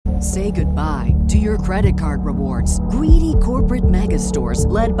Say goodbye to your credit card rewards. Greedy corporate mega stores,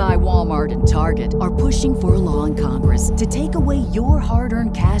 led by Walmart and Target, are pushing for a law in Congress to take away your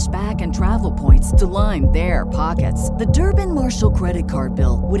hard-earned cash back and travel points to line their pockets. The Durbin-Marshall credit card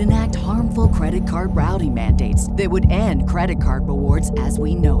bill would enact harmful credit card routing mandates that would end credit card rewards as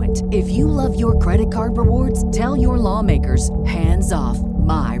we know it. If you love your credit card rewards, tell your lawmakers, hands off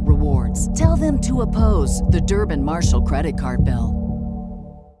my rewards. Tell them to oppose the Durbin-Marshall credit card bill.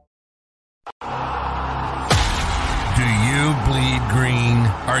 Do you bleed green?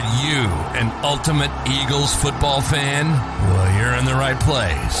 Are you an ultimate Eagles football fan? Well, you're in the right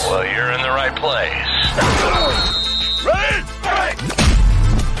place. Ready?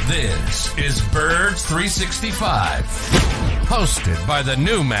 This is Birds 365, hosted by the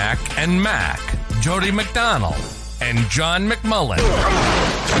new Mac and Mac, Jody McDonald and John McMullen.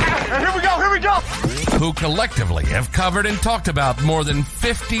 Here we go! Who collectively have covered and talked about more than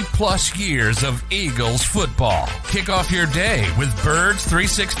 50-plus years of Eagles football. Kick off your day with Birds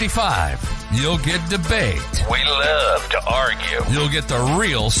 365. You'll get debate. We love to argue. You'll get the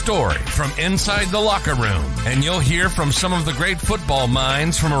real story from inside the locker room. And you'll hear from some of the great football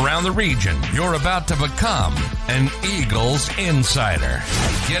minds from around the region. You're about to become an Eagles insider.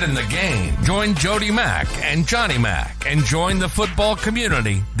 Get in the game. Join Jody Mack and Johnny Mack and join the football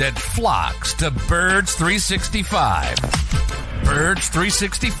community that flocks to Birds 365. Birds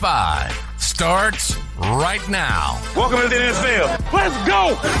 365 starts right now. Welcome to the NFL. Let's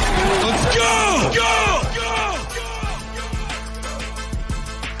go! Let's go! Go!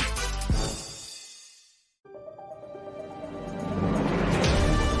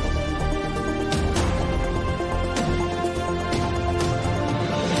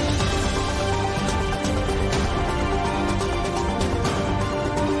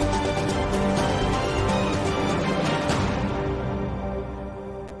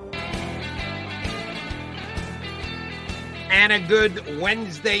 And a good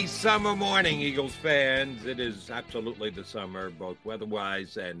Wednesday summer morning, Eagles fans. It is absolutely the summer, both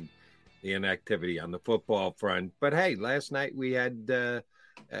weather-wise and the inactivity on the football front. But, hey, last night we had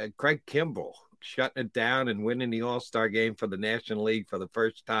Craig Kimbrell shutting it down and winning the All-Star game for the National League for the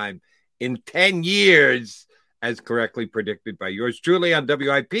first time in 10 years, as correctly predicted by yours truly on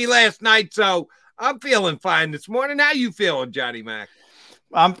WIP last night. So I'm feeling fine this morning. How you feeling, Johnny Mac?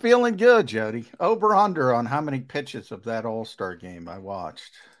 I'm feeling good, Jody. Over under on how many pitches of that All-Star game I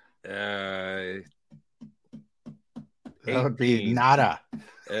watched. That would be nada.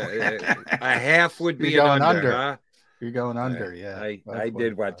 A half would be You're going under. Huh? You're going under, yeah. I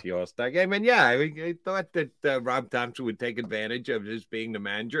did watch the All-Star game, and yeah, I thought that Rob Thompson would take advantage of his being the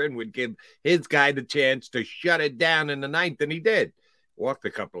manager and would give his guy the chance to shut it down in the ninth, and he did. Walked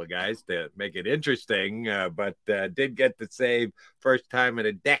a couple of guys to make it interesting, but did get the save first time in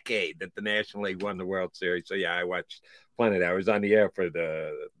a decade that the National League won the World Series. So, yeah, I watched plenty of that. I was on the air for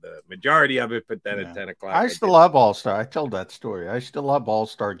the majority of it, but then at 10 o'clock. I still love All-Star. I told that story. I still love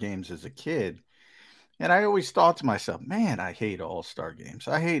All-Star games as a kid. And I always thought to myself, man, I hate All-Star games.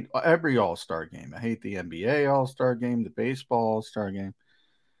 I hate every All-Star game. I hate the NBA All-Star game, the baseball All-Star game.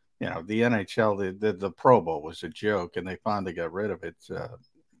 You know, the NHL, the Pro Bowl was a joke, and they finally got rid of it,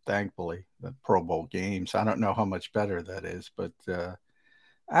 thankfully, the Pro Bowl games. I don't know how much better that is, but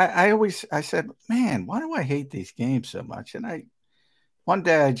I said, man, why do I hate these games so much? And one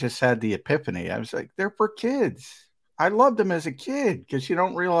day I just had the epiphany. I was like, they're for kids. I loved them as a kid because you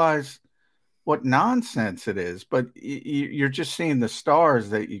don't realize what nonsense it is, but you're just seeing the stars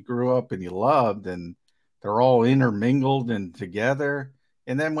that you grew up and you loved, and they're all intermingled and together.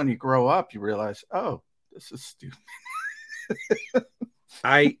 And then when you grow up, you realize, oh, this is stupid.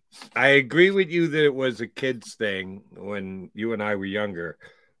 I agree with you that it was a kid's thing when you and I were younger,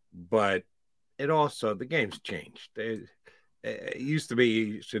 but the game's changed. It used to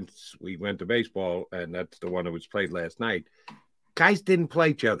be, since we went to baseball, and that's the one that was played last night, guys didn't play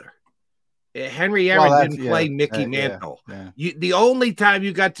each other. Henry Aaron didn't play Mickey Mantle. Yeah. The only time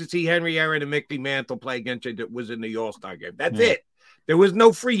you got to see Henry Aaron and Mickey Mantle play against you was in the All-Star game. That's it. There was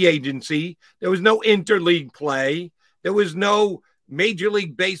no free agency. There was no interleague play. There was no Major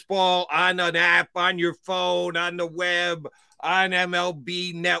League Baseball on an app, on your phone, on the web, on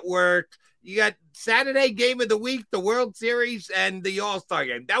MLB Network. You got Saturday game of the week, the World Series, and the All-Star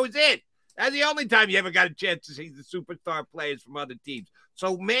game. That was it. That's the only time you ever got a chance to see the superstar players from other teams.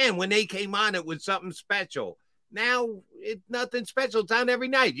 So, man, when they came on, it was something special. Now, it's nothing special. It's on every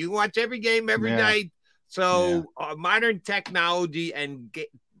night. You can watch every game every night. So modern technology and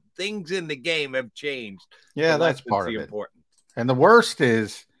things in the game have changed. Yeah, that's part of it. Important. And the worst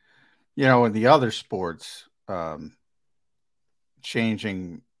is, in the other sports,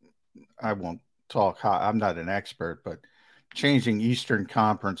 changing I won't talk high. I'm not an expert, but changing Eastern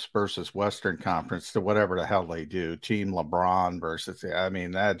Conference versus Western Conference to whatever the hell they do, Team LeBron versus, I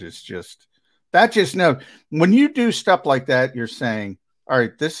mean, that just no. When you do stuff like that, you're saying, all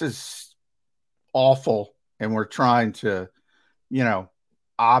right, this is awful, and we're trying to,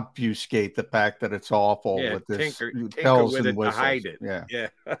 obfuscate the fact that it's awful with this tinker bells with and it to whistles. hide it. Yeah,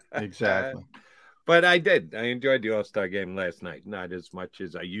 exactly. But I did. I enjoyed the All-Star game last night. Not as much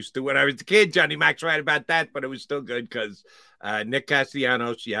as I used to when I was a kid. Johnny Mac's right about that, but it was still good because Nick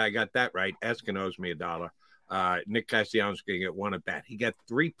Castellanos, I got that right. Eskin owes me $1. Nick Castellanos going to get one at bat. He got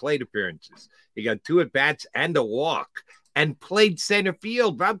 3 plate appearances. He got 2 at bats and a walk and played center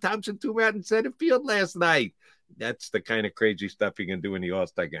field. Rob Thompson threw him out in center field last night. That's the kind of crazy stuff you can do in the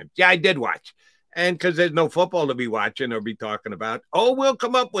All-Star game. Yeah, I did watch. And because there's no football to be watching or be talking about, we'll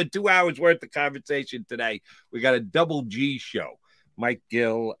come up with 2 hours worth of conversation today. We got a double G show. Mike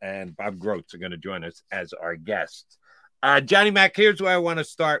Gill and Bob Grotz are going to join us as our guests. Johnny Mac, here's where I want to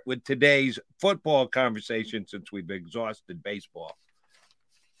start with today's football conversation since we've exhausted baseball.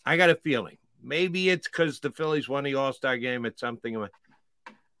 I got a feeling. Maybe it's because the Phillies won the All-Star game at something.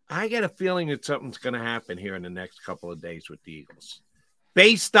 I got a feeling that something's going to happen here in the next couple of days with the Eagles.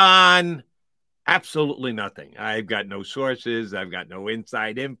 Based on absolutely nothing. I've got no sources. I've got no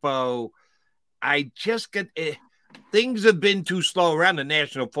inside info. I just get things have been too slow around the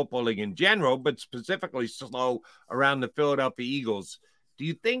National Football League in general, but specifically slow around the Philadelphia Eagles. Do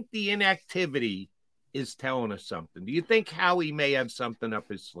you think the inactivity is telling us something? Do you think Howie may have something up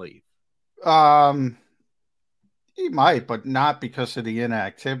his sleeve? He might, but not because of the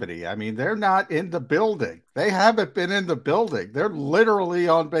inactivity. I mean, they're not in the building. They haven't been in the building. They're literally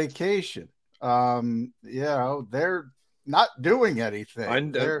on vacation. They're not doing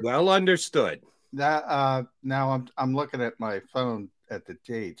anything. Well understood. Now I'm looking at my phone at the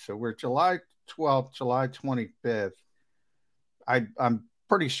date. So we're July 12th, July 25th. I'm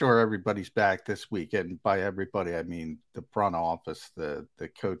pretty sure everybody's back this week. And by everybody, I mean the front office, the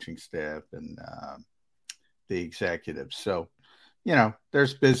coaching staff, and the executives. So,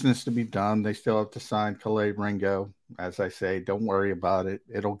 there's business to be done. They still have to sign Calais Ringo. As I say, don't worry about it.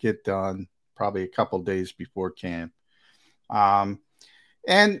 It'll get done probably a couple days before camp. And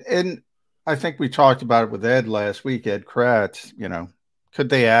I think we talked about it with Ed last week, Ed Kratz, could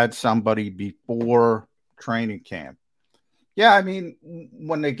they add somebody before training camp? Yeah, I mean,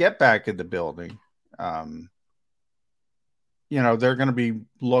 when they get back in the building, they're going to be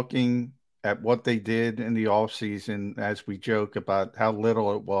looking at what they did in the offseason, as we joke about how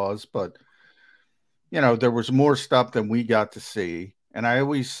little it was. But, there was more stuff than we got to see. And I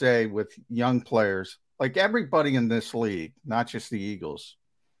always say with young players, like everybody in this league, not just the Eagles,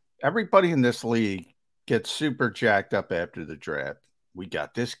 everybody in this league gets super jacked up after the draft. We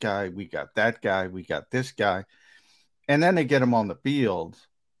got this guy, we got that guy, we got this guy. And then they get them on the field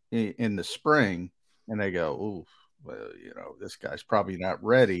in the spring and they go, ooh, well, this guy's probably not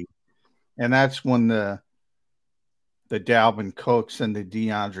ready. And that's when the Dalvin Cooks and the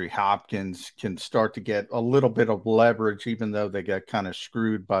DeAndre Hopkins can start to get a little bit of leverage, even though they got kind of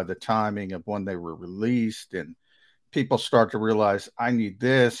screwed by the timing of when they were released. And people start to realize, I need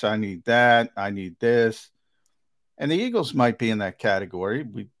this, I need that, I need this. And the Eagles might be in that category.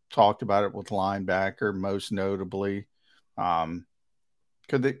 We talked about it with linebacker, most notably.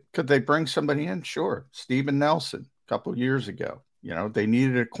 Could they bring somebody in? Sure. Steven Nelson a couple of years ago. They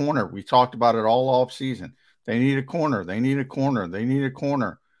needed a corner. We talked about it all off season. They need a corner. They need a corner. They need a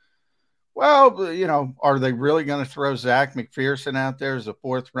corner. Well, are they really going to throw Zach McPherson out there as a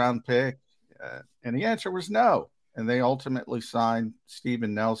 4th-round pick? And the answer was no. And they ultimately signed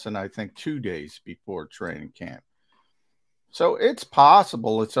Steven Nelson, I think, 2 days before training camp. So it's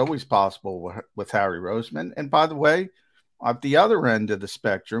possible. It's always possible with Harry Roseman. And by the way, at the other end of the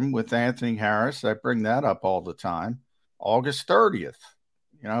spectrum with Anthony Harris, I bring that up all the time, August 30th.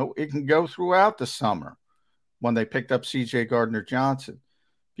 It can go throughout the summer when they picked up C.J. Gardner-Johnson.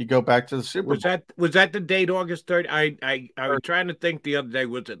 If you go back to the Super Bowl. Was that the date, August 30th? I was trying to think the other day.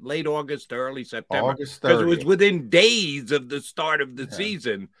 Was it late August or early September? August 30th. Because it was within days of the start of the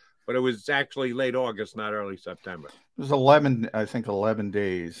season, but it was actually late August, not early September. It was 11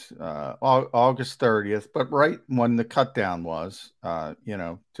 days, August 30th, but right when the cut down was,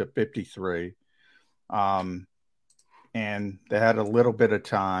 to 53. And they had a little bit of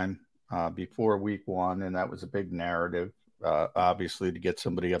time before week 1, and that was a big narrative, obviously, to get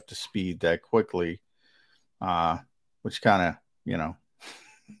somebody up to speed that quickly, which kind of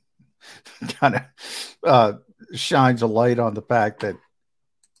shines a light on the fact that,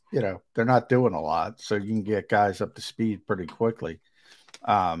 they're not doing a lot, so you can get guys up to speed pretty quickly.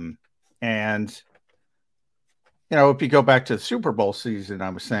 And, you know, if you go back to the Super Bowl season, I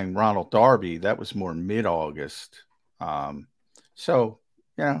was saying Ronald Darby, that was more mid-August. So,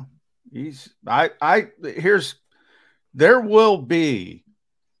 you know, there will be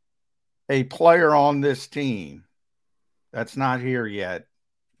a player on this team that's not here yet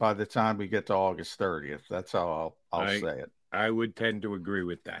by the time we get to August 30th. That's how I'll say it. I would tend to agree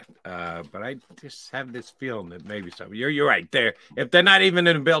with that. But I just have this feeling that maybe some. You're right there. If they're not even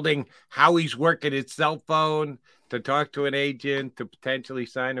in the building, Howie's working his cell phone to talk to an agent to potentially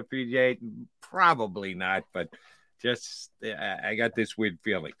sign a free agent. Probably not, but just I got this weird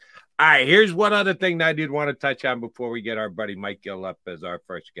feeling. All right, here's one other thing that I did want to touch on before we get our buddy Mike Gill up as our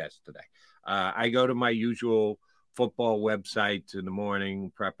first guest today. I go to my usual football websites in the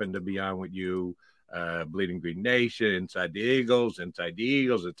morning, prepping to be on with you. Bleeding Green Nation, Inside the Eagles, Inside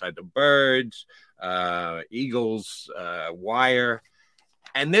the Birds, Eagles Wire.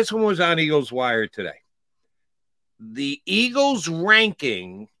 And this one was on Eagles Wire today. The Eagles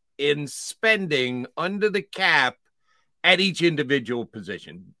ranking in spending under the cap at each individual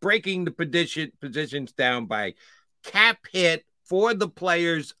position, breaking the positions down by cap hit for the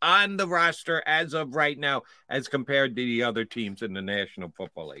players on the roster as of right now, as compared to the other teams in the National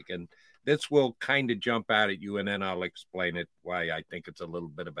Football League. And this will kind of jump out at you, and then I'll explain it why I think it's a little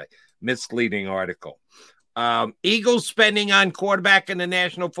bit of a misleading article. Eagles spending on quarterback in the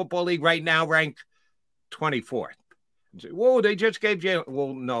National Football League right now ranked 24th. Whoa, they just gave Jalen.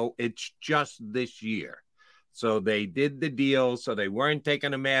 Well, no, it's just this year. So they did the deal, so they weren't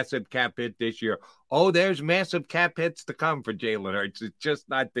taking a massive cap hit this year. Oh, there's massive cap hits to come for Jalen Hurts. It's just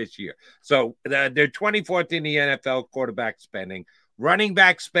not this year. So they're 24th in the NFL quarterback spending. Running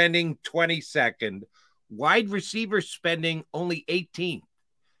back spending 22nd, wide receiver spending only 18th.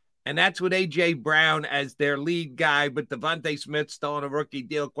 And that's with A.J. Brown as their lead guy, but Devontae Smith still on a rookie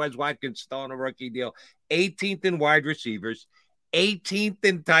deal. Quez Watkins still on a rookie deal. 18th in wide receivers, 18th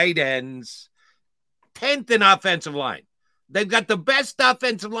in tight ends, 10th in offensive line. They've got the best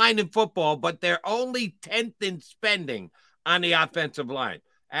offensive line in football, but they're only 10th in spending on the offensive line.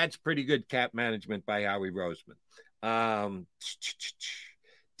 That's pretty good cap management by Howie Roseman.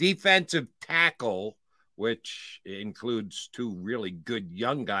 Defensive tackle, which includes two really good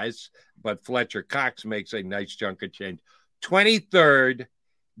young guys, but Fletcher Cox makes a nice chunk of change. 23rd,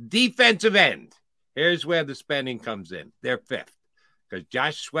 defensive end. Here's where the spending comes in. They're 5th because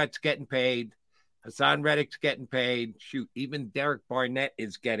Josh Sweat's getting paid. Hassan Reddick's getting paid. Shoot, even Derek Barnett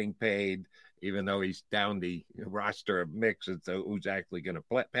is getting paid, even though he's down the roster of mixes, so who's actually going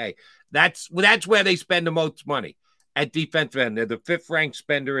to pay. That's where they spend the most money. At defensive end, they're the 5th ranked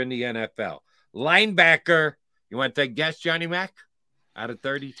spender in the NFL. Linebacker, you want to take a guess, Johnny Mac? Out of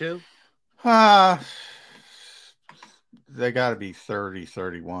 32? They got to be 30,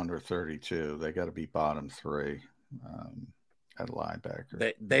 31, or 32. They got to be bottom 3 at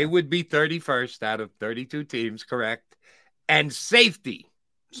linebacker. They would be 31st out of 32 teams, correct? And safety.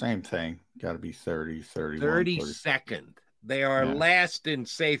 Same thing. Got to be 30, 31. 32nd. They are last in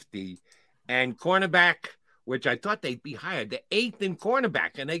safety. And cornerback, which I thought they'd be higher. The 8th in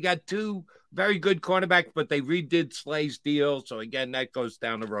cornerback, and they got 2 very good cornerbacks, but they redid Slay's deal. So, again, that goes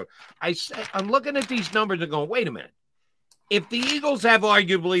down the road. I'm looking at these numbers and going, wait a minute. If the Eagles have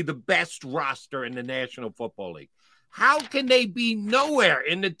arguably the best roster in the National Football League, how can they be nowhere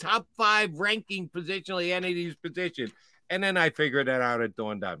in the top 5 ranking positionally any of these positions? And then I figured that out. It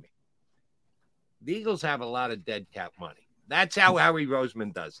dawned on me. The Eagles have a lot of dead cap money. That's how Howie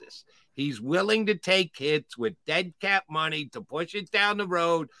Roseman does this. He's willing to take hits with dead cap money to push it down the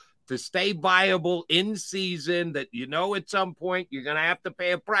road, to stay viable in season, that at some point you're going to have to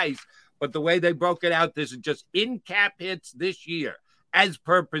pay a price. But the way they broke it out, this is just in cap hits this year as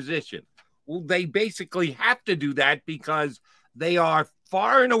per position. Well, they basically have to do that because they are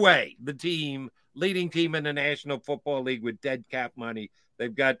far and away the leading team in the National Football League with dead cap money.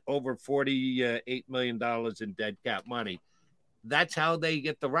 They've got over $48 million in dead cap money. That's how they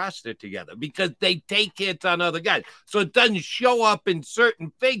get the roster together, because they take hits on other guys. So it doesn't show up in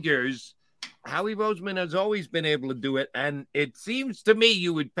certain figures. Howie Roseman has always been able to do it, and it seems to me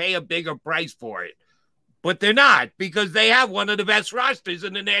you would pay a bigger price for it. But they're not, because they have one of the best rosters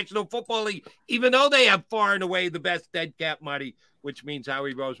in the National Football League, even though they have far and away the best dead cap money, which means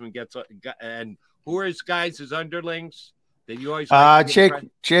Howie Roseman gets – and who are his guys, his underlings? That you always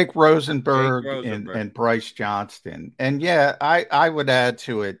Jake Rosenberg and Bryce Johnston. And, yeah, I would add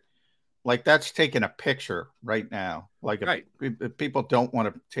to it, like, that's taking a picture right now. Like, if people don't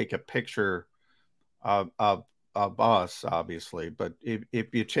want to take a picture of us, obviously, but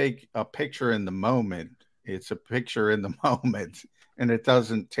if you take a picture in the moment, it's a picture in the moment. and it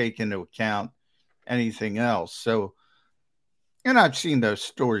doesn't take into account anything else. So, and I've seen those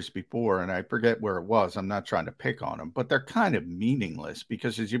stories before, and I forget where it was. I'm not trying to pick on them, but they're kind of meaningless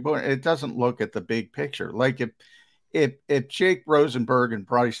because it doesn't look at the big picture. Like if Jake Rosenberg and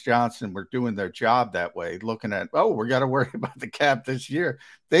Bryce Johnson were doing their job that way, looking at, we got to worry about the cap this year,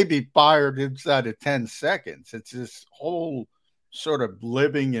 they'd be fired inside of 10 seconds. It's this whole sort of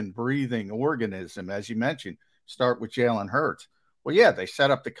living and breathing organism, as you mentioned. Start with Jalen Hurts. Well, yeah, they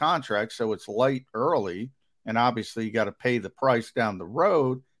set up the contract so it's light early. And obviously, you got to pay the price down the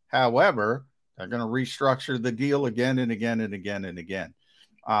road. However, they're going to restructure the deal again and again and again and again.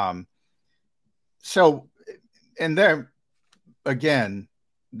 And they're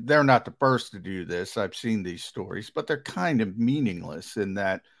not the first to do this. I've seen these stories, but they're kind of meaningless in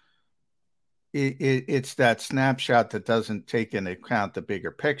that it's that snapshot that doesn't take into account the bigger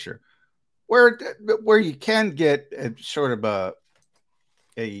picture. Where you can get sort of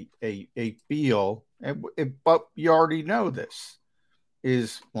a feel, but you already know this,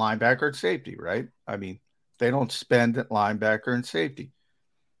 is linebacker and safety, right? I mean, they don't spend at linebacker and safety.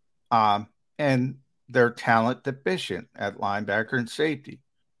 And they're talent deficient at linebacker and safety.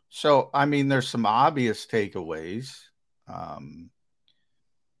 So, I mean, there's some obvious takeaways. And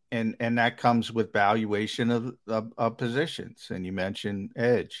that comes with valuation of positions. And you mentioned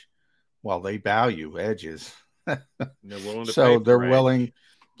edge. Well, they value edges. They're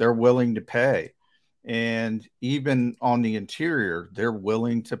willing to pay. And even on the interior, they're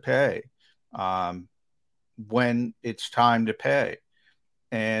willing to pay when it's time to pay.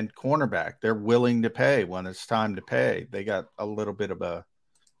 And cornerback, they're willing to pay when it's time to pay. They got a little bit of a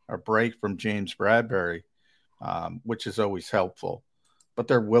break from James Bradbury, which is always helpful. But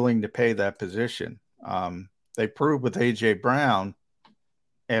they're willing to pay that position. They proved with A.J. Brown,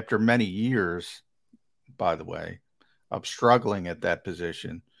 after many years, by the way, of struggling at that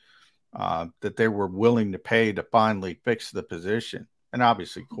position, that they were willing to pay to finally fix the position. And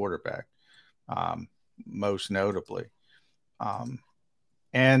obviously quarterback, most notably.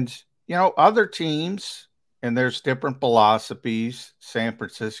 And, other teams, and there's different philosophies, San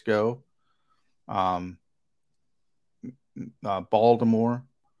Francisco, Baltimore,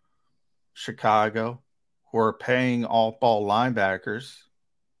 Chicago, who are paying off-ball linebackers,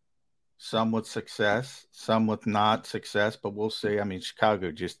 some with success, some with not success, but we'll see. I mean,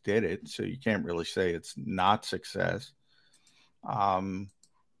 Chicago just did it, so you can't really say it's not success.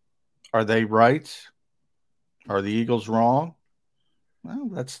 Are they right? Are the Eagles wrong? Well,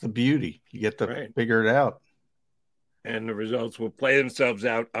 that's the beauty. You get to figure it out. And the results will play themselves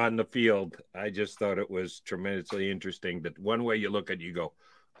out on the field. I just thought it was tremendously interesting that one way you look at it, you go,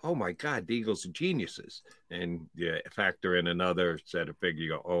 oh my God, the Eagles are geniuses. And you factor in another set of figures, you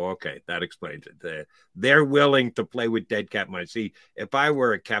go, oh, okay, that explains it. They're willing to play with dead cap money. See, if I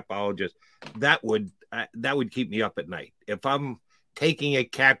were a capologist, that would keep me up at night. If I'm taking a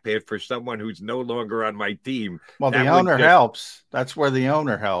cap hit for someone who's no longer on my team. Well, the owner helps. That's where the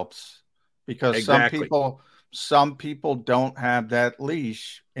owner helps, because exactly. some people don't have that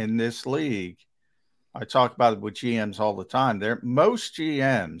leash in this league. I talk about it with GMs all the time. Most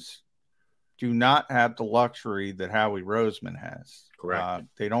GMs do not have the luxury that Howie Roseman has. Correct.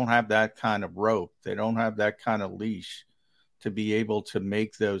 They don't have that kind of rope. They don't have that kind of leash to be able to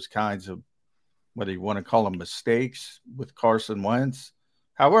make those kinds of, whether you want to call them mistakes with Carson Wentz,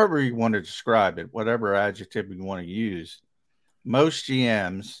 however you want to describe it, whatever adjective you want to use. Most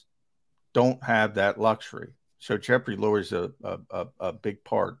GMs don't have that luxury. So Jeffrey Lurie's a big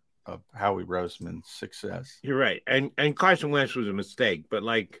part of Howie Roseman's success. You're right. And Carson Wentz was a mistake, but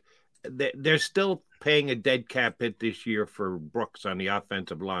they're still paying a dead cap hit this year for Brooks on the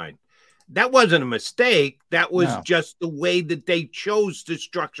offensive line. That wasn't a mistake. That was just the way that they chose to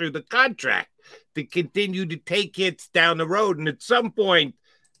structure the contract, to continue to take hits down the road. And at some point,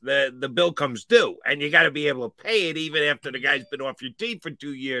 the bill comes due, and you got to be able to pay it even after the guy's been off your team for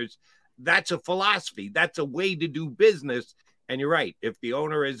 2 years. That's a philosophy. That's a way to do business. And you're right. If the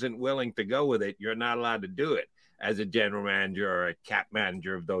owner isn't willing to go with it, you're not allowed to do it as a general manager or a cap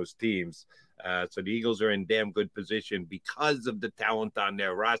manager of those teams. So the Eagles are in damn good position because of the talent on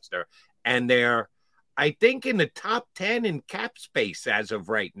their roster. And they're, I think, in the top 10 in cap space as of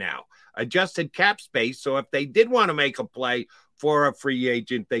right now, adjusted cap space. So if they did want to make a play for a free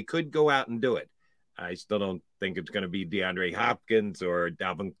agent, they could go out and do it. I still don't think it's going to be DeAndre Hopkins or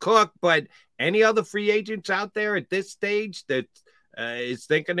Dalvin Cook, but any other free agents out there at this stage that is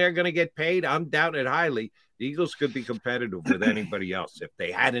thinking they're going to get paid, I'm doubting it highly. The Eagles could be competitive with anybody else if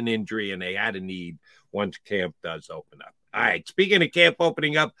they had an injury and they had a need once camp does open up. All right, speaking of camp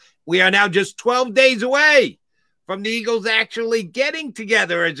opening up, we are now just 12 days away from the Eagles actually getting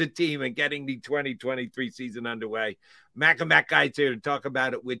together as a team and getting the 2023 season underway. Mac and Mac guys here to talk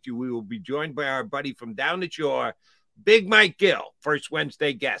about it with you. We will be joined by our buddy from down the shore, Big Mike Gill, first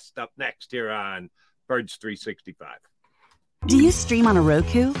Wednesday guest up next here on Birds 365. Do you stream on a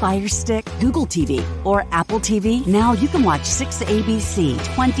Roku, Fire Stick, Google TV, or Apple TV? Now you can watch 6ABC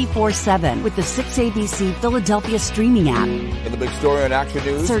 24/7 with the 6ABC Philadelphia streaming app. And the big story on Action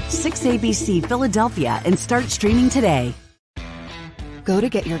News? Search 6ABC Philadelphia and start streaming today. Go to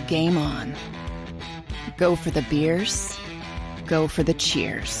get your game on. Go for the beers. Go for the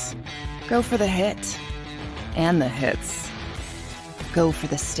cheers. Go for the hit and the hits. Go for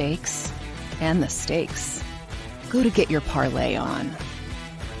the stakes and the stakes. Go to get your parlay on.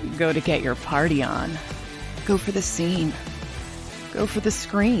 Go to get your party on. Go for the scene. Go for the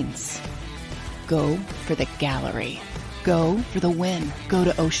screens. Go for the gallery. Go for the win. Go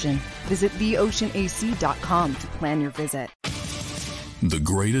to Ocean. Visit theoceanac.com to plan your visit. The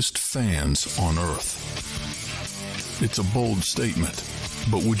greatest fans on earth. It's a bold statement,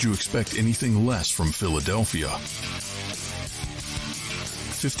 but would you expect anything less from Philadelphia?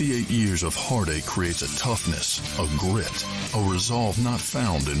 58 years of heartache creates a toughness, a grit, a resolve not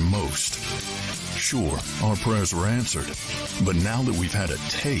found in most. Sure, our prayers were answered, but now that we've had a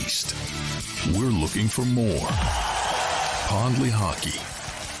taste, we're looking for more. Pondley Hockey,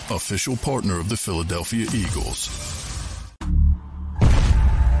 official partner of the Philadelphia Eagles.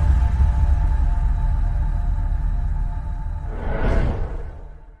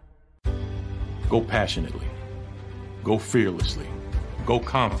 Go passionately. Go fearlessly. Go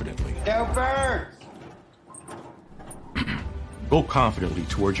confidently. Go Birds! Go confidently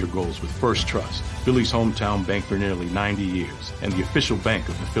towards your goals with First Trust, Philly's hometown bank for nearly 90 years, and the official bank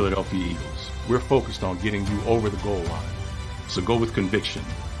of the Philadelphia Eagles. We're focused on getting you over the goal line. So go with conviction.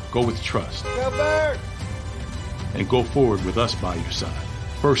 Go with trust. Go Birds! And go forward with us by your side.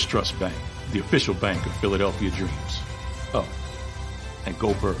 First Trust Bank, the official bank of Philadelphia dreams. Oh, and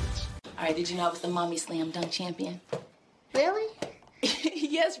go Birds. All right, did you know I was the Mommy Slam Dunk Champion? Really?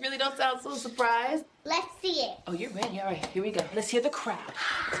 Yes, really don't sound so surprised. Let's see it. Oh, you're ready. All right, here we go. Let's hear the crowd.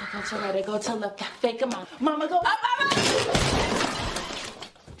 So go to right, go to left, fake 'em out. Mama, go up, up, up.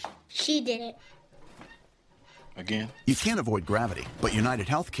 She did it. Again? You can't avoid gravity, but United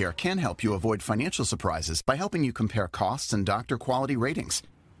Healthcare can help you avoid financial surprises by helping you compare costs and doctor quality ratings.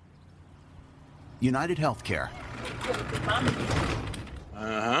 United Healthcare.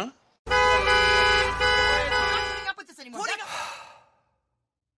 Uh-huh.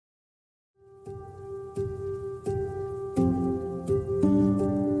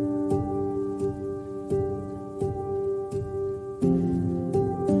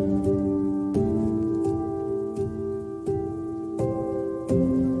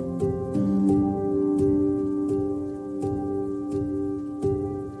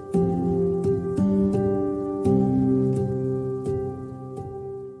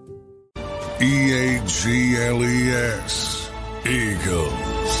 Eagles. Eagles.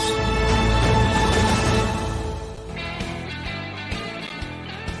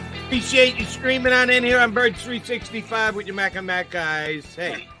 Appreciate you streaming on in here on Birds 365 with your Mac and Mac guys.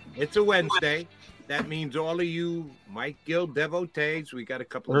 Hey, it's a Wednesday. That means all of you Mike Gill devotees. We got a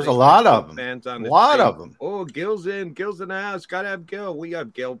couple. There's a lot of them. Fans on the a lot stream. of them. Oh, Gill's in the house. Got to have Gill. We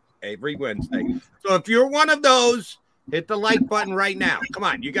have Gill every Wednesday. So if you're one of those, hit the like button right now. Come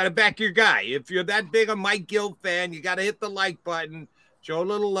on, you got to back your guy. If you're that big a Mike Gill fan, you got to hit the like button. Show a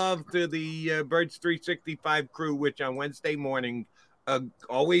little love to the Birds 365 crew, which on Wednesday morning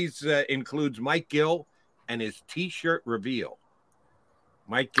always includes Mike Gill and his T-shirt reveal.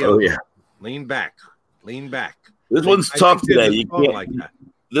 Mike Gill, lean back. This one's tough today. You can't like that.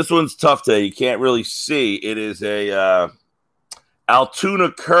 This one's tough today. You can't really see. It is a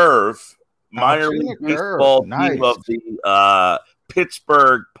Altoona Curve minor league baseball team of the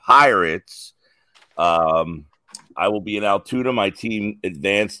Pittsburgh Pirates. I will be in Altoona. My team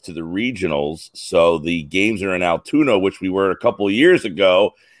advanced to the regionals, so the games are in Altoona, which we were a couple of years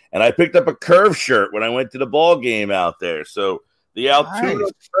ago. And I picked up a Curve shirt when I went to the ball game out there. So the Altoona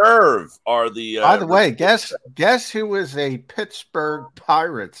Curve are the. By the way, guess who was a Pittsburgh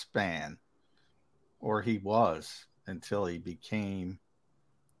Pirates fan, or he was until he became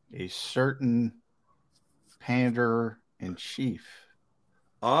a certain Commander-in-Chief.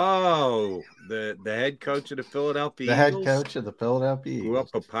 Oh, the head coach of the Philadelphia Eagles? Eagles? Head coach of the Philadelphia Eagles. Grew up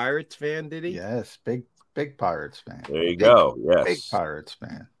a Pirates fan, did he? Yes, big Pirates fan. There you go. Yes. Big Pirates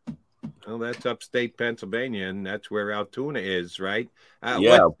fan. Well, that's upstate Pennsylvania, and that's where Altoona is, right?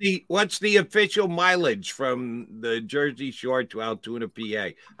 Yeah. What's the official mileage from the Jersey Shore to Altoona, PA?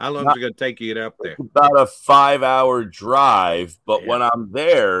 How long is it going to take you to get up there? About a 5-hour drive. But when I'm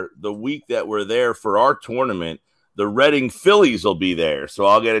there, the week that we're there for our tournament, the Reading Phillies will be there. So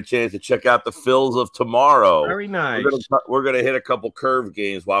I'll get a chance to check out the Phils of tomorrow. Very nice. We're gonna hit a couple curve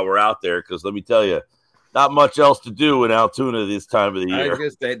games while we're out there because let me tell you, not much else to do in Altoona this time of the year. I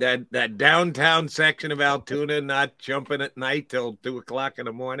just that downtown section of Altoona, not jumping at night till 2:00 in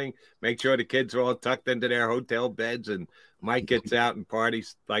the morning. Make sure the kids are all tucked into their hotel beds, and Mike gets out and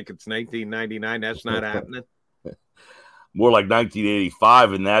parties like it's 1999. That's not happening. More like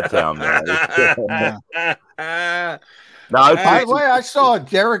 1985 in that town, man. By the way, I saw a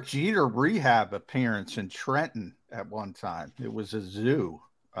Derek Jeter rehab appearance in Trenton at one time. It was a zoo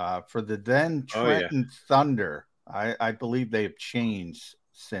for the then Trenton Thunder. I believe they have changed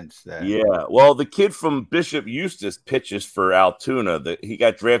since then. Yeah, well, the kid from Bishop Eustace pitches for Altoona. He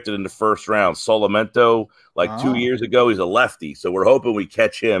got drafted in the first round. Solamento, 2 years ago. He's a lefty, so we're hoping we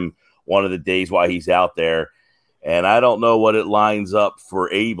catch him one of the days while he's out there. And I don't know what it lines up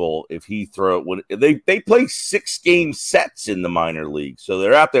for Abel if he they play 6-game sets in the minor league, so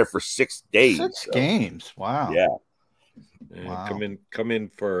they're out there for 6 days. 6 games, wow. Yeah. Wow. Come in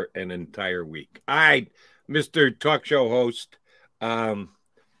for an entire week. All right, Mr. Talk Show host.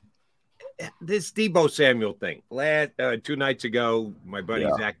 This Debo Samuel thing. 2 nights ago, my buddy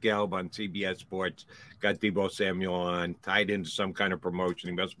Zach Gelb on CBS Sports got Debo Samuel on, tied into some kind of promotion.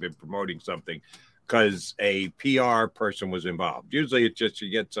 He must have been promoting something because a PR person was involved. Usually it's just you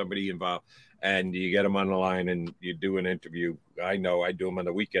get somebody involved and you get them on the line and you do an interview. I know I do them on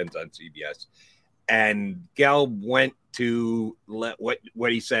the weekends on CBS. And Gelb went to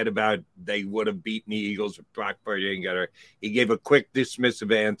what he said about they would have beaten the Eagles if Brock Purdy. He gave a quick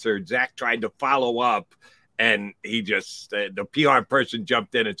dismissive answer. Zach tried to follow up, and he just the PR person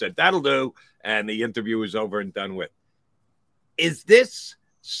jumped in and said, "That'll do," and the interview was over and done with. Is this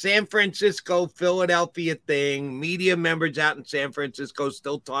San Francisco, Philadelphia thing? Media members out in San Francisco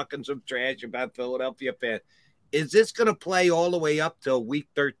still talking some trash about Philadelphia fans. Is this going to play all the way up till week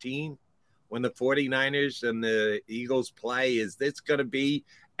 13? When the 49ers and the Eagles play, is this going to be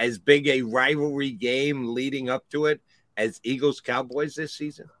as big a rivalry game leading up to it as Eagles-Cowboys this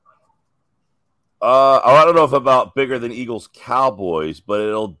season? I don't know if about bigger than Eagles-Cowboys, but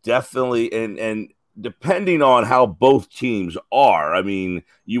it'll definitely, and depending on how both teams are, I mean,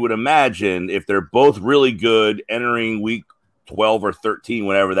 you would imagine if they're both really good entering week 12 or 13,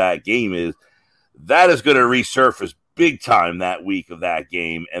 whatever that game is, that is going to resurface big time that week of that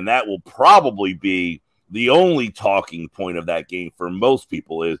game, and that will probably be the only talking point of that game for most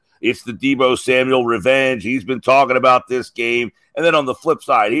people. Is it's the Debo Samuel revenge. He's been talking about this game. And then on the flip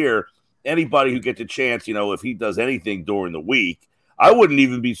side here, anybody who gets a chance, if he does anything during the week, I wouldn't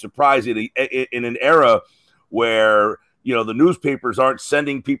even be surprised in an era where the newspapers aren't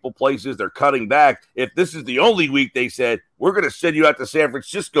sending people places, they're cutting back. If this is the only week they said, we're going to send you out to San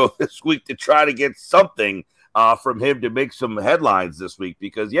Francisco this week to try to get something from him to make some headlines this week,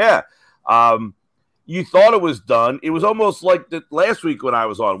 because you thought it was done. It was almost like the last week when I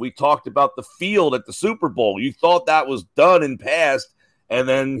was on, we talked about the field at the Super Bowl. You thought that was done and passed, and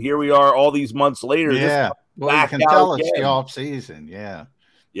then here we are all these months later. Yeah, well, you can tell it's the off season. Yeah,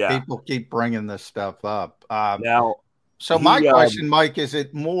 people keep bringing this stuff up. My question, Mike, is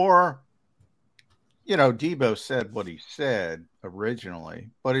it more? Debo said what he said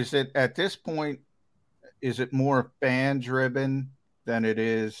originally, but is it at this point? Is it more fan-driven than it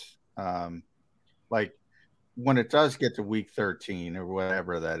is like when it does get to week 13 or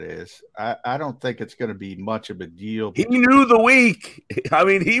whatever that is? I don't think it's going to be much of a deal. He knew the week. I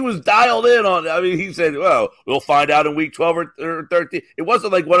mean, he was dialed in on. I mean, he said, "Well, we'll find out in week 12 or 13." It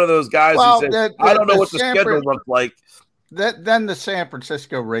wasn't like one of those guys who said, "I don't know what the schedule looks like." Then the San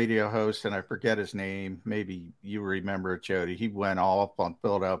Francisco radio host, and I forget his name, maybe you remember it, Jody, he went off on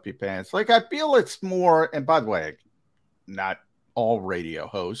Philadelphia fans. I feel it's more, and by the way, not all radio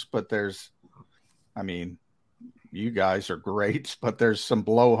hosts, but you guys are great, but there's some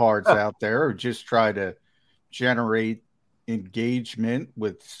blowhards out there who just try to generate engagement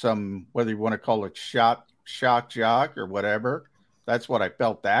with some, whether you want to call it shock jock or whatever. That's what I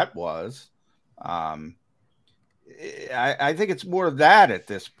felt that was. I think it's more of that at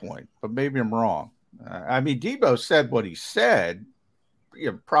this point, but maybe I'm wrong. Debo said what he said.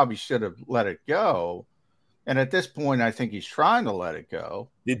 You probably should have let it go. And at this point, I think he's trying to let it go.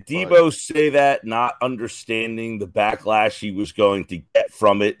 Did Debo say that not understanding the backlash he was going to get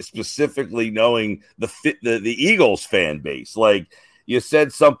from it, specifically knowing the Eagles fan base? you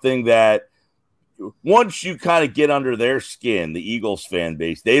said something that once you kind of get under their skin, the Eagles fan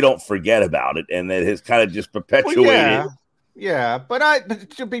base, they don't forget about it, and that has kind of just perpetuated. Well, yeah, but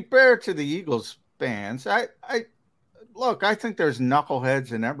to be fair to the Eagles fans, I think there's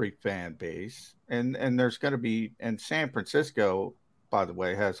knuckleheads in every fan base, and there's going to be. And San Francisco, by the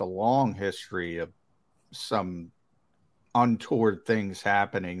way, has a long history of some untoward things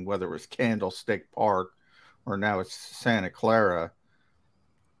happening, whether it was Candlestick Park or now it's Santa Clara.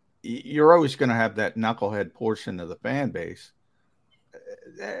 You're always going to have that knucklehead portion of the fan base.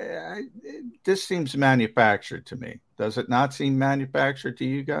 This seems manufactured to me. Does it not seem manufactured to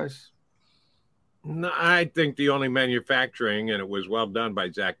you guys? No, I think the only manufacturing, and it was well done by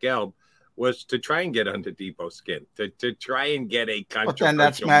Zach Gelb, was to try and get under Debo's skin, to try and get a controversial. But then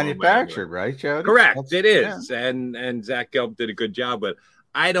that's manufactured, right, Jody? Correct, it is, yeah. And Zach Gelb did a good job, but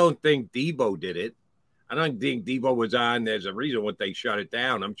I don't think Debo did it. I don't think Debo was on. There's a reason what they shut it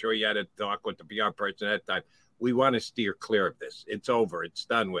down. I'm sure he had a talk with the PR person at that time. We want to steer clear of this. It's over. It's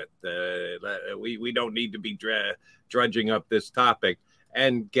done with. We don't need to be drudging up this topic.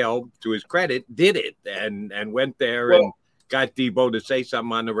 And Gelb, to his credit, did it and went there and got Debo to say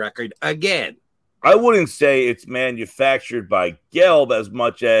something on the record again. I wouldn't say it's manufactured by Gelb as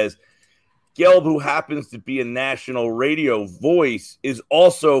much as Gelb, who happens to be a national radio voice, is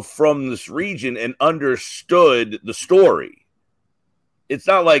also from this region and understood the story. It's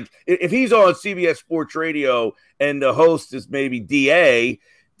not like if he's on CBS Sports Radio and the host is maybe DA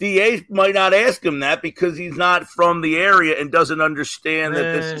might not ask him that because he's not from the area and doesn't understand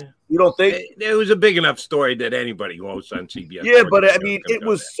that this is, you don't think? It was a big enough story that anybody who hosts on CBS. Yeah, but I mean, it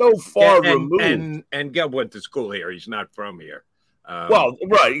was so far removed. And Gelb went to school here. He's not from here. Well,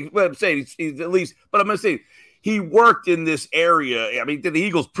 right. I'm saying he's at least, but I'm going to say he worked in this area. I mean, did the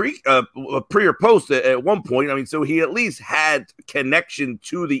Eagles pre or post at one point? I mean, so he at least had connection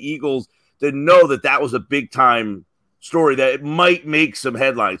to the Eagles to know that was a big time story that it might make some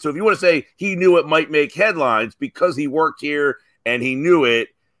headlines. So if you want to say he knew it might make headlines because he worked here and he knew it,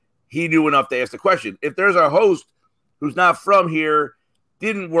 he knew enough to ask the question. If there's a host who's not from here,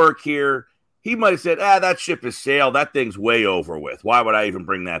 didn't work here, he might have said, that ship has sailed. That thing's way over with. Why would I even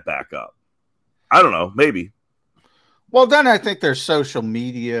bring that back up? I don't know. Maybe. Well, then I think there's social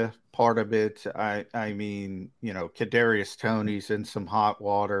media part of it. I mean, Kadarius Toney's in some hot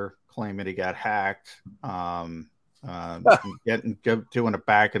water, claiming he got hacked, doing a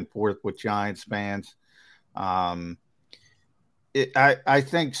back and forth with Giants fans. I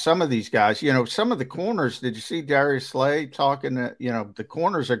think some of these guys, some of the corners, did you see Darius Slay talking that, the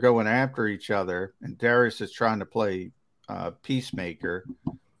corners are going after each other and Darius is trying to play peacemaker.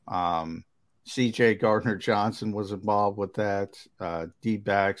 CJ Gardner-Johnson was involved with that.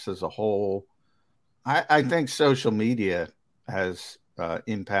 D-backs as a whole. I think social media has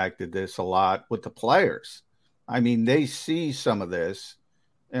impacted this a lot with the players. I mean, they see some of this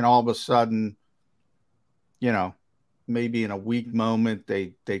and all of a sudden, maybe in a weak moment,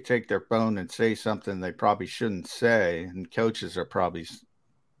 they take their phone and say something they probably shouldn't say, and coaches are probably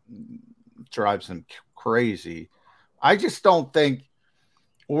drives them crazy. I just don't think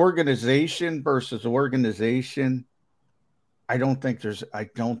organization versus organization. I don't think there's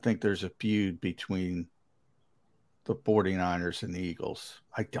a feud between the 49ers and the Eagles.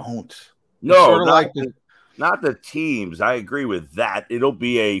 I don't. No, not the teams. I agree with that. It'll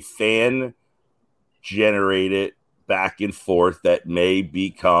be a fan generated back and forth that may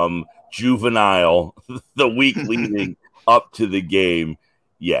become juvenile the week leading up to the game.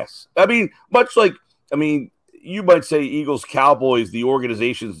 Yes. I mean, you might say Eagles, Cowboys, the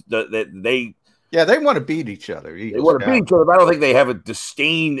organizations that they want to beat each other. They want to beat each other, but I don't think they have a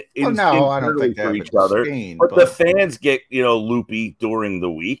disdain I don't think for each other. But the fans get, loopy during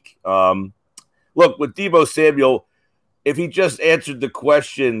the week. Look, with Deebo Samuel, if he just answered the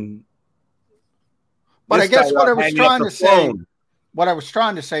question. But I guess what I was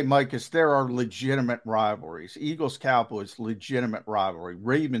trying to say, Mike, is there are legitimate rivalries. Eagles, Cowboys, legitimate rivalry.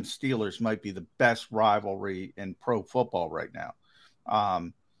 Ravens, Steelers might be the best rivalry in pro football right now.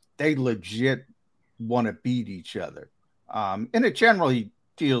 They legit want to beat each other. And it generally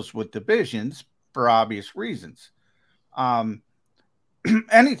deals with divisions for obvious reasons.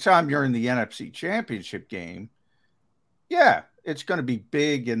 Anytime you're in the NFC Championship game, it's going to be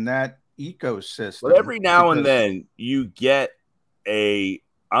big in that ecosystem. But every now and then you get I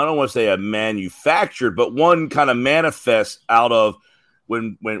don't want to say a manufactured, but one kind of manifests out of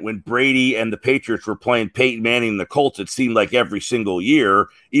when Brady and the Patriots were playing Peyton Manning and the Colts. It seemed like every single year,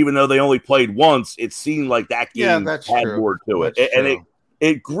 even though they only played once, it seemed like that game had more to it.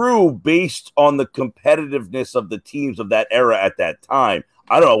 it grew based on the competitiveness of the teams of that era at that time.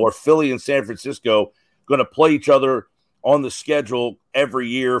 I don't know, where Philly and San Francisco going to play each other on the schedule every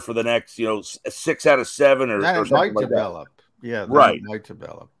year for the next, 6 out of 7 or something might like develop. that. Yeah, right. It might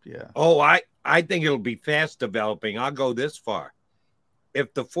develop. Yeah. Oh, I think it'll be fast developing. I'll go this far.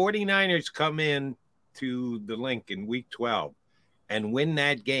 If the 49ers come in to the link in week 12 and win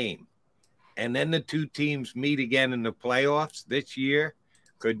that game, and then the two teams meet again in the playoffs this year,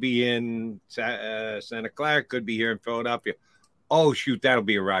 could be in Santa Clara, could be here in Philadelphia. Oh, shoot, that'll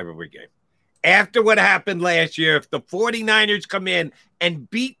be a rivalry game. After what happened last year, if the 49ers come in and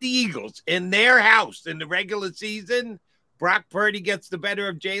beat the Eagles in their house in the regular season, Brock Purdy gets the better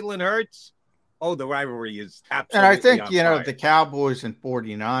of Jalen Hurts. Oh, the rivalry is absolutely. And I think, the Cowboys and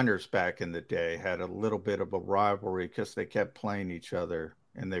 49ers back in the day had a little bit of a rivalry because they kept playing each other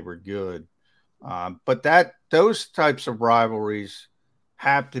and they were good. But those types of rivalries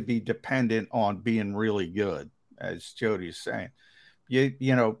have to be dependent on being really good, as Jody's saying.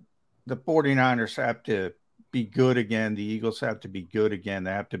 The 49ers have to be good again. The Eagles have to be good again.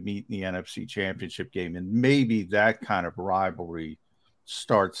 They have to meet in the NFC Championship game. And maybe that kind of rivalry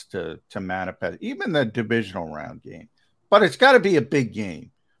starts to manifest, even the divisional round game. But it's got to be a big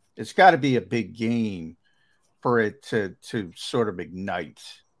game. It's got to be a big game for it to sort of ignite.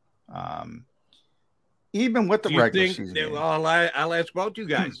 Even with the regular season game. Well, I'll ask both you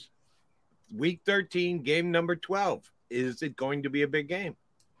guys. Week 13, game number 12. Is it going to be a big game?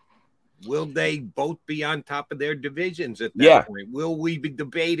 Will they both be on top of their divisions at that point? Will we be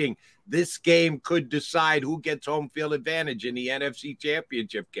debating this game could decide who gets home field advantage in the NFC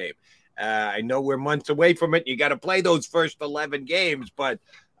Championship game? I know we're months away from it. You got to play those first 11 games, but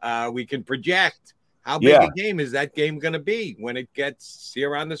we can project how big a game is that game going to be when it gets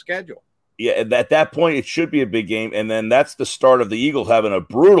here on the schedule. Yeah, at that point, it should be a big game. And then that's the start of the Eagles having a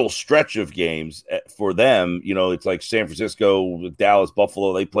brutal stretch of games for them. It's like San Francisco, Dallas,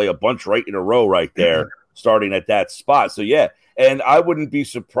 Buffalo. They play a bunch right in a row right there, starting at that spot. So, yeah, and I wouldn't be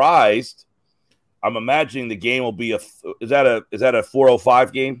surprised. I'm imagining the game will be is that a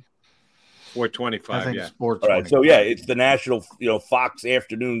 4:05 game? 4:25, I think yeah. It's 4:25. All right, so, yeah, it's the national, Fox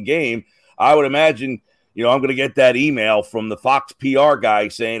afternoon game. I would imagine – I'm going to get that email from the Fox PR guy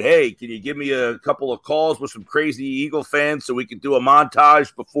saying, hey, can you give me a couple of calls with some crazy Eagle fans so we can do a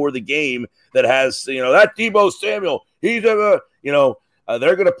montage before the game that has, that Deebo Samuel, he's they're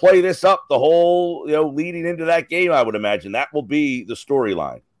going to play this up the whole, leading into that game, I would imagine. That will be the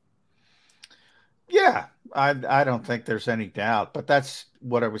storyline. Yeah, I don't think there's any doubt, but that's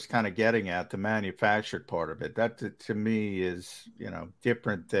what I was kind of getting at, the manufactured part of it. That, to me, is,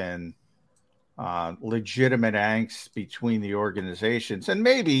 different than legitimate angst between the organizations. And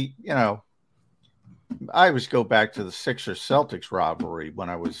maybe, I always go back to the Sixers-Celtics rivalry when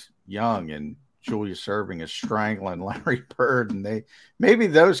I was young and Julius Erving is strangling Larry Bird, and maybe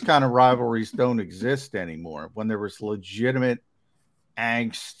those kind of rivalries don't exist anymore when there was legitimate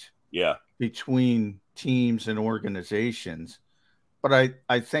angst between teams and organizations. But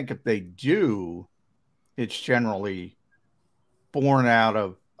I think if they do, it's generally born out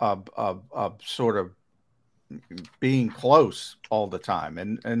of sort of being close all the time.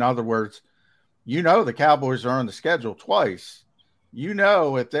 And in other words, the Cowboys are on the schedule twice.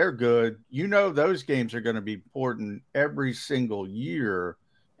 If they're good, those games are going to be important every single year,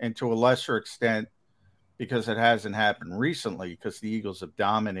 and to a lesser extent, because it hasn't happened recently, because the Eagles have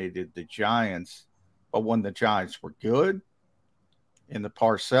dominated the Giants. But when the Giants were good in the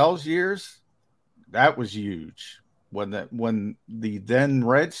Parcells years, that was huge. When the then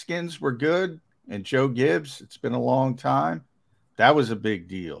Redskins were good and Joe Gibbs, it's been a long time, that was a big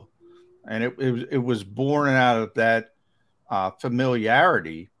deal. And it was born out of that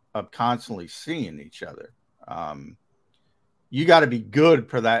familiarity of constantly seeing each other. You got to be good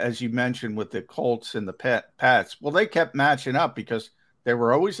for that, as you mentioned with the Colts and the Pats. Well, they kept matching up because they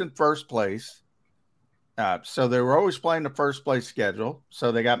were always in first place. So they were always playing the first place schedule.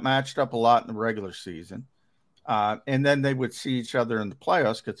 So they got matched up a lot in the regular season. And then they would see each other in the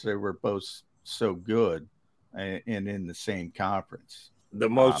playoffs because they were both so good and in the same conference. The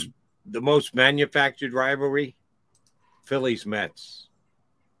most manufactured rivalry, Phillies Mets.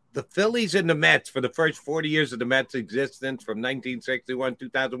 The Phillies and the Mets, for the first 40 years of the Mets' existence, from 1961,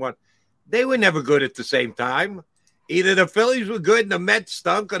 2001, they were never good at the same time. Either the Phillies were good and the Mets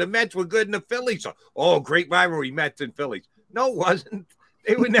stunk, or the Mets were good and the Phillies. Oh, great rivalry, Mets and Phillies. No, it wasn't.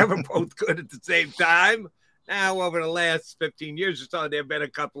 They were never both good at the same time. Now, over the last 15 years or so, there have been a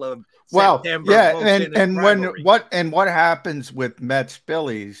couple of what happens with Mets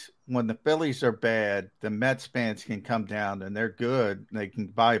Phillies when the Phillies are bad, the Mets fans can come down and they're good. They can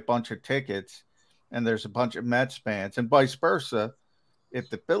buy a bunch of tickets and there's a bunch of Mets fans, and vice versa. If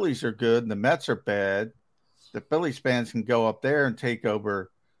the Phillies are good and the Mets are bad, the Phillies fans can go up there and take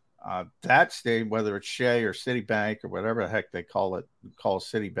over that stadium, whether it's Shea or Citibank or whatever the heck they call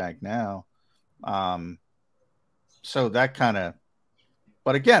Citibank now. So that kind of,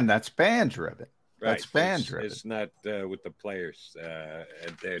 but again, that's fan driven. That's fan driven. It's not with the players.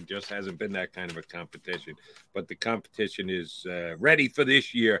 There just hasn't been that kind of a competition. But the competition is ready for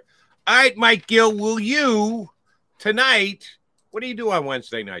this year. All right, Mike Gill, will you tonight? What do you do on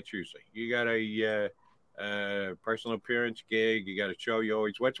Wednesday nights usually? You got a personal appearance gig. You got a show you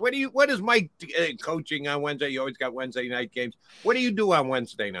always watch. What is Mike coaching on Wednesday? You always got Wednesday night games. What do you do on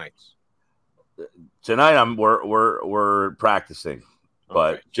Wednesday nights? Tonight we're practicing.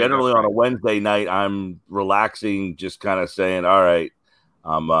 But generally on a Wednesday night, I'm relaxing, just kind of saying, all right,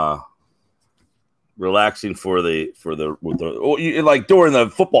 I'm relaxing like during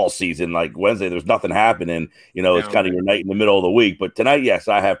the football season, like Wednesday, there's nothing happening. It's kind of your night in the middle of the week. But tonight, yes,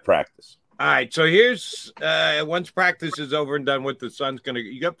 I have practice. All right. So here's once practice is over and done with, the sun's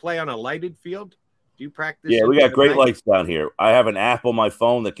you got to play on a lighted field. Do you practice? Yeah, we got great lights down here. I have an app on my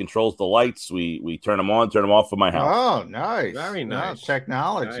phone that controls the lights. We turn them on, turn them off for my house. Oh, nice. Very nice.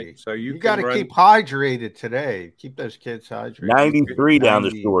 Technology. Right. So you got to keep hydrated today. Keep those kids hydrated. 93 down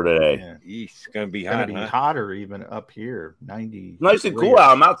the shore today. Yeah. It's going to be hot. It's going to be hotter even up here. 90. Nice and cool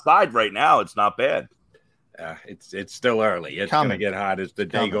out. I'm outside right now. It's not bad. It's still early. It's going to get hot as the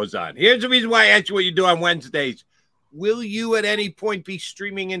day goes on. Here's the reason why I asked you what you do on Wednesdays. Will you at any point be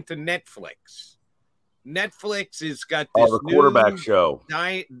streaming into Netflix? Netflix has got this the quarterback show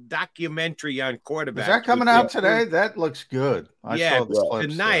documentary on quarterbacks. Is that coming out today? That looks good. I saw the clips,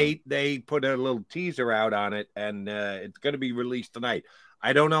 tonight they put a little teaser out on it, and it's going to be released tonight.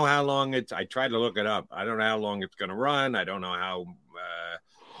 I don't know how long I tried to look it up. I don't know how long it's going to run. I don't know how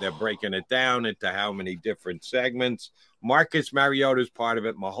they're breaking it down into how many different segments. Marcus Mariota is part of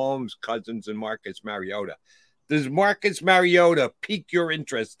it. Mahomes, Cousins, and Marcus Mariota. Does Marcus Mariota pique your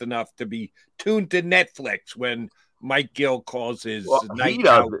interest enough to be tuned to Netflix when Mike Gill calls his night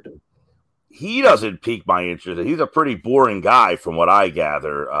out? He doesn't pique my interest. He's a pretty boring guy from what I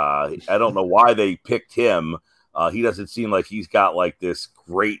gather. I don't know why they picked him. He doesn't seem like he's got like this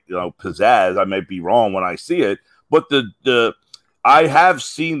great, pizzazz. I might be wrong when I see it, but I have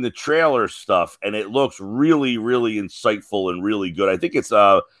seen the trailer stuff and it looks really, really insightful and really good. I think it's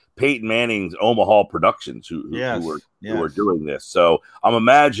Peyton Manning's Omaha Productions who are doing this. So I'm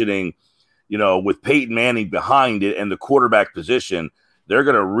imagining, with Peyton Manning behind it and the quarterback position, they're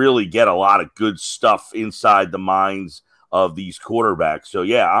going to really get a lot of good stuff inside the minds of these quarterbacks. So,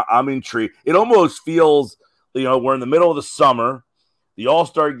 yeah, I'm intrigued. It almost feels, we're in the middle of the summer, the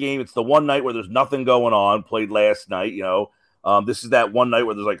All-Star game. It's the one night where there's nothing going on, played last night, This is that one night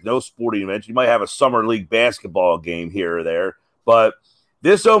where there's like no sporting events. You might have a summer league basketball game here or there, but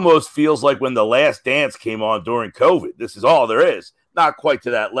this almost feels like when The Last Dance came on during COVID. This is all there is. Not quite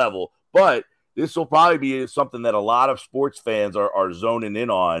to that level, but this will probably be something that a lot of sports fans are zoning in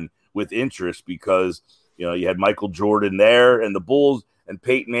on with interest because, you had Michael Jordan there and the Bulls and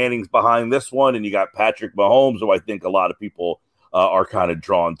Peyton Manning's behind this one, and you got Patrick Mahomes, who I think a lot of people are kind of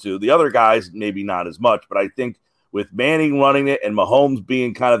drawn to. The other guys, maybe not as much, but I think with Manning running it and Mahomes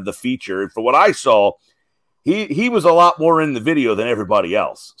being kind of the feature, for what I saw, He was a lot more in the video than everybody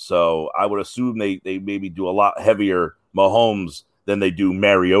else. So I would assume they maybe do a lot heavier Mahomes than they do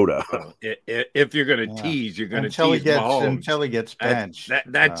Mariota. If you're going to tease, you're going to tease Mahomes. Until he gets benched.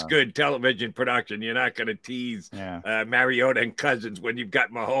 That's good television production. You're not going to tease Mariota and Cousins when you've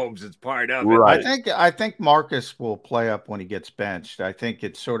got Mahomes as part of it. Right. I think Marcus will play up when he gets benched. I think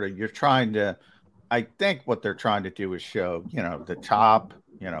it's sort of I think what they're trying to do is show, the top,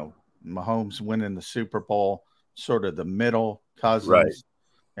 Mahomes winning the Super Bowl, sort of the middle, Cousins, right,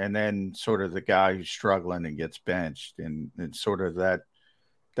 and then sort of the guy who's struggling and gets benched, and sort of that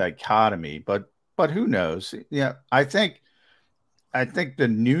dichotomy. But who knows? Yeah, I think the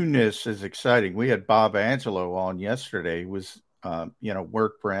newness is exciting. We had Bob Angelo on yesterday. He was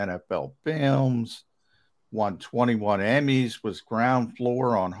worked for NFL Films, won 21 Emmys, was ground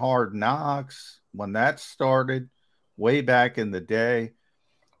floor on Hard Knocks when that started way back in the day.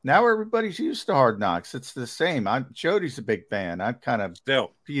 Now everybody's used to Hard Knocks. It's the same. Jody's a big fan. I've kind of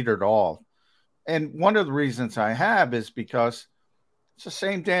petered off. And one of the reasons I have is because it's the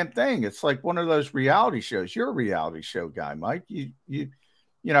same damn thing. It's like one of those reality shows. You're a reality show guy, Mike.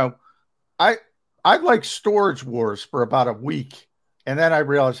 I like Storage Wars for about a week. And then I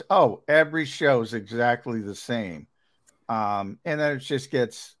realized, every show is exactly the same. And then it just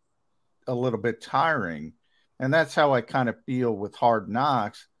gets a little bit tiring. And that's how I kind of feel with Hard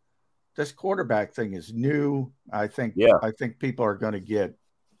Knocks. This quarterback thing is new. I think people are going to get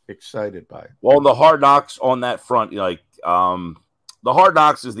excited by it. Well, the Hard Knocks on that front, like the Hard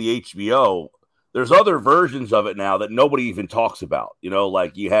Knocks is the HBO. There's other versions of it now that nobody even talks about.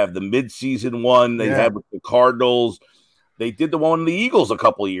 Like you have the mid-season one they had with the Cardinals. They did the one with the Eagles a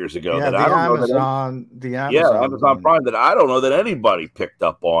couple of years ago. Yeah, that Amazon Amazon Prime that I don't know that anybody picked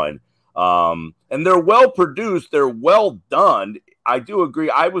up on. And they're well produced. They're well done. I do agree.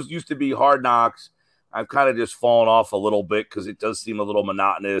 I used to be Hard Knocks. I've kind of just fallen off a little bit because it does seem a little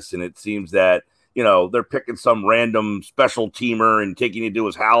monotonous, and it seems that they're picking some random special teamer and taking you to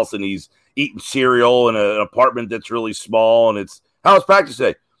his house, and he's eating cereal in an apartment that's really small, and it's how's practice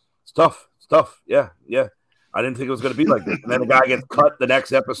day? It's tough. Yeah. I didn't think it was going to be like this. And then the guy gets cut the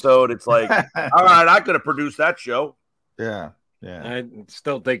next episode. It's like, all right, I could have produced that show. Yeah. I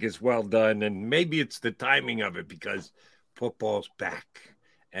still think it's well done, and maybe it's the timing of it because football's back,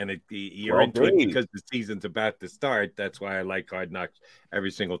 and you're into it because the season's about to start. That's why I like Hard Knocks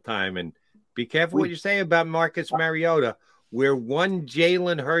every single time. And be careful what you say about Marcus Mariota. We're one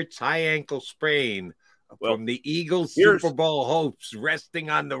Jalen Hurts high ankle sprain from the Eagles Super Bowl hopes resting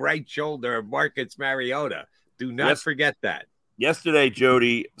on the right shoulder of Marcus Mariota. Do not forget that. Yesterday,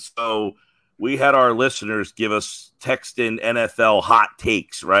 Jody, so we had our listeners give us text in NFL hot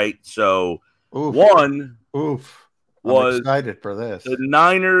takes, right? So one was excited for this. The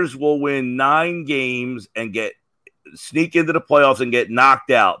Niners will win 9 games and sneak into the playoffs and get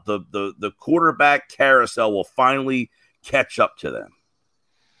knocked out. The quarterback carousel will finally catch up to them.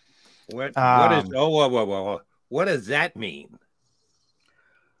 What does that mean?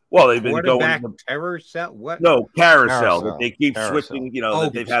 Well, they've been quarterback going carousel. What? No, carousel. That they keep switching.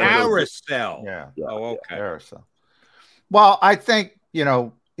 That they've had carousel. Yeah. Oh, okay. Carousel. Well, I think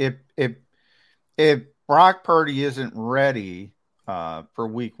if Brock Purdy isn't ready for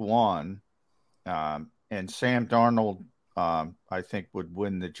Week 1, and Sam Darnold, I think would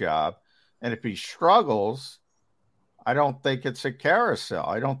win the job, and if he struggles, I don't think it's a carousel.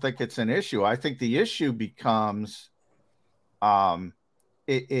 I don't think it's an issue. I think the issue becomes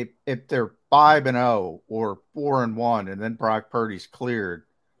if they're 5-0 or 4-1, and then Brock Purdy's cleared.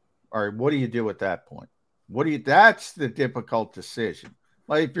 All right, what do you do at that point? That's the difficult decision.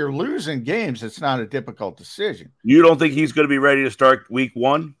 Like if you're losing games, it's not a difficult decision. You don't think he's going to be ready to start Week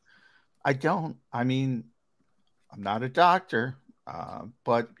 1? I don't. I mean, I'm not a doctor,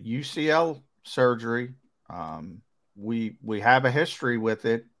 but UCL surgery. We have a history with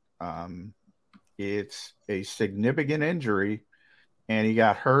it. It's a significant injury, and he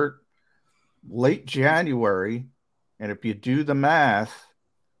got hurt late January. And if you do the math,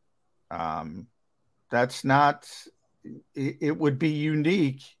 that's not. It would be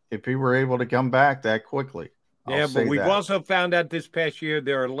unique if he were able to come back that quickly. Yeah, but we've also found out this past year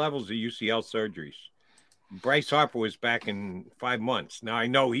there are levels of UCL surgeries. Bryce Harper was back in 5 months. Now I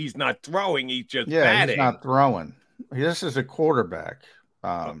know he's not throwing; he's just batting. He's not throwing. This is a quarterback.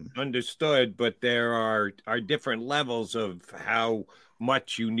 Understood, but there are different levels of how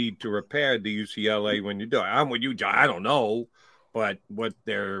much you need to repair the UCLA when you do it. I'm with you, John. I don't know, but what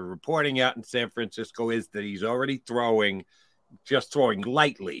they're reporting out in San Francisco is that he's already throwing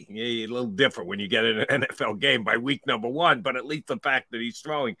lightly. A little different when you get in an NFL game by week number 1, but at least the fact that he's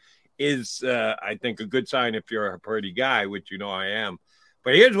throwing is, I think, a good sign if you're a Purdy guy, which you know I am.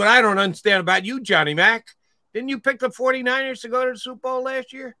 But here's what I don't understand about you, Johnny Mac. Didn't you pick the 49ers to go to the Super Bowl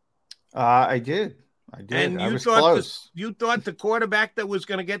last year? I did. And I was close. You thought the quarterback that was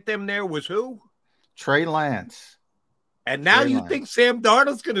going to get them there was who? Trey Lance. And now you think Sam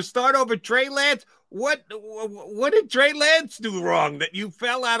Darnold's going to start over Trey Lance? What did Trey Lance do wrong that you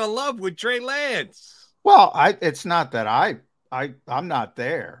fell out of love with Trey Lance? Well, it's not that I'm not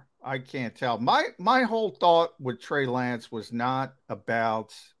there. I can't tell. My whole thought with Trey Lance was not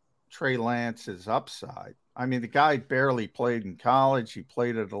about Trey Lance's upside. I mean, the guy barely played in college. He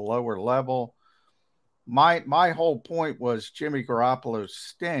played at a lower level. My whole point was Jimmy Garoppolo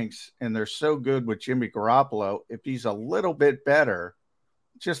stinks, and they're so good with Jimmy Garoppolo. If he's a little bit better,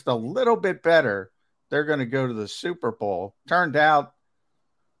 just a little bit better, they're going to go to the Super Bowl. Turned out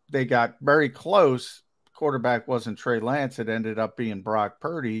they got very close. Quarterback wasn't Trey Lance. It ended up being Brock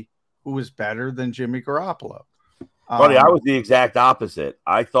Purdy, who was better than Jimmy Garoppolo. Buddy, I was the exact opposite.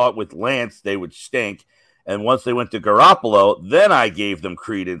 I thought with Lance they would stink. And once they went to Garoppolo, then I gave them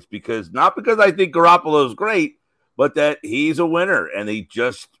credence not because I think Garoppolo is great, but that he's a winner. And he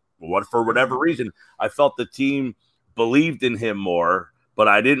just, for whatever reason, I felt the team believed in him more, but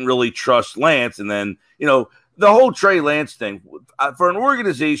I didn't really trust Lance. And then, the whole Trey Lance thing, for an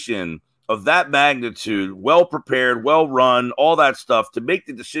organization of that magnitude, well prepared, well run, all that stuff, to make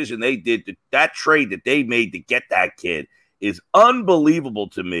the decision they did, that trade that they made to get that kid is unbelievable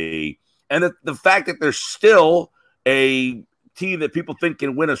to me. And the fact that there's still a team that people think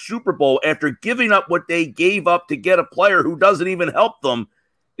can win a Super Bowl after giving up what they gave up to get a player who doesn't even help them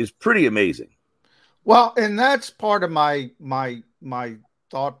is pretty amazing. Well, and that's part of my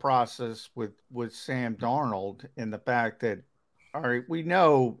thought process with Sam Darnold, and the fact that, all right, we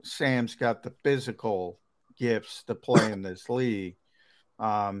know Sam's got the physical gifts to play in this league.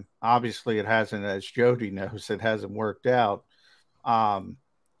 Obviously, it hasn't, as Jody knows, it hasn't worked out. And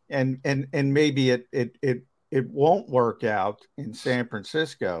maybe it won't work out in San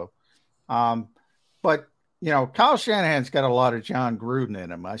Francisco. But, Kyle Shanahan's got a lot of John Gruden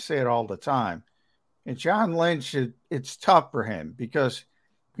in him. I say it all the time. And John Lynch, it's tough for him because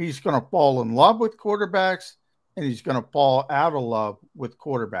he's going to fall in love with quarterbacks and he's going to fall out of love with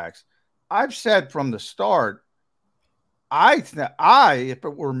quarterbacks. I've said from the start, if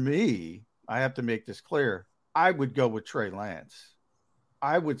it were me, I have to make this clear, I would go with Trey Lance.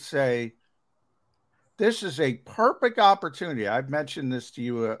 I would say this is a perfect opportunity. I've mentioned this to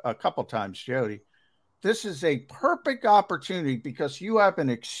you a couple times, Jody. This is a perfect opportunity because you have an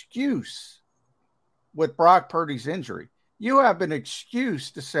excuse with Brock Purdy's injury. You have an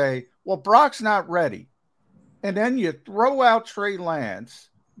excuse to say, well, Brock's not ready. And then you throw out Trey Lance,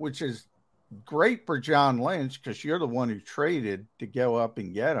 which is great for John Lynch because you're the one who traded to go up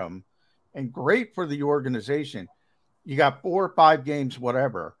and get him, and great for the organization. You got 4 or 5 games,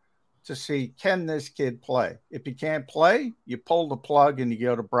 whatever, to see, can this kid play? If he can't play, you pull the plug and you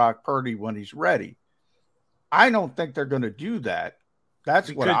go to Brock Purdy when he's ready. I don't think they're going to do that. That's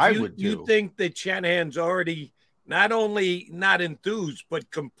because what I would do. You think that Shanahan's already not only not enthused, but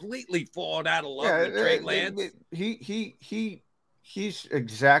completely fallen out of love with Trey Lance? He's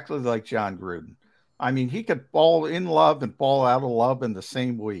exactly like John Gruden. I mean, he could fall in love and fall out of love in the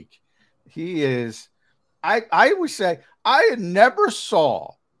same week. He is, I always say, I never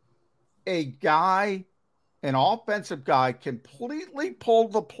saw a guy, an offensive guy, completely pull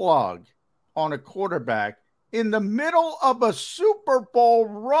the plug on a quarterback in the middle of a Super Bowl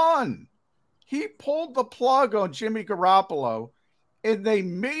run. He pulled the plug on Jimmy Garoppolo, and they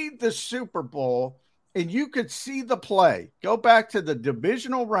made the Super Bowl, and you could see the play. Go back to the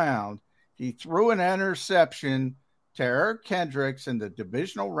divisional round. He threw an interception to Eric Kendricks in the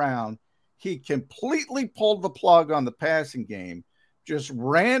divisional round. He completely pulled the plug on the passing game, just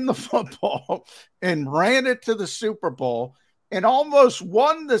ran the football and ran it to the Super Bowl and almost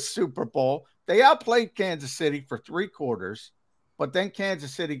won the Super Bowl. They outplayed Kansas City for 3 quarters, but then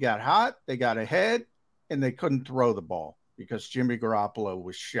Kansas City got hot, they got ahead, and they couldn't throw the ball because Jimmy Garoppolo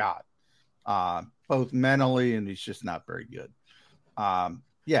was shot, both mentally, and he's just not very good.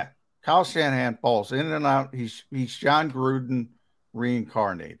 Kyle Shanahan falls in and out. He's John Gruden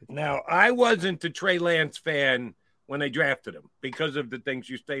reincarnated. Now, I wasn't a Trey Lance fan when they drafted him because of the things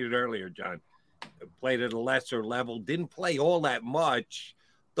you stated earlier, John. Played at a lesser level, didn't play all that much.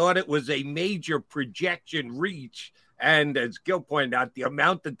 Thought it was a major projection reach. And as Gill pointed out, the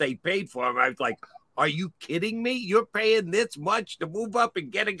amount that they paid for him, I was like, are you kidding me? You're paying this much to move up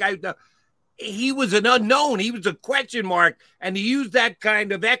and get a guy. He was an unknown. He was a question mark. And he used that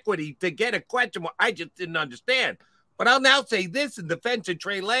kind of equity to get a question mark. I just didn't understand. But I'll now say this in defense of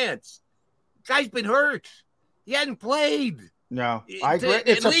Trey Lance. The guy's been hurt. He hasn't played. No, I agree.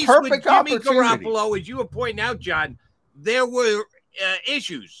 It's a perfect opportunity. Jimmy Garoppolo, as you were pointing out, John, there were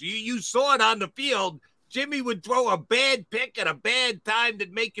issues. You saw it on the field. Jimmy would throw a bad pick at a bad time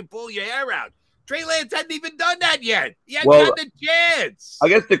that make you pull your hair out. Trey Lance hadn't even done that yet. He hadn't got the chance. I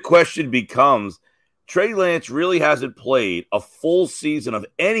guess the question becomes, Trey Lance really hasn't played a full season of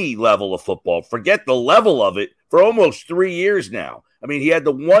any level of football. Forget the level of it for almost 3 years now. I mean, he had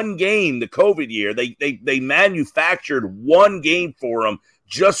the one game, the COVID year. They manufactured one game for him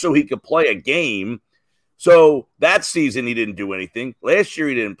just so he could play a game. So that season he didn't do anything. Last year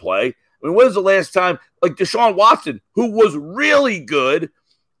he didn't play. I mean, when was the last time? Like Deshaun Watson, who was really good,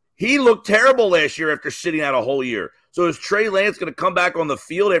 he looked terrible last year after sitting out a whole year. So is Trey Lance going to come back on the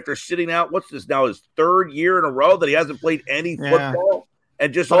field after sitting out, what's this now, his 3rd year in a row that he hasn't played any football?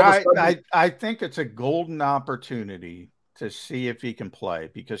 And just all of a sudden, I think it's a golden opportunity to see if he can play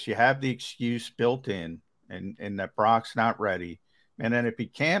because you have the excuse built in and that Brock's not ready. And then if he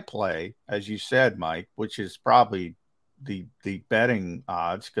can't play, as you said, Mike, which is probably the betting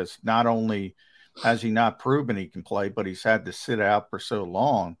odds, because not only has he not proven he can play, but he's had to sit out for so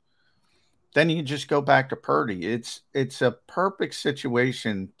long, then you just go back to Purdy. It's a perfect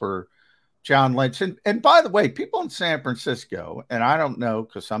situation for John Lynch. And by the way, people in San Francisco, and I don't know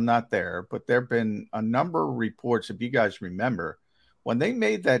because I'm not there, but there have been a number of reports, if you guys remember, when they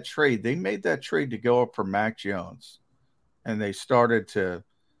made that trade to go up for Mac Jones. And they started to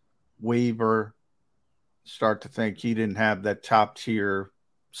waver, start to think he didn't have that top tier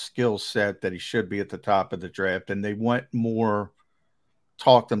skill set that he should be at the top of the draft. And they went more,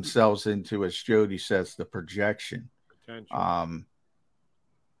 talked themselves into, as Jody says, the projection.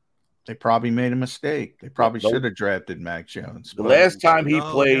 They probably made a mistake. They probably should have drafted Mac Jones. The last time he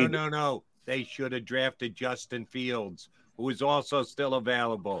played. No. They should have drafted Justin Fields, who is also still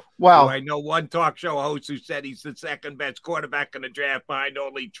available. Well, I know one talk show host who said he's the second best quarterback in the draft behind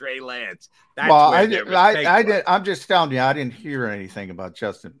only Trey Lance. I'm just telling you, I didn't hear anything about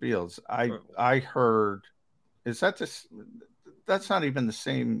Justin Fields. I heard, that's not even the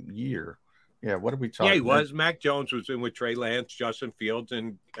same year. Yeah, what are we talking about? Yeah, he was. Mac Jones was in with Trey Lance, Justin Fields,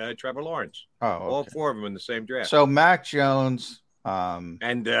 and Trevor Lawrence. Oh, okay. All four of them in the same draft. So Mac Jones.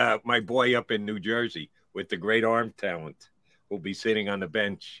 And my boy up in New Jersey with the great arm talent will be sitting on the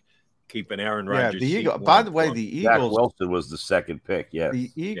bench, keeping Aaron Rodgers. Yeah, the Eagles. By the way, the Eagles. Zach Wilson was the second pick. Yes,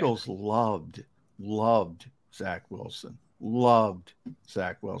 the Eagles loved Zach Wilson.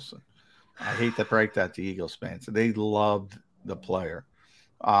 I hate to break that to Eagles fans. They loved the player,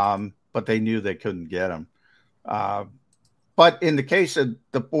 but they knew they couldn't get him. But in the case of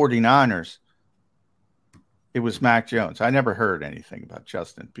the 49ers, it was Mac Jones. I never heard anything about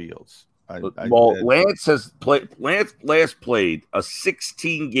Justin Fields. Lance last played a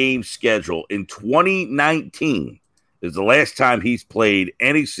 16-game schedule in 2019. Is the last time he's played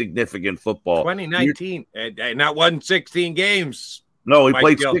any significant football. 2019, and not won 16 games. No, he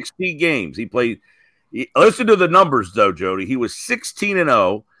played 16 games. Listen to the numbers, though, Jody. He was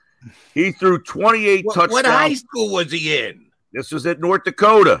 16-0. He threw 28 touchdowns. What high school was he in? This was at North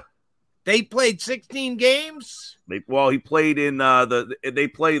Dakota. They played 16 games. He played in they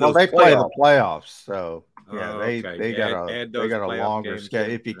play those. Well, they play the playoffs, so yeah, they got a longer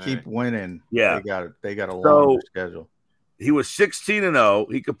schedule. If you keep winning, yeah, they got a longer schedule. He was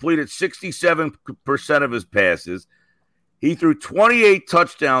 16-0. He completed 67% of his passes. He threw 28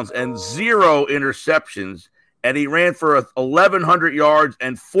 touchdowns and 0 interceptions, and he ran for 1,100 yards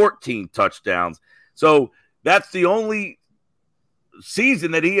and 14 touchdowns. So that's the only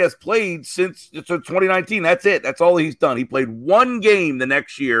season that he has played since 2019. That's it. That's all he's done. He played one game the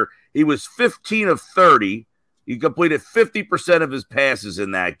next year. He was 15 of 30. He completed 50% of his passes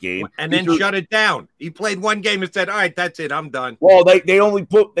in that game. And then shut it down. He played one game and said, all right, that's it. I'm done. Well, they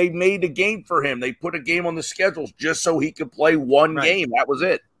made a game for him. They put a game on the schedule just so he could play one game. That was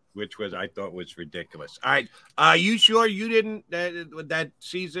it. Which I thought was ridiculous. All right. Are you sure you didn't, that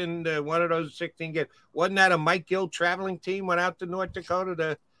season, one of those 16 games, wasn't that a Mike Gill traveling team went out to North Dakota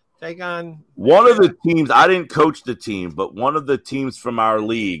to take on? One of the teams, I didn't coach the team, but one of the teams from our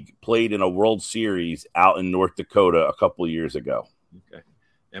league played in a World Series out in North Dakota a couple of years ago. Okay.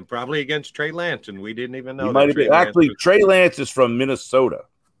 And probably against Trey Lance, and we didn't even know. He might have been. Actually, Trey Lance is from Minnesota.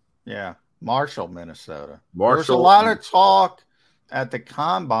 Yeah, Marshall, Minnesota. There's a lot of talk at the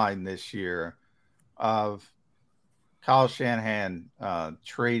combine this year of Kyle Shanahan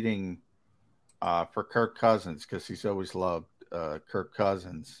trading for Kirk Cousins because he's always loved Kirk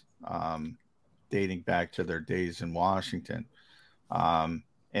Cousins, dating back to their days in Washington,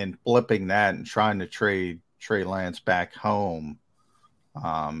 and flipping that and trying to trade Trey Lance back home.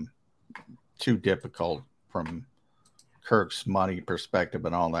 Too difficult from Kirk's money perspective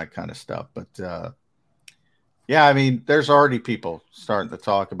and all that kind of stuff. But yeah, I mean, there's already people starting to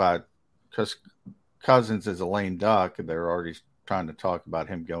talk about, because Cousins is a lame duck, and they're already trying to talk about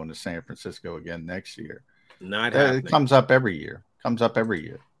him going to San Francisco again next year. Not happening. It comes up every year.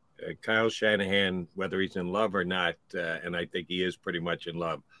 Kyle Shanahan, whether he's in love or not, and I think he is pretty much in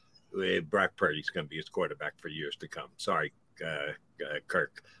love, Brock Purdy's going to be his quarterback for years to come. Sorry,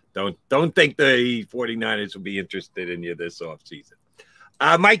 Kirk. Don't think the 49ers will be interested in you this offseason.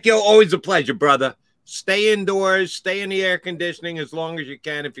 Mike Gill, always a pleasure, brother. Stay indoors, stay in the air conditioning as long as you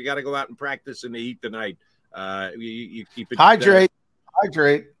can. If you got to go out and practice in the heat tonight, you keep it.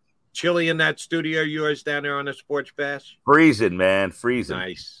 Hydrate. Chilly in that studio yours down there on the Sports Bash? Freezing, man. Freezing.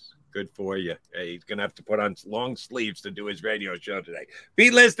 Nice. Good for you. Hey, he's going to have to put on long sleeves to do his radio show today. Be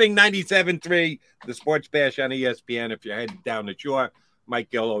listening 97.3, the Sports Bash on ESPN. If you're heading down the shore,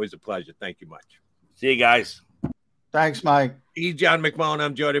 Mike Gill, always a pleasure. Thank you much. See you guys. Thanks, Mike. He's John McMullen.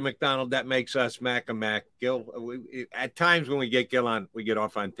 I'm Jody McDonald. That makes us Mac and Mac. Gill, at times when we get Gill on, we get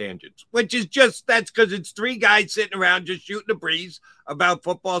off on tangents, which is that's because it's three guys sitting around just shooting the breeze about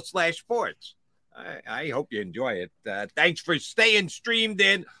football/sports. I hope you enjoy it. Thanks for staying streamed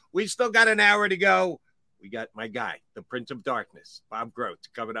in We still got an hour to go. We got my guy, the Prince of Darkness, Bob Grotz,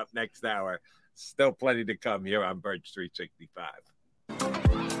 coming up next hour. Still plenty to come here on Birds 365.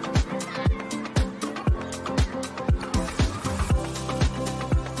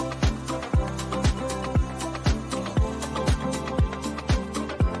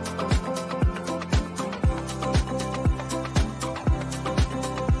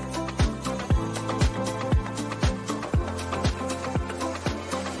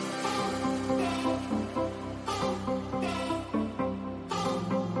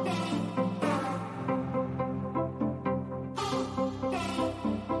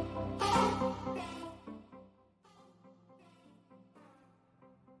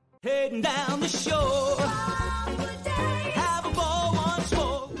 Heading down the shore, have a ball once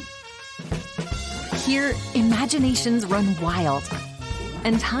more. Here, imaginations run wild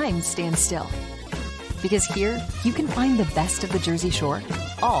and time stands still. Because here, you can find the best of the Jersey Shore,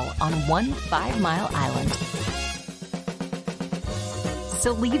 all on one 5-mile island.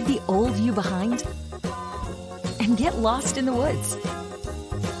 So leave the old you behind and get lost in the woods.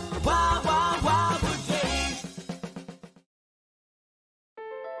 Wild, wild, wildwood days.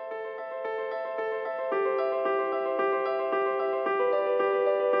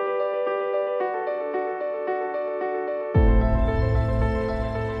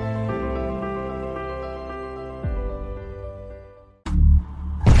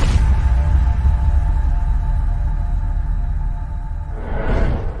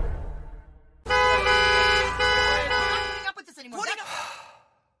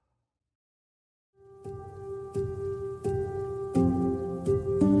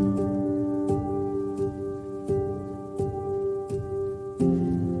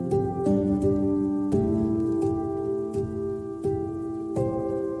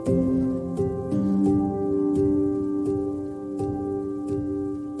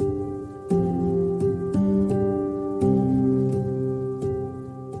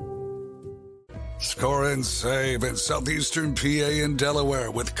 Score and save in southeastern PA and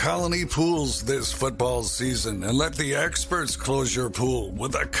Delaware with Colony Pools this football season, and let the experts close your pool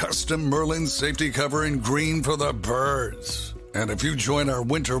with a custom Merlin safety cover in green for the birds. And if you join our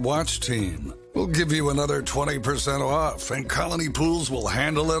Winter Watch team, we'll give you another 20% off, and Colony Pools will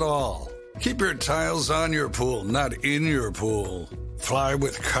handle it all. Keep your tiles on your pool, not in your pool. Fly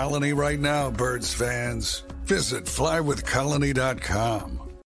with Colony right now, birds fans. Visit flywithcolony.com.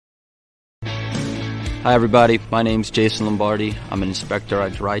 Hi everybody, my name's Jason Lombardi. I'm an inspector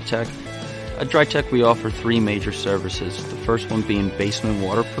at DryTech. At DryTech we offer 3 major services. The first one being basement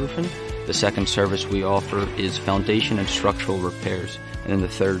waterproofing. The second service we offer is foundation and structural repairs. And then the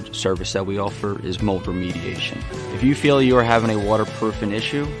third service that we offer is mold remediation. If you feel you are having a waterproofing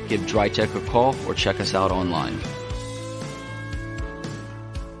issue, give DryTech a call or check us out online.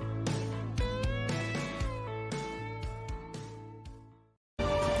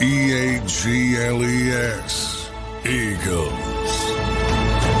 EAGLES, Eagles.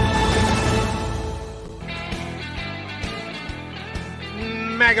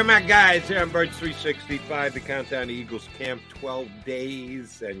 Mac guys here on Birds 365. The countdown to Eagles camp, 12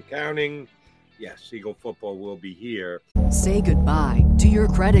 days and counting. Yes, Eagle football will be here. Say goodbye to your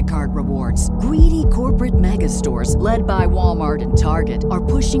credit card rewards. Greedy corporate mega stores, led by Walmart and Target, are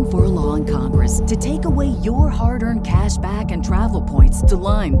pushing for a law in Congress to take away your hard-earned cash back and travel points to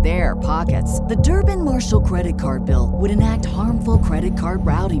line their pockets. The Durbin-Marshall credit card bill would enact harmful credit card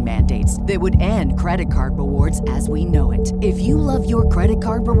routing mandates that would end credit card rewards as we know it. If you love your credit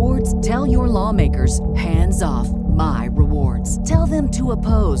card rewards, tell your lawmakers, hands off my rewards. Tell them to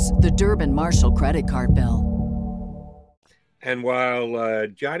oppose the Durbin-Marshall credit card bill. And while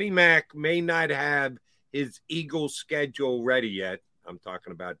Johnny Mac may not have his Eagles schedule ready yet, I'm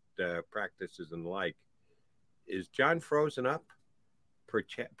talking about practices and the like, is John frozen up?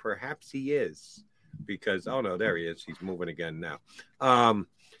 Perhaps he is, because, oh no, there he is. He's moving again now.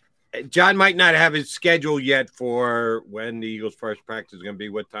 John might not have his schedule yet for when the Eagles' first practice is going to be,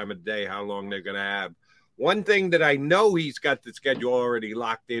 what time of day, how long they're going to have. One thing that I know he's got the schedule already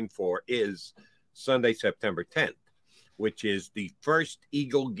locked in for is Sunday, September 10th, which is the first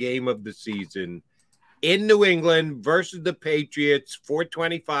Eagle game of the season in New England versus the Patriots,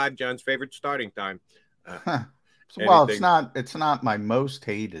 4:25, John's favorite starting time. Well, it's not my most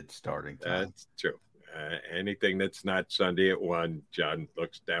hated starting time. That's true. Anything that's not Sunday at 1, John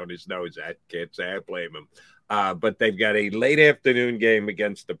looks down his nose at. Can't say I blame him. But they've got a late afternoon game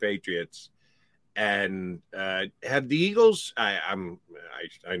against the Patriots. And have the Eagles, I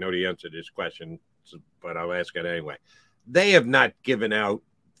know the answer to this question, but I'll ask it anyway. They have not given out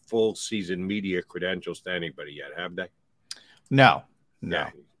full season media credentials to anybody yet, have they? No.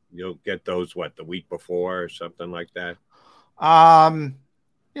 Yeah. You'll get those the week before or something like that.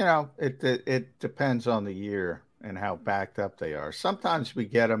 It depends on the year and how backed up they are. Sometimes we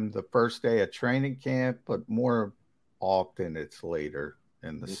get them the first day of training camp, but more often it's later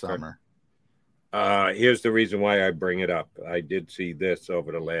in the summer. Here's the reason why I bring it up. I did see this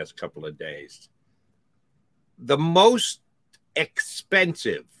over the last couple of days. The most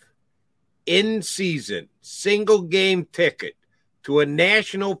expensive in-season single game ticket to a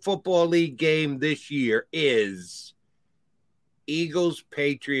National Football League game this year is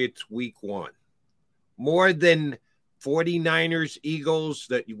Eagles-Patriots Week 1. More than 49ers Eagles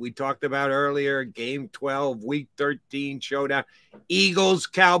that we talked about earlier, Game 12, Week 13 showdown. Eagles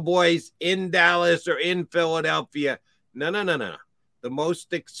Cowboys in Dallas or in Philadelphia. No. The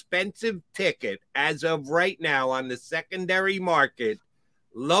most expensive ticket as of right now on the secondary market,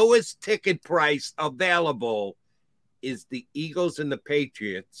 lowest ticket price available, is the Eagles and the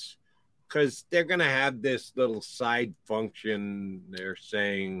Patriots, because they're going to have this little side function. They're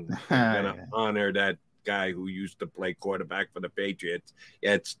saying they're going to honor that guy who used to play quarterback for the Patriots.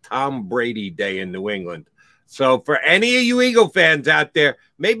 Yeah, it's Tom Brady Day in New England. So for any of you Eagle fans out there,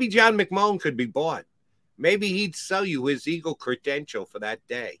 maybe John McMullen could be bought. Maybe he'd sell you his Eagle credential for that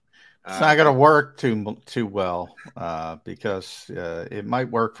day. It's not going to work too well because it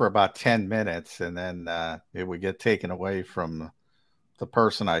might work for about 10 minutes, and then it would get taken away from the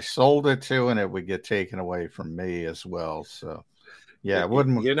person I sold it to, and it would get taken away from me as well. So, yeah, it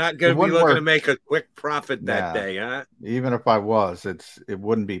wouldn't. You're not going to be looking to make a quick profit that day, huh? Even if I was, it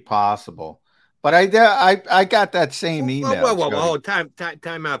wouldn't be possible. But I got that same email. Whoa!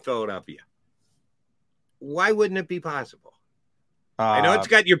 Time out, Philadelphia. Why wouldn't it be possible? I know it's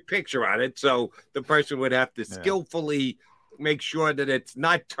got your picture on it, so the person would have to skillfully make sure that it's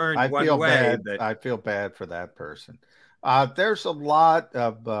not turned one way. I feel bad for that person. There's a lot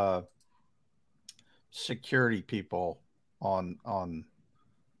of security people on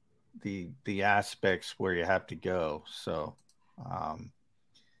the aspects where you have to go. So,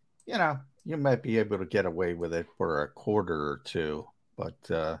 you might be able to get away with it for a quarter or two,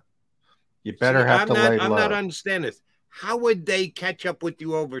 but you better lay low. I'm not understanding this. How would they catch up with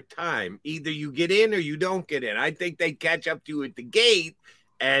you over time? Either you get in or you don't get in. I think they catch up to you at the gate,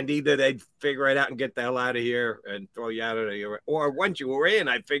 and either they'd figure it out and get the hell out of here and throw you out of here. Or once you were in,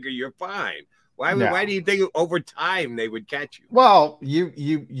 I figure you're fine. Why do you think over time they would catch you? Well,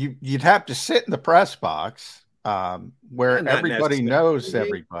 you'd have to sit in the press box where everybody knows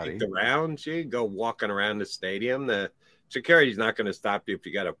everybody. Around you go walking around the stadium. The security's not going to stop you if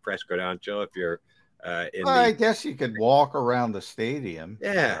you got a press credential. If you're I guess you could walk around the stadium.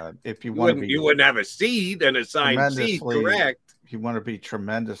 Yeah, if you wouldn't have a seat and assigned seat, correct? If you want to be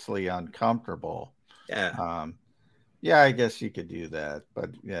tremendously uncomfortable. Yeah. I guess you could do that,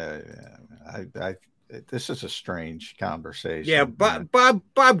 but this is a strange conversation. Yeah, Bob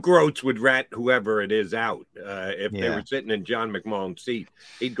Grotz would rat whoever it is out if they were sitting in John McMullen's seat.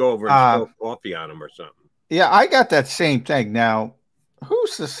 He'd go over and spill coffee on him or something. Yeah, I got that same thing. Now,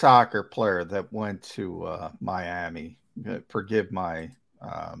 who's the soccer player that went to Miami? Forgive my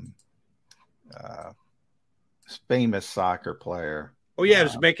famous soccer player. Oh, yeah,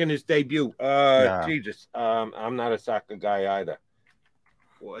 he's making his debut. Jesus, I'm not a soccer guy either.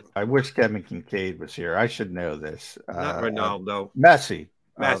 What? I wish Kevin Kincaid was here. I should know this. Not Ronaldo. Messi.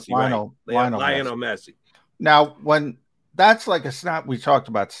 Lionel Messi. Now, when that's like a snap, we talked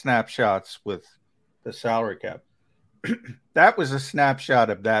about snapshots with the salary cap. That was a snapshot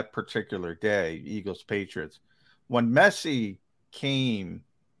of that particular day, Eagles Patriots. When Messi came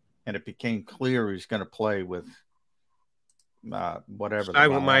and it became clear he was going to play with whatever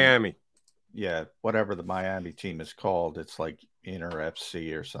Miami. Yeah, whatever the Miami team is called. It's like Inter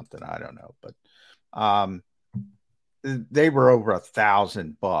FC or something. I don't know. But they were over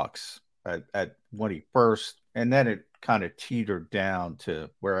 $1,000 at when he first, and then it kind of teetered down to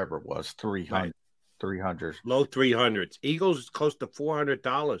wherever it was, 300. Low 300s. Eagles is close to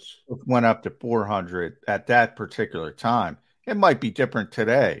 $400. Went up to 400 at that particular time. It might be different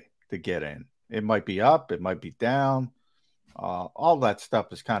today to get in. It might be up. It might be down. All that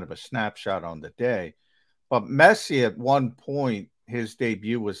stuff is kind of a snapshot on the day. But Messi at one point, his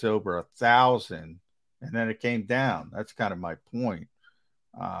debut was over 1,000, and then it came down. That's kind of my point.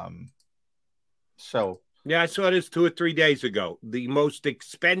 Yeah, I saw this 2 or 3 days ago. The most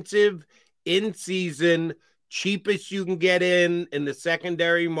expensive in-season, cheapest you can get in the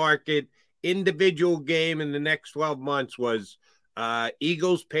secondary market, individual game in the next 12 months was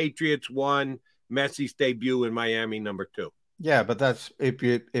Eagles Patriots 1, Messi's debut in Miami number 2. Yeah, but that's if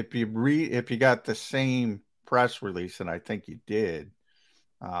you got the same press release, and I think you did,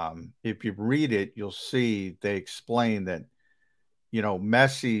 If you read it, you'll see they explain that,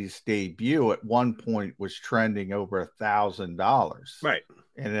 Messi's debut at one point was trending over $1,000. Right.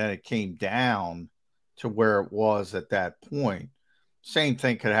 And then it came down to where it was at that point. Same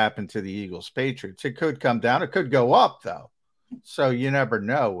thing could happen to the Eagles Patriots. It could come down. It could go up, though. So you never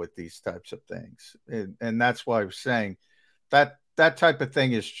know with these types of things. And that's why I was saying that type of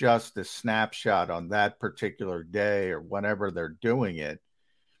thing is just a snapshot on that particular day or whenever they're doing it.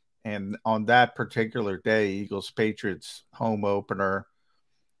 And on that particular day, Eagles Patriots home opener.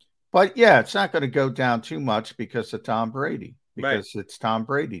 But yeah, it's not going to go down too much because of Tom Brady, because it's Tom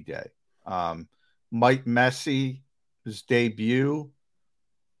Brady day. Might Messi's debut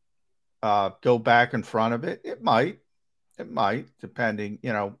go back in front of it? It might, depending.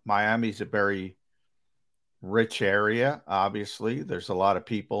 Miami's a very rich area. Obviously, there's a lot of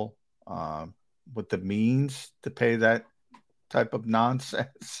people with the means to pay that type of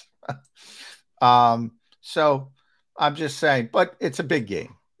nonsense. So I'm just saying, but it's a big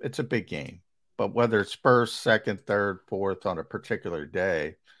game. It's a big game. But whether it's first, second, third, fourth on a particular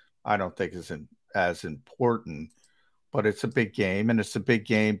day, I don't think is as important. But it's a big game, and it's a big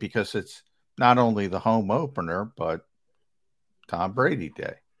game because it's not only the home opener, but Tom Brady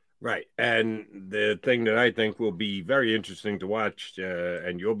Day. Right. And the thing that I think will be very interesting to watch,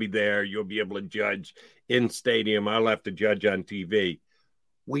 and you'll be there, you'll be able to judge in stadium. I'll have to judge on TV.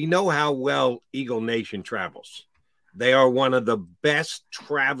 We know how well Eagle Nation travels. They are one of the best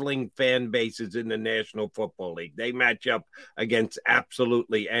traveling fan bases in the National Football League. They match up against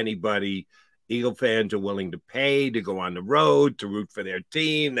absolutely anybody. Eagle fans are willing to pay to go on the road, to root for their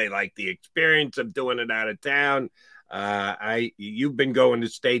team. They like the experience of doing it out of town. You've been going to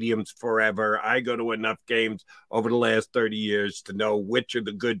stadiums forever. I go to enough games over the last 30 years to know which are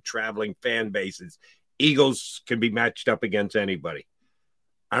the good traveling fan bases. Eagles can be matched up against anybody.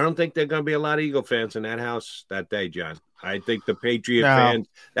 I don't think there are going to be a lot of Eagle fans in that house that day, John. I think the Patriot fans,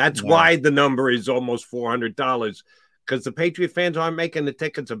 that's why the number is almost $400, because the Patriot fans aren't making the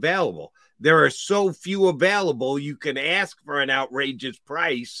tickets available. There are so few available, you can ask for an outrageous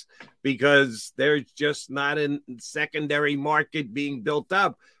price because there's just not a secondary market being built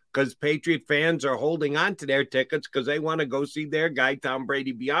up, because Patriot fans are holding on to their tickets because they want to go see their guy, Tom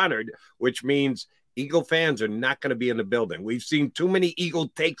Brady, be honored, which means Eagle fans are not going to be in the building. We've seen too many Eagle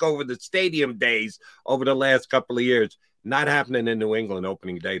take over the stadium days over the last couple of years. Not happening in New England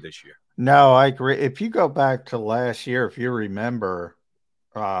opening day this year. No, I agree. If you go back to last year, if you remember,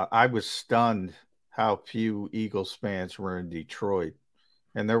 I was stunned how few Eagles fans were in Detroit.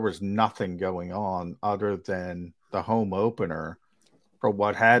 And there was nothing going on other than the home opener for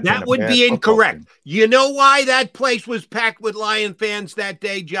what had been. That would be incorrect. You know why that place was packed with Lion fans that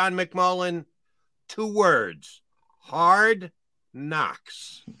day, John McMullen? 2 words: hard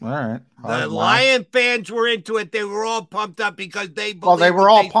knocks. All right. The Lion fans were into it. They were all pumped up because they believed they were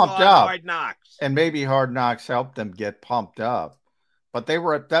all pumped up. Hard knocks. And maybe Hard Knocks helped them get pumped up. But they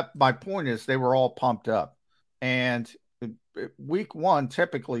were my point is they were all pumped up. And week 1,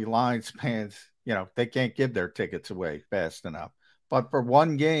 typically Lions fans, they can't give their tickets away fast enough. But for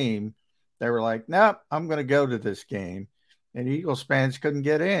one game, they were like, nope, I'm going to go to this game. And Eagles fans couldn't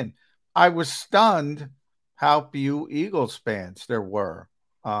get in. I was stunned how few Eagles fans there were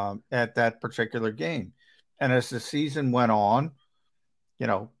at that particular game. And as the season went on,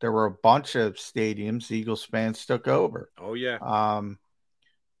 there were a bunch of stadiums Eagles fans took over. Oh, yeah.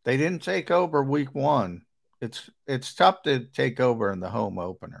 They didn't take over week 1. It's tough to take over in the home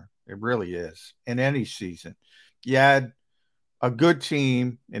opener. It really is. In any season. You had a good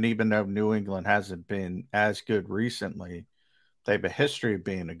team, and even though New England hasn't been as good recently, they have a history of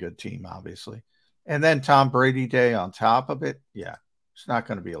being a good team, obviously. And then Tom Brady Day on top of it. Yeah, it's not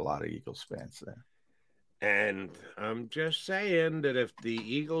going to be a lot of Eagles fans there. And I'm just saying that if the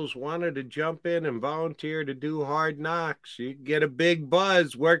Eagles wanted to jump in and volunteer to do Hard Knocks, you get a big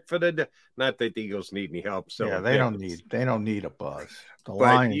buzz, work for not that the Eagles need any help. So yeah, they don't need a buzz. The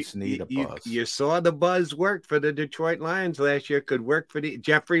Lions need a buzz. You saw the buzz work for the Detroit Lions last year, could work for the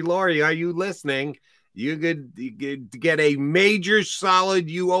Jeffrey Lurie. Are you listening? You could get a major solid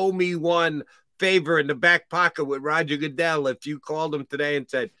you owe me one favor in the back pocket with Roger Goodell if you called him today and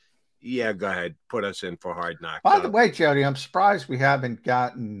said, yeah, go ahead, put us in for Hard Knocks. By the way, Jody, I'm surprised we haven't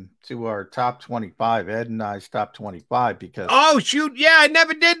gotten to our top 25, Ed and I's top 25, because... Oh, shoot, yeah, I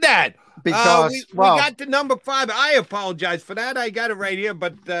never did that. Because we got to number 5. I apologize for that. I got it right here,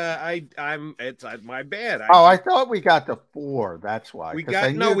 but it's my bad. I thought we got to 4. That's why. We got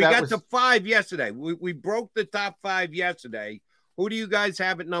to 5 yesterday. We broke the top 5 yesterday. Who do you guys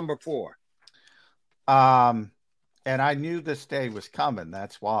have at number 4? And I knew this day was coming.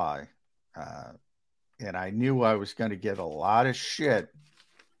 That's why. And I knew I was going to get a lot of shit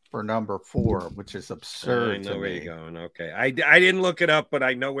for number 4, which is absurd. I know to where me. you're going. Okay. I didn't look it up, but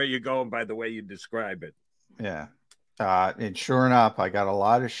I know where you're going by the way you describe it. Yeah. And sure enough, I got a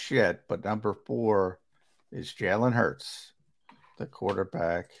lot of shit, but number 4 is Jalen Hurts, the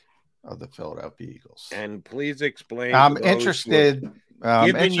quarterback of the Philadelphia Eagles. And please explain. I'm interested.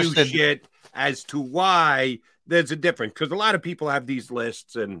 Giving you shit as to why there's a difference, because a lot of people have these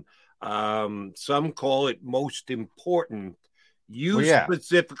lists, and some call it most important. You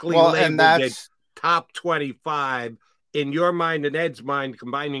specifically labeled it top 25. In your mind and Ed's mind,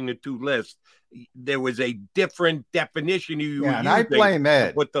 combining the two lists, there was a different definition you were using. And I blame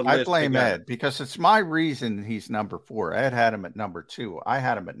Ed. I blame Ed because it's my reason he's number 4. Ed had him at number 2. I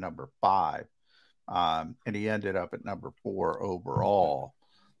had him at number 5. And he ended up at number 4 overall.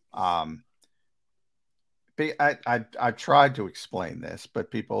 I tried to explain this, but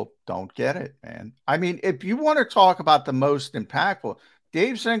people don't get it, man. I mean, if you want to talk about the most impactful,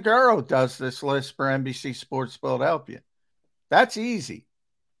 Dave Zangaro does this list for NBC Sports Philadelphia. That's easy.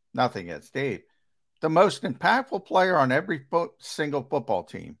 Nothing against Dave. The most impactful player on every single football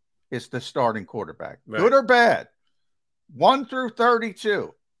team is the starting quarterback, good or bad, 1 through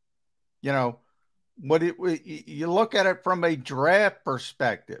 32. You know, you look at it from a draft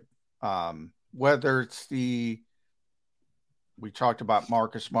perspective, whether it's we talked about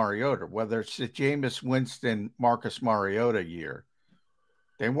Marcus Mariota, whether it's the Jameis Winston, Marcus Mariota year,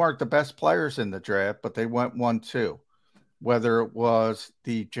 they weren't the best players in the draft, but they went 1-2. Whether it was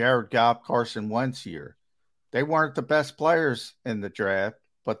the Jared Goff, Carson Wentz year, they weren't the best players in the draft,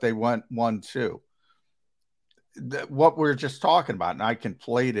 but they went 1-2. What we're just talking about, and I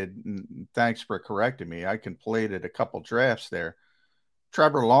conflated, and thanks for correcting me, I conflated a couple drafts there.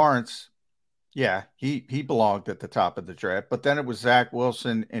 Trevor Lawrence, yeah, he belonged at the top of the draft, but then it was Zach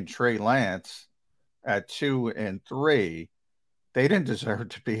Wilson and Trey Lance at 2 and 3. They didn't deserve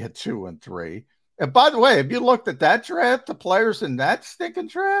to be at 2 and 3. And by the way, have you looked at that draft, the players in that stinking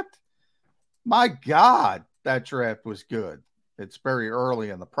draft? My God, that draft was good. It's very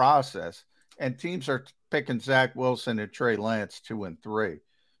early in the process, and teams are picking Zach Wilson and Trey Lance 2 and 3.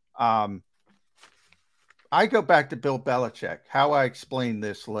 I go back to Bill Belichick, how I explain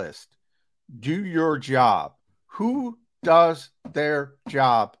this list. Do your job. Who does their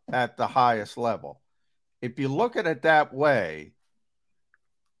job at the highest level? If you look at it that way,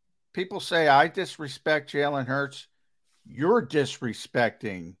 people say, I disrespect Jalen Hurts. You're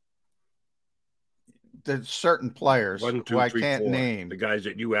disrespecting the certain players 1, 2, who I 3, can't 4. name. The guys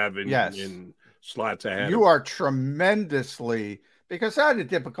that you have in slots ahead. You are tremendously, because I had a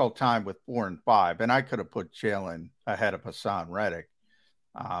difficult time with 4 and 5, and I could have put Jalen ahead of Hassan Reddick.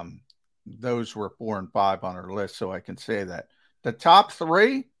 Those were 4 and 5 on our list, so I can say that. The top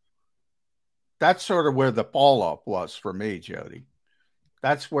 3, that's sort of where the fall off was for me, Jody.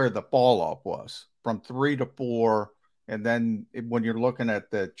 That's where the fall off was, from 3 to 4. And then when you're looking at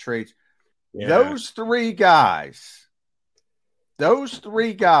the trades, those three guys,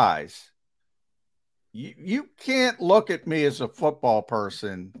 you can't look at me as a football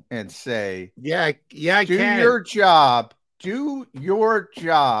person and say, I can. Do your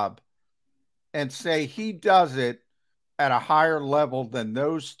job, and say he does it at a higher level than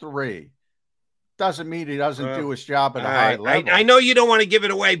those 3. Doesn't mean he doesn't do his job at a high level. I know you don't want to give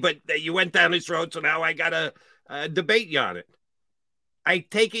it away, but you went down this road, so now I got to debate you on it. I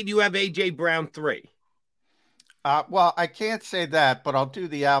take it you have A.J. Brown 3. Well, I can't say that, but I'll do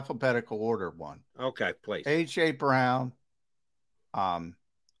the alphabetical order one. Okay, please. A.J. Brown,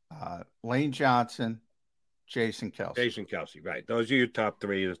 Lane Johnson, Jason Kelce. Jason Kelce, right. Those are your top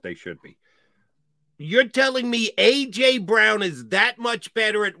 3 as they should be. You're telling me A.J. Brown is that much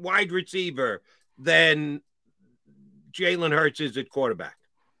better at wide receiver than Jalen Hurts is at quarterback?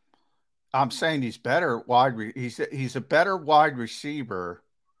 I'm saying he's better at wide. He's a better wide receiver.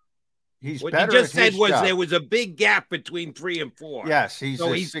 What you just said was there was a big gap between 3 and 4. Yes, he's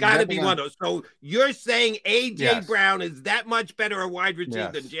got to be one of those. So you're saying A.J. Brown is that much better a wide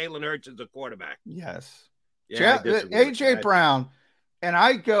receiver than Jalen Hurts as a quarterback? Yes. Yeah, A.J. Brown, and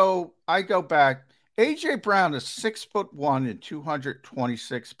I go back. A.J. Brown is 6'1" and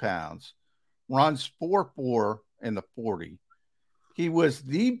 226 pounds, runs 4.4 in the 40. He was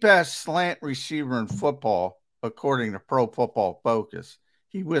the best slant receiver in football, according to Pro Football Focus.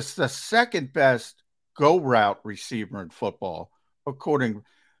 He was the second best go route receiver in football,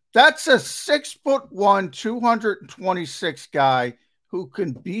 that's a 6'1", 226 guy who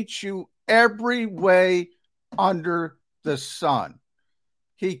can beat you every way under the sun.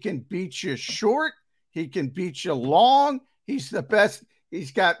 He can beat you short. He can beat you long. He's the best.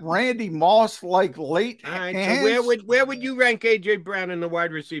 He's got Randy Moss like late All right, hands. so where would you rank A.J. Brown and the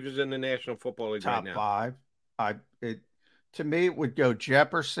wide receivers in the National Football League right now? Top 5. To me, it would go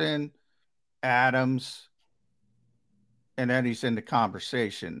Jefferson, Adams, and then he's in the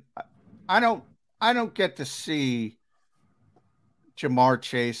conversation. I don't get to see Jamar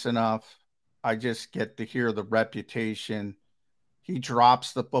Chase enough. I just get to hear the reputation. He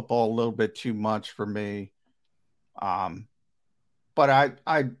drops the football a little bit too much for me. But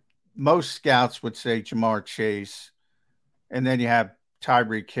I most scouts would say Jamar Chase, and then you have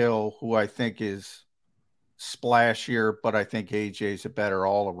Tyreek Hill, who I think is splashier, but I think AJ is a better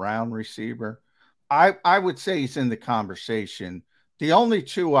all-around receiver. I would say he's in the conversation. The only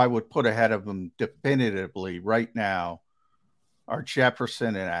two I would put ahead of him definitively right now are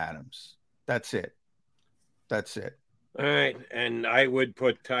Jefferson and Adams. That's it. All right, and I would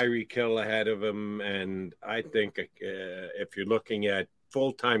put Tyreek Hill ahead of him, and I think if you're looking at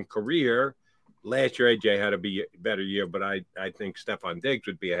full-time career, last year AJ had a better year, but I think Stephon Diggs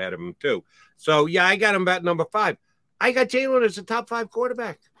would be ahead of him too. So, yeah, I got him at number 5. I got Jalen as a top 5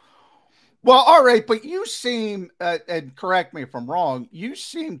 quarterback. Well, all right, but you seem, and correct me if I'm wrong, you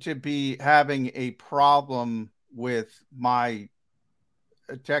seem to be having a problem with my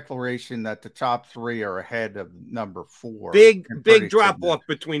declaration that the top 3 are ahead of number 4. Big drop off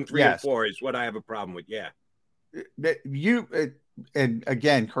between 3 and 4 is what I have a problem with. Yeah. You, and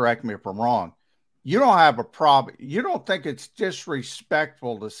again, correct me if I'm wrong. You don't have a problem. You don't think it's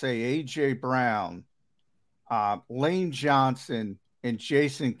disrespectful to say AJ Brown, Lane Johnson, and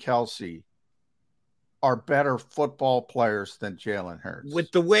Jason Kelsey are better football players than Jalen Hurts.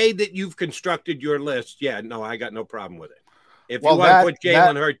 With the way that you've constructed your list, yeah, no, I got no problem with it. If you want to put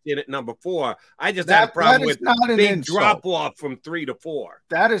Jalen Hurts in at number 4, I just had a problem with big drop off from 3 to 4.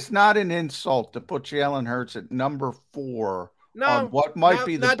 That is not an insult to put Jalen Hurts at number 4 on what might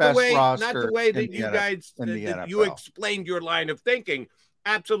be the best roster. Not the way that you guys you explained your line of thinking.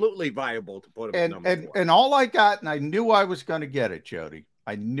 Absolutely viable to put him at number 4. And all I got, and I knew I was going to get it, Jody.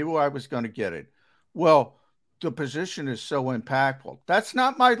 I knew I was going to get it. Well, the position is so impactful. That's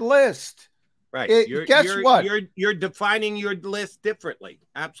not my list. Right. Guess what? You're defining your list differently.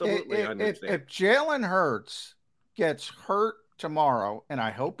 Absolutely. If Jalen Hurts gets hurt tomorrow, and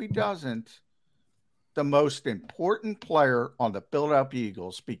I hope he doesn't, the most important player on the Philadelphia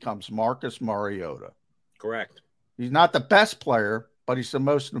Eagles becomes Marcus Mariota. Correct. He's not the best player, but he's the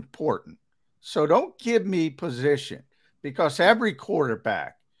most important. So don't give me position, because every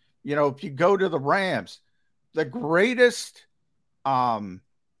quarterback, if you go to the Rams, the greatest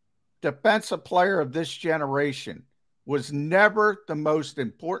defensive player of this generation was never the most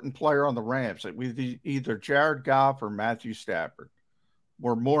important player on the Rams. It was either Jared Goff or Matthew Stafford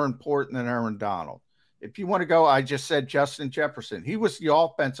were more important than Aaron Donald. If you want to go, I just said Justin Jefferson. He was the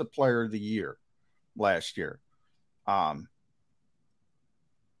offensive player of the year last year. Kirk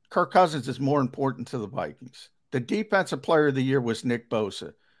Cousins is more important to the Vikings. The defensive player of the year was Nick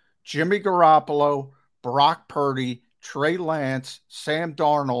Bosa. Jimmy Garoppolo, Brock Purdy, Trey Lance, Sam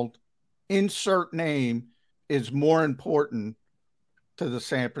Darnold, insert name, is more important to the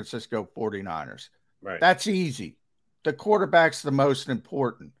San Francisco 49ers. Right. That's easy. The quarterback's the most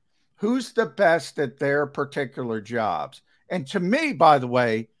important. Who's the best at their particular jobs? And to me, by the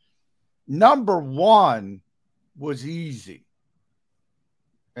way, number 1 was easy.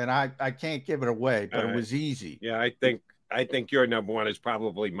 And I can't give it away, but it was easy. Yeah, I think your number 1 is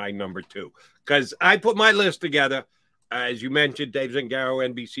probably my number 2, because I put my list together. As you mentioned, Dave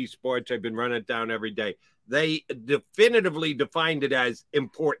Zangaro, NBC Sports, I've been running it down every day. They definitively defined it as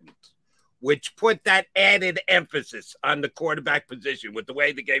important, which put that added emphasis on the quarterback position with the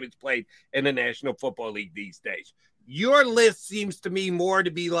way the game is played in the National Football League these days. Your list seems to me more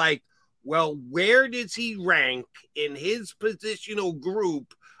to be like, well, where does he rank in his positional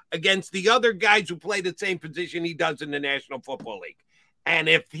group against the other guys who play the same position he does in the National Football League? And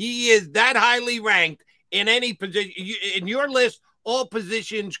if he is that highly ranked in any position, in your list, all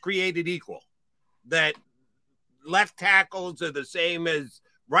positions created equal. That left tackles are the same as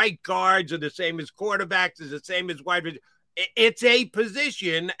right guards, are the same as quarterbacks, is the same as wide receivers. It's a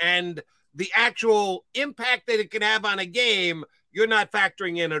position, and the actual impact that it can have on a game, you're not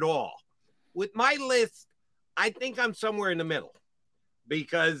factoring in at all. With my list, I think I'm somewhere in the middle,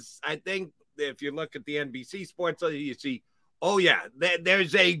 because I think if you look at the NBC Sports, you see, oh, yeah,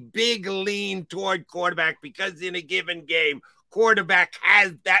 there's a big lean toward quarterback, because in a given game, quarterback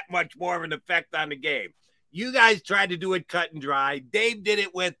has that much more of an effect on the game. You guys tried to do it cut and dry. Dave did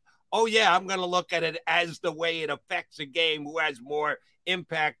it with, oh, yeah, I'm going to look at it as the way it affects a game, who has more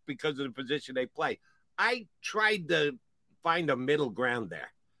impact because of the position they play. I tried to find a middle ground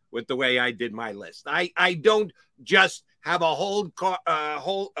there with the way I did my list. I don't just have a hard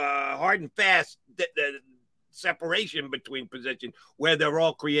and fast separation between positions where they're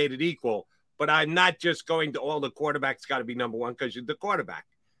all created equal. But I'm not just going to all the quarterbacks got to be number one because you're the quarterback.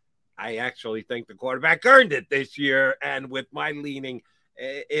 I actually think the quarterback earned it this year. And with my leaning,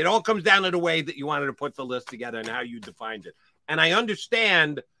 it all comes down to the way that you wanted to put the list together and how you defined it. And I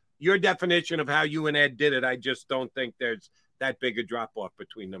understand your definition of how you and Ed did it. I just don't think there's that big a drop off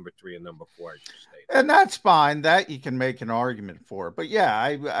between number 3 and number 4. And that's fine. That you can make an argument for. But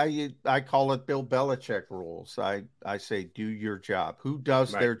yeah, I call it Bill Belichick rules. I say, do your job. Who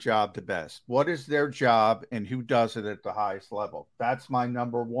does their job the best? What is their job and who does it at the highest level? That's my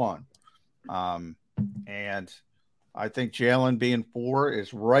number one. And I think Jalen being 4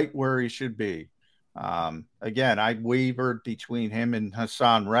 is right where he should be. Again, I wavered between him and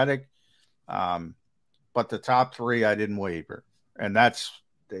Hassan Reddick. But the top 3, I didn't waver. And that's,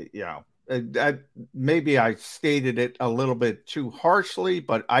 maybe I stated it a little bit too harshly,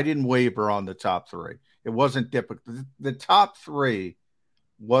 but I didn't waver on the top 3. It wasn't difficult. The top 3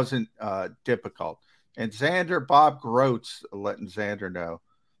 wasn't difficult. And Bob Grotz, letting Xander know,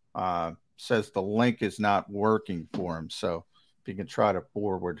 says the link is not working for him. So if you can try to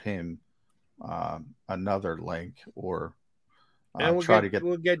forward him another link or and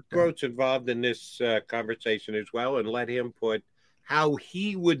we'll get Grotz involved in this conversation as well and let him put how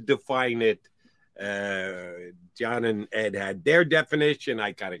he would define it. John and Ed had their definition.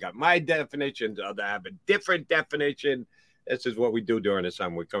 I kind of got my definition. Others have a different definition. This is what we do during the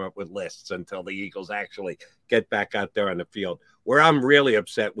summer. We come up with lists until the Eagles actually get back out there on the field. Where I'm really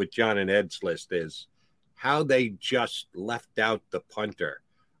upset with John and Ed's list is how they just left out the punter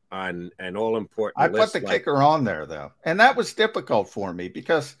on an all-important list. I put the kicker on there, though. And that was difficult for me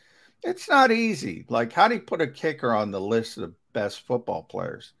because it's not easy. Like, how do you put a kicker on the list of best football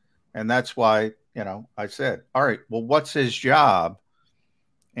players? And that's why, I said, all right, well, what's his job?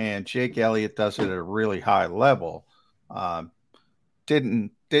 And Jake Elliott does it at a really high level.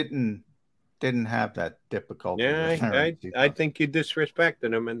 Didn't have that difficulty. Yeah, I think you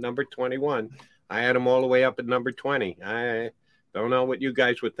disrespected him at number 21. I had him all the way up at number 20. I don't know what you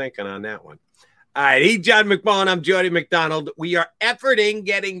guys were thinking on that one. All right, he's John McMullen. I'm Jody McDonald. We are efforting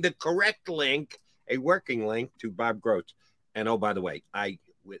getting the correct link, a working link to Bob Grotz. And oh, by the way,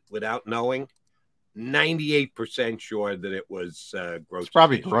 without knowing, 98% sure that it was Grotz. It's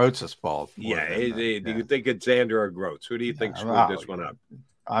probably Grotz's fault. Do you think it's Xander or Grotz? Who do you think screwed this one up?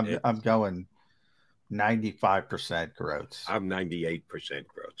 I'm going 95% Grotz. I'm 98%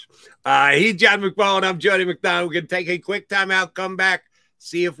 Grotz. He's John McMullen. I'm Jody McDonald. We're going to take a quick timeout, come back,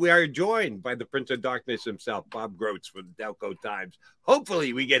 see if we are joined by the Prince of Darkness himself, Bob Grotz from the Delco Times.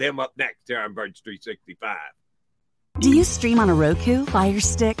 Hopefully we get him up next here on Birds 365. Do you stream on a Roku, Fire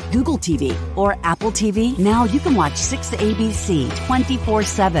Stick, Google TV, or Apple TV? Now you can watch 6ABC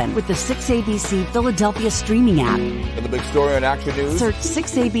 24/7 with the 6ABC Philadelphia streaming app. For the big story on Action News, search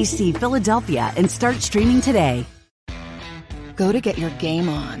 6ABC Philadelphia and start streaming today. Go to get your game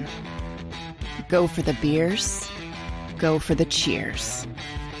on. Go for the beers. Go for the cheers.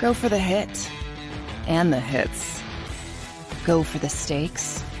 Go for the hit and the hits. Go for the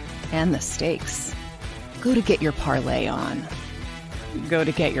stakes and the stakes. Go to get your parlay on. Go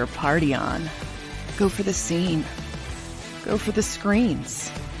to get your party on. Go for the scene. Go for the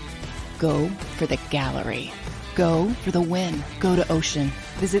screens. Go for the gallery. Go for the win. Go to Ocean.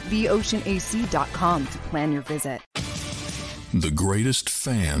 Visit theoceanac.com to plan your visit. The greatest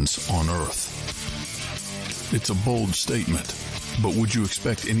fans on earth. It's a bold statement, but would you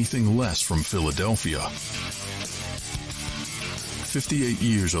expect anything less from Philadelphia? 58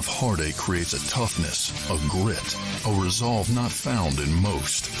 years of heartache creates a toughness, a grit, a resolve not found in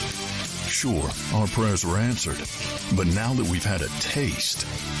most. Sure, our prayers were answered, but now that we've had a taste,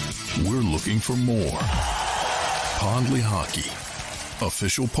 we're looking for more. Pondley Hockey,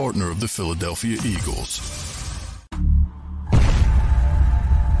 official partner of the Philadelphia Eagles.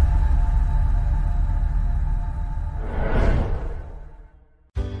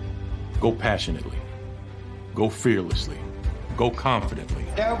 Go passionately. Go fearlessly. Go confidently.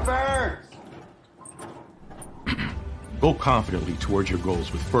 Go Birds! Go confidently towards your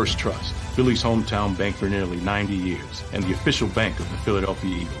goals with First Trust, Philly's hometown bank for nearly 90 years, and the official bank of the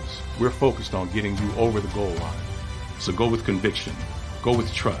Philadelphia Eagles. We're focused on getting you over the goal line. So go with conviction. Go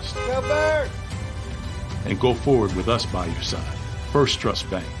with trust. Go Birds! And go forward with us by your side. First Trust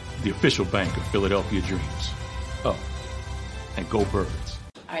Bank, the official bank of Philadelphia Dreams. Oh, and go Birds.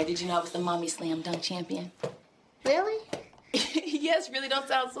 All right, did you know I was the Mommy Slam Dunk champion? Really? Yes, really don't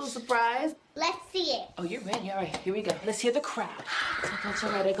sound so surprised. Let's see it. Oh, you're ready. All right, here we go. Let's hear the crowd. Go to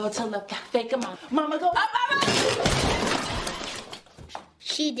right, go to left, fake 'em out. Mama, go up.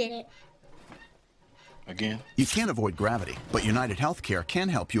 She did it. Again? You can't avoid gravity, but United Healthcare can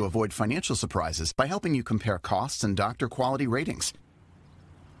help you avoid financial surprises by helping you compare costs and doctor quality ratings.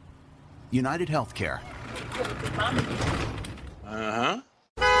 United Healthcare. Uh-huh.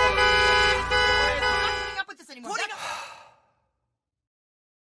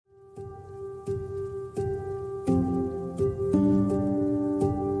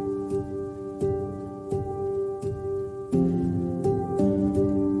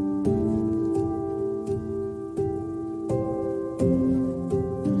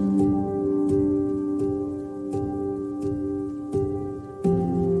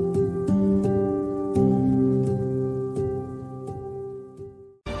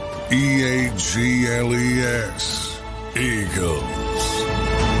 Eagles. Eagles.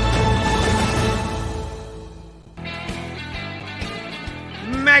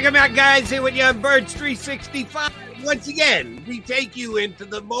 Mega guys here with you on Birds 365. Once again, we take you into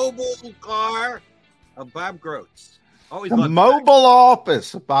the mobile car of Bob Grotz. Always the mobile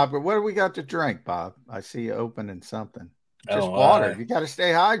office of Bob. What do we got to drink, Bob? I see you opening something. Just water. You got to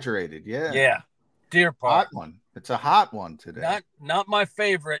stay hydrated. Yeah. Yeah. Deer Park. Hot one. It's a hot one today. Not my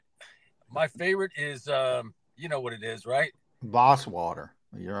favorite. My favorite is, you know what it is, right? Voss water.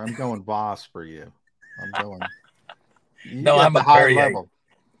 I'm going Voss for you. I'm going. No, I'm a Perrier.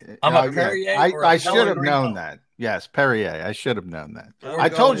 I'm a Perrier. I should have known that. Yes, Perrier. I should have known that. I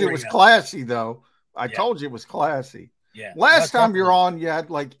told you it was classy, though. I told you it was classy. Yeah. Last time you're on, you had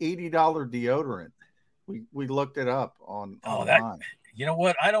like $80 deodorant. We looked it up online. You know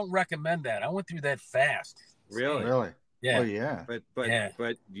what? I don't recommend that. I went through that fast. Really? Yeah. Well, yeah.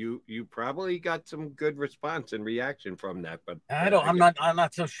 But you probably got some good response and reaction from that. But I'm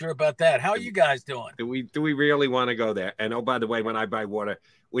not so sure about that. How are you guys doing? Do we really want to go there? And oh, by the way, when I buy water,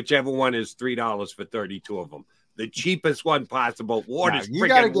 whichever one is $3 for 32 of them. The cheapest one possible. Water's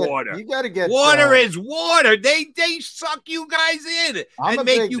freaking water. You got to get water is water. They suck you guys in and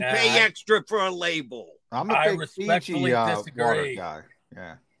make you pay extra for a label. I respectfully disagree. Guy.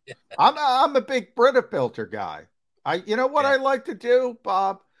 Yeah, I'm a big Brita filter guy. You know what I like to do,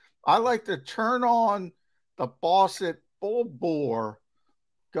 Bob? I like to turn on the faucet full bore,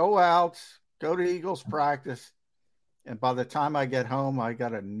 go out, go to Eagles practice, and by the time I get home, I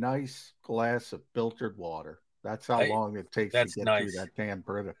got a nice glass of filtered water. That's how long it takes to get through that damn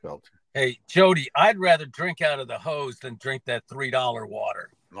Brita filter. Hey, Jody, I'd rather drink out of the hose than drink that $3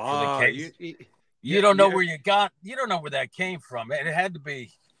 water. You don't know where you don't know where that came from. It had to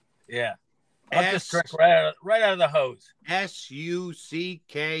be, I'll just drink right out of the hose.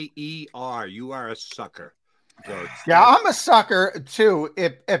 SUCKER. You are a sucker. Yeah, I'm a sucker too.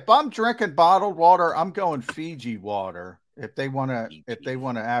 If I'm drinking bottled water, I'm going Fiji water. If they want to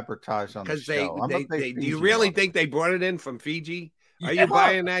advertise on the show, do you really think they brought it in from Fiji? Are you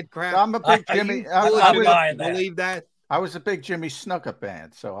buying that crap? I'm a big Jimmy. I'm buying that. Believe that. I was a big Jimmy Snuka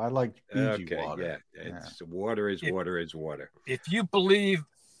fan, so I like Fiji water. Water is water. If you believe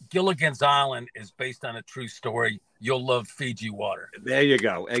Gilligan's Island is based on a true story, you'll love Fiji water. There you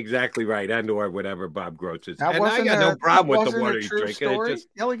go. Exactly right. And or whatever Bob Grotz is. And I got no problem with the water you drink.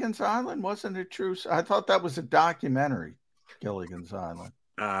 Gilligan's Island wasn't a true. I thought that was a documentary. Gilligan's Island.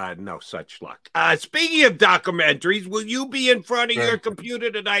 No such luck. Speaking of documentaries, will you be in front of your computer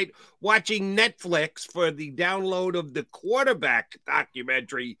tonight watching Netflix for the download of the quarterback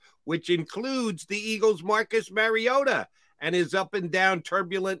documentary, which includes the Eagles' Marcus Mariota and his up and down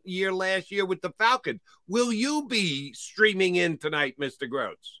turbulent year last year with the Falcons? Will you be streaming in tonight, Mr.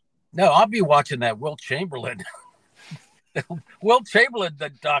 Grotz? No, I'll be watching that Wilt Chamberlain. Wilt Chamberlain, the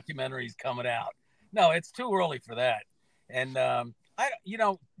documentary's coming out. No, it's too early for that. And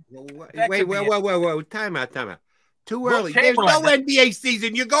wait, time out. Too early. There's no NBA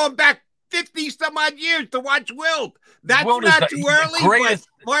season. You're going back 50 some odd years to watch Wilt. That's not too early. But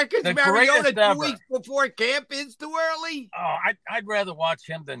Marcus Mariota 2 weeks before camp is too early. Oh, I'd rather watch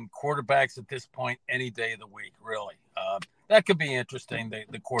him than quarterbacks at this point any day of the week. Really, that could be interesting.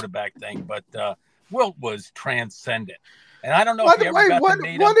 The quarterback thing, but Wilt was transcendent. And I don't know if you ever got to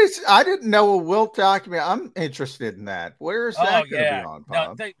meet him. I didn't know a Wilt document. I'm interested in that. Where is that going to be on,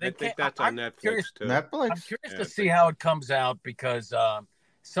 Bob? I think that's on Netflix too. Netflix? I'm curious to see how it comes out because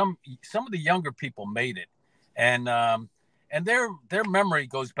some of the younger people made it, and their memory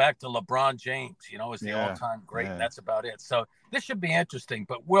goes back to LeBron James. As the all-time great. And that's about it. So this should be interesting.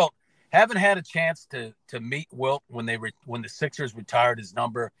 But Wilt, haven't had a chance to meet Wilt when the Sixers retired his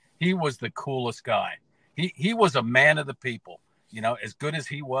number. He was the coolest guy. He was a man of the people. as good as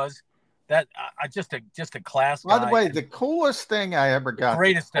he was, that I just a class By guy. the way, the coolest thing I ever got,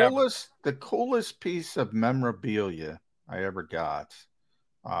 the coolest piece of memorabilia I ever got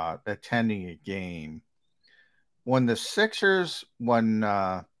attending a game when the Sixers, when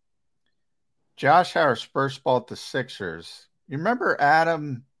Josh Harris first bought the Sixers. You remember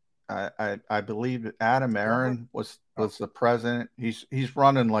Adam? I believe Adam Aaron was the president. He's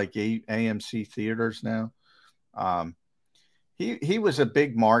running like 8 AMC theaters now. He was a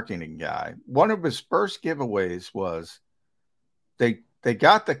big marketing guy. One of his first giveaways was they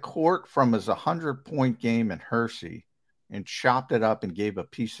got the court from his 100-point game in Hershey and chopped it up and gave a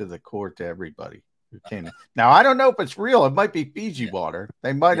piece of the court to everybody who came in. Now, I don't know if it's real. It might be Fiji water.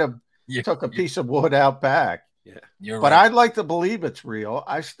 They might have took a piece of wood out back. Yeah, but right. I'd like to believe it's real.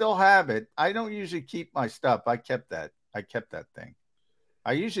 I still have it. I don't usually keep my stuff. I kept that thing.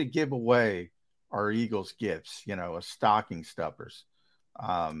 I usually give away our Eagles gifts, a stocking stuffers.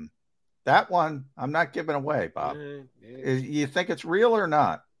 That one I'm not giving away, Bob. You think it's real or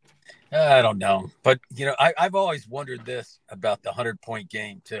not? I don't know, but I've always wondered this about the 100-point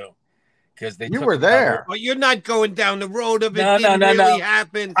game too, because you were there. Well, you're not going down the road of it didn't really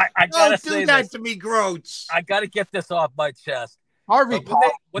happen. I gotta do that to me, Grotz. I got to get this off my chest. Harvey,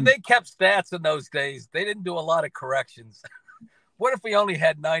 when they kept stats in those days, they didn't do a lot of corrections. What if we only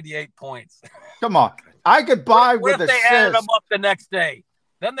had 98 points? Come on, I could buy what with if they added them up the next day?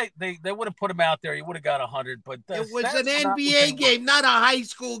 Then they would have put him out there. He would have got 100. But it was an NBA game, not a high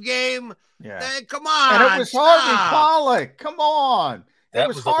school game. Yeah, come on. And it was Harvey Pollack. Come on, that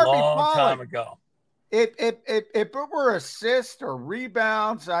was Harvey a long Pollack. time ago. If it were assists or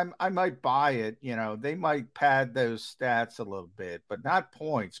rebounds, I might buy it. They might pad those stats a little bit, but not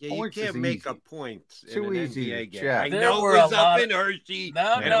points. Yeah, points you can't is make easy. a point. Too in an easy NBA to game. check. I know it was up in Hershey,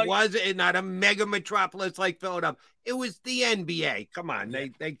 it was not a mega metropolis like Philadelphia. It was the NBA. Come on,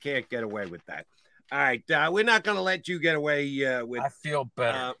 they can't get away with that. All right, we're not going to let you get away with. I feel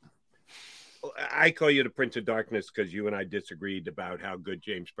better. I call you the Prince of Darkness because you and I disagreed about how good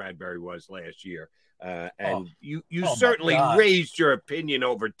James Bradbury was last year. You certainly raised your opinion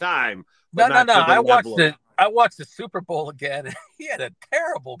over time. No. I watched the Super Bowl again. He had a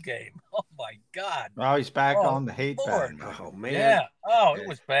terrible game. Oh my God. Well, he's back on the hate band. Oh man. Yeah. Oh, it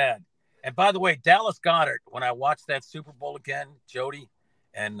was bad. And by the way, Dallas Goedert, when I watched that Super Bowl again, Jody,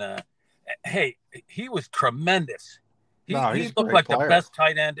 and hey, he was tremendous. He looked like the best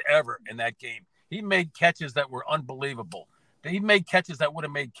tight end ever in that game. He made catches that were unbelievable. He made catches that would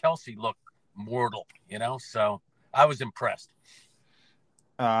have made Kelsey look mortal, so I was impressed.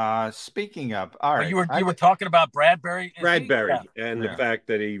 Speaking of, all right, you were talking about Bradbury and the fact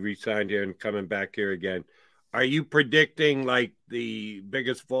that he resigned here and coming back here again. Are you predicting like the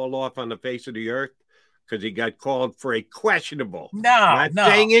biggest fall off on the face of the earth because he got called for a questionable, not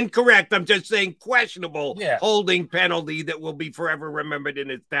saying incorrect, I'm just saying questionable holding penalty that will be forever remembered in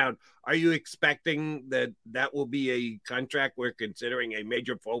his town? Are you expecting that will be a contract we're considering a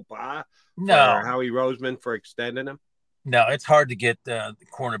major faux pas for Howie Roseman for extending him? No, it's hard to get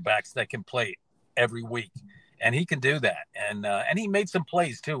cornerbacks that can play every week, and he can do that. And he made some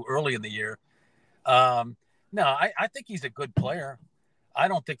plays too early in the year. I think he's a good player. I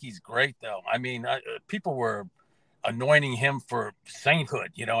don't think he's great though. I mean, people were anointing him for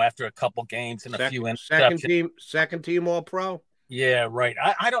sainthood, after a couple games and a few interceptions. Second team All Pro. Yeah, right.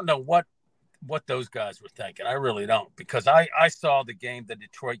 I don't know what those guys were thinking. I really don't, because I saw the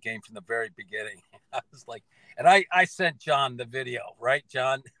Detroit game from the very beginning. I was like, and I sent John the video, right,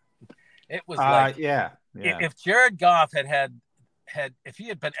 John? It was like, if Jared Goff had if he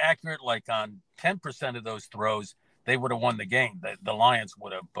had been accurate like on 10% of those throws, they would have won the game. The Lions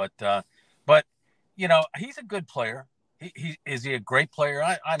would have, but he's a good player. Is he a great player?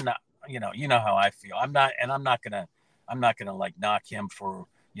 I'm not. You know how I feel. I'm not gonna like knock him for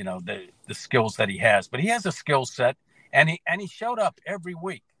the skills that he has, but he has a skill set, and he showed up every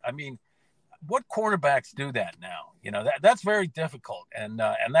week. I mean, what cornerbacks do that now? That's very difficult, and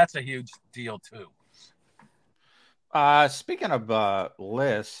that's a huge deal too. Speaking of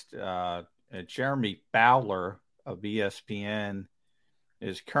list, Jeremy Fowler of ESPN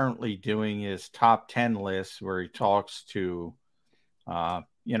is currently doing his top 10 list where he talks to,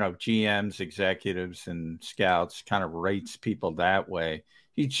 GMs, executives, and scouts, kind of rates people that way.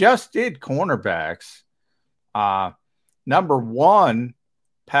 He just did cornerbacks. Number one,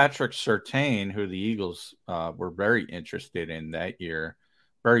 Patrick Surtain, who the Eagles were very interested in that year.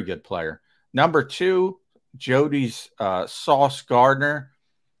 Very good player. Number two, Jody's Sauce Gardner.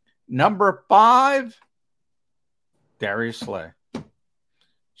 Number 5, Darius Slay.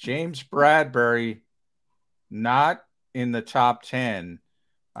 James Bradbury, not in the top 10.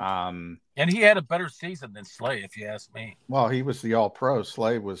 And he had a better season than Slay, if you ask me. Well, he was the All-Pro.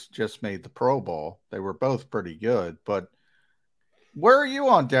 Slay was just made the Pro Bowl. They were both pretty good. But where are you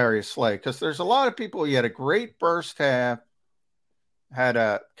on Darius Slay? Because there's a lot of people. He had a great first half, had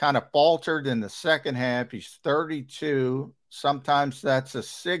a kind of faltered in the second half. He's 32. Sometimes that's a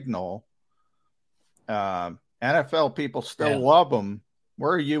signal. NFL people still love him.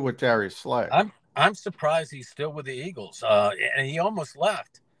 Where are you with Darius Slay? I'm surprised he's still with the Eagles. And he almost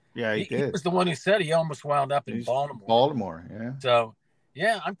left. Yeah, he did. He was the one who said he almost wound up in Baltimore. Baltimore, yeah. So,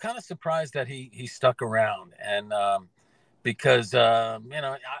 yeah, I'm kind of surprised that he stuck around. And because, I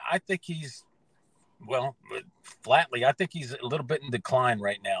think he's, well, flatly, I think he's a little bit in decline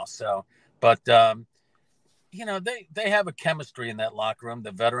right now. So, but, they have a chemistry in that locker room,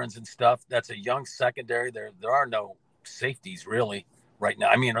 the veterans and stuff. That's a young secondary. There are no safeties really right now.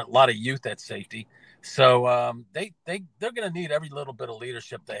 I mean, a lot of youth at safety. So they're going to need every little bit of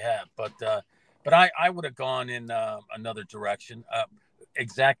leadership they have. But I would have gone in another direction.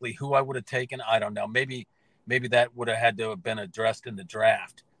 Exactly who I would have taken, I don't know. Maybe that would have had to have been addressed in the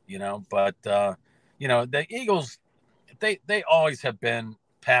draft, But the Eagles, they always have been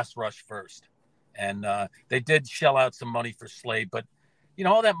pass rush first, and they did shell out some money for Slay. But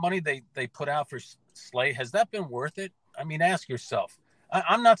all that money they put out for Slay, has that been worth it? I mean, ask yourself.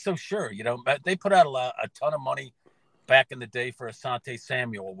 I'm not so sure. They put out a ton of money back in the day for Asante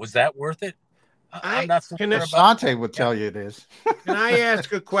Samuel. Was that worth it? I'm not so sure. Asante would tell you it is. Can I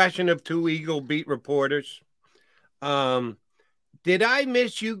ask a question of two Eagle beat reporters? Did I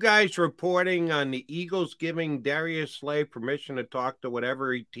miss you guys reporting on the Eagles giving Darius Slay permission to talk to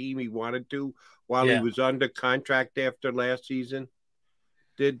whatever team he wanted to while he was under contract after last season?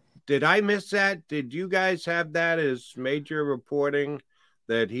 Did I miss that? Did you guys have that as major reporting,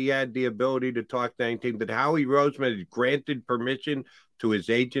 that he had the ability to talk to any team, that Howie Roseman had granted permission to his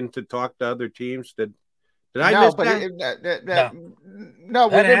agent to talk to other teams? Did I miss that? No,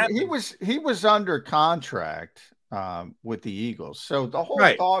 he was under contract with the Eagles. So the whole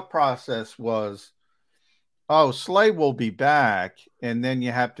thought process was, Slay will be back, and then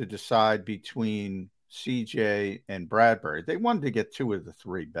you have to decide between CJ and Bradbury. They wanted to get 2 of the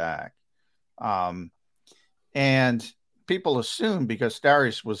 3 back. And people assumed because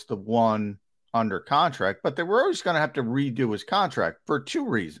Darius was the one under contract, but they were always going to have to redo his contract for 2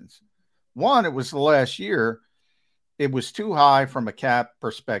 reasons. One, it was the last year. It was too high from a cap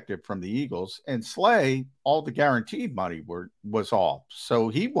perspective from the Eagles, and Slay, all the guaranteed money was off. So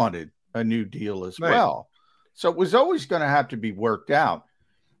he wanted a new deal as well. So it was always going to have to be worked out.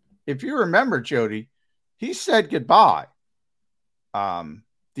 If you remember, Jody, he said goodbye. The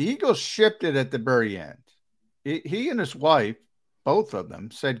Eagles shipped it at the very end. He and his wife, both of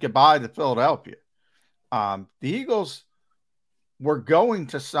them, said goodbye to Philadelphia. The Eagles were going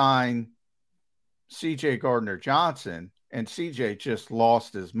to sign CJ Gardner-Johnson, and CJ just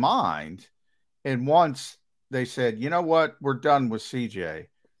lost his mind. And once they said, you know what, we're done with CJ,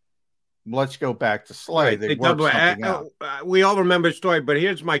 let's go back to Slay. They worked something out. We all remember the story, but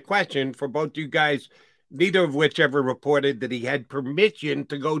here's my question for both you guys, neither of which ever reported that he had permission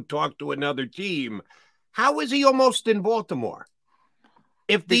to go talk to another team. How was he almost in Baltimore?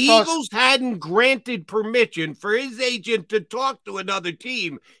 If the Eagles hadn't granted permission for his agent to talk to another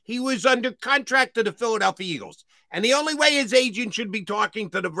team, he was under contract to the Philadelphia Eagles. And the only way his agent should be talking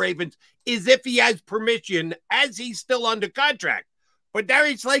to the Ravens is if he has permission as he's still under contract. But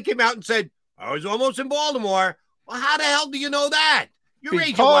Darius Slay came out and said, I was almost in Baltimore. Well, how the hell do you know that? Your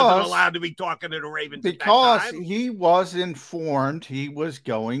agent wasn't allowed to be talking to the Ravens because at that time. He was informed he was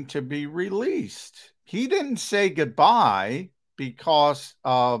going to be released. He didn't say goodbye because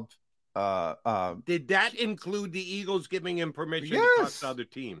of did that include the Eagles giving him permission to talk to other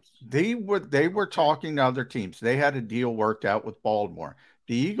teams? They were talking to other teams. They had a deal worked out with Baltimore.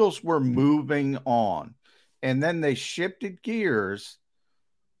 The Eagles were moving on, and then they shifted gears,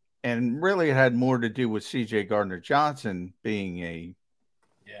 and really it had more to do with CJ Gardner-Johnson being a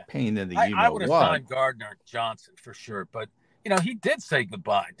pain in the I would have signed Gardner-Johnson for sure, but he did say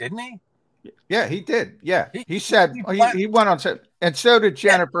goodbye, didn't he? Yeah, he did. Yeah, he said he went on, and so did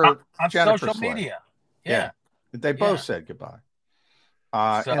Jennifer on Jennifer social Slay. media. Yeah, they both said goodbye,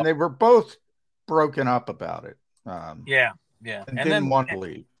 and they were both broken up about it. And didn't want to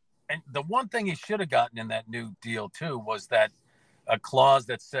leave. And the one thing he should have gotten in that new deal too was that a clause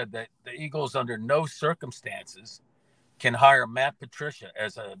that said that the Eagles, under no circumstances, can hire Matt Patricia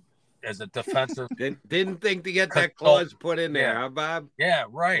as a defensive. Didn't think to get that clause put in there, huh, Bob? Yeah,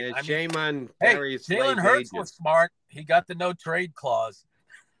 right. Yeah, shame on hey, Darius Jalen Hurts was smart. He got the no trade clause.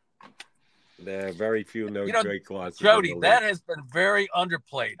 There are very few no-trade clauses. Jody, that has been very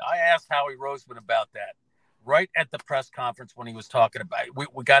underplayed. I asked Howie Roseman about that right at the press conference when he was talking about it.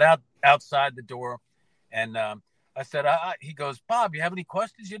 We got outside the door, and I said, he goes, Bob, you have any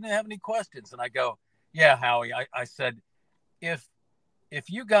questions? You didn't have any questions. And I go, yeah, Howie. I said, if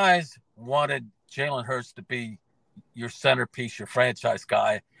you guys wanted Jalen Hurts to be your centerpiece, your franchise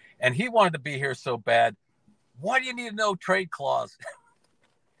guy, and he wanted to be here so bad, why do you need a no-trade clause?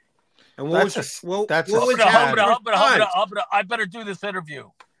 And I better do this interview.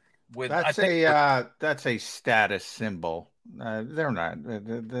 That's a status symbol. They're not.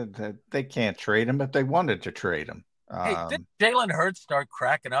 They can't trade him if they wanted to trade him. Hey, did Jalen Hurts start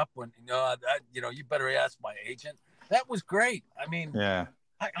cracking up when you better ask my agent? That was great. I mean, yeah,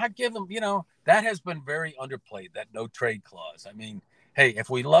 I give him. That has been very underplayed. That no trade clause. I mean, hey, if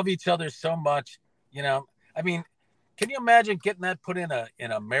we love each other so much, I mean. Can you imagine getting that put in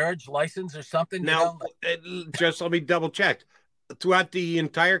a marriage license or something? Now, just let me double check. Throughout the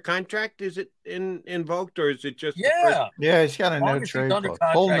entire contract, is it invoked or is it just? Yeah, he's got a no trade clause.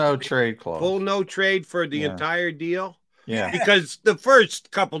 Full no trade clause. Full no trade for the entire deal. Yeah, because the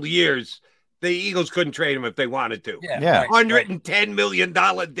first couple of years, the Eagles couldn't trade him if they wanted to. Yeah, $110 million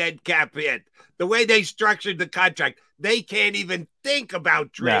dead cap hit. The way they structured the contract, they can't even think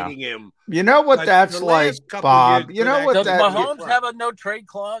about trading him. You know what that's like, Bob? You know what does Mahomes have a no trade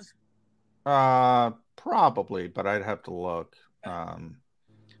clause? Probably, but I'd have to look.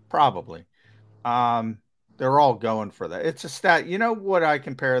 Probably. They're all going for that. It's a stat. You know what I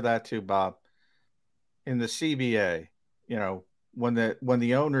compare that to, Bob? In the CBA, when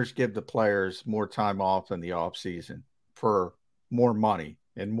the owners give the players more time off in the off season for more money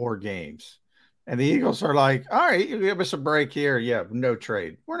and more games. And the Eagles are like, all right, you give us a break here. Yeah, no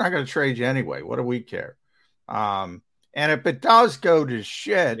trade. We're not going to trade you anyway. What do we care? And if it does go to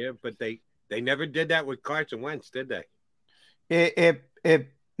shit. Yeah, but they never did that with Carson Wentz, did they?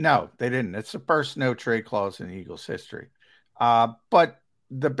 No, they didn't. It's the first no trade clause in Eagles history. But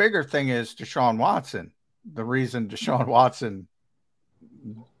the bigger thing is Deshaun Watson. The reason Deshaun Watson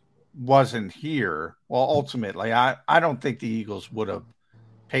wasn't here, well, ultimately, I don't think the Eagles would have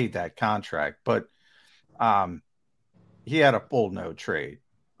paid that contract, but he had a full no trade.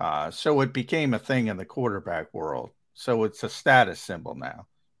 So it became a thing in the quarterback world. So it's a status symbol now.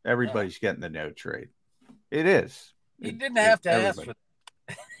 Everybody's getting the no trade. It is. He didn't have to ask for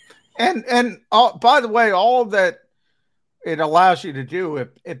that. And by the way, all that it allows you to do,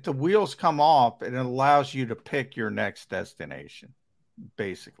 if the wheels come off, it allows you to pick your next destination,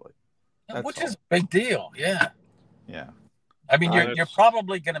 basically. Which is a big deal. Yeah. Yeah. I mean, you're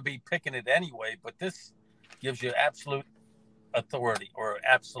probably going to be picking it anyway, but this gives you absolute authority or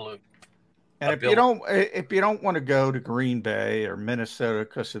absolute. And ability. if you don't want to go to Green Bay or Minnesota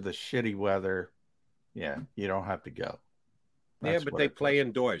because of the shitty weather, yeah, you don't have to go. That's but they play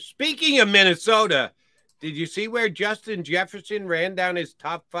indoors. Speaking of Minnesota, did you see where Justin Jefferson ran down his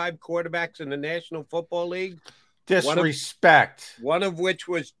top 5 quarterbacks in the National Football League? Disrespect. One of which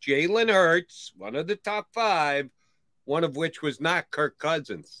was Jalen Hurts, one of the top 5. One of which was not Kirk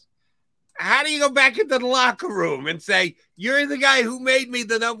Cousins. How do you go back into the locker room and say, you're the guy who made me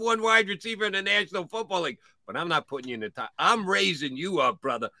the number 1 wide receiver in the National Football League, but I'm not putting you in the top. I'm raising you up,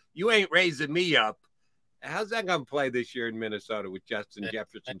 brother. You ain't raising me up. How's that going to play this year in Minnesota with Justin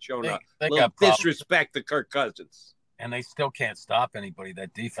Jefferson showing a little disrespect to Kirk Cousins? And they still can't stop anybody.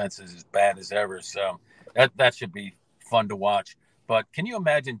 That defense is as bad as ever. So that should be fun to watch. But can you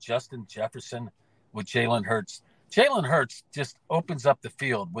imagine Justin Jefferson with Jalen Hurts? Jalen Hurts just opens up the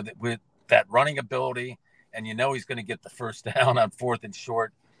field with that running ability, and he's going to get the first down on 4th and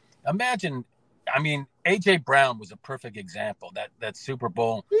short. Imagine, A.J. Brown was a perfect example. That Super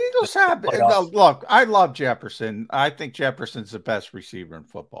Bowl. The Eagles have look. I love Jefferson. I think Jefferson's the best receiver in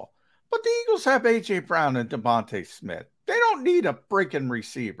football. But the Eagles have A.J. Brown and Devontae Smith. They don't need a freaking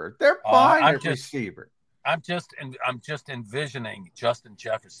receiver. They're buying a receiver. I'm just envisioning Justin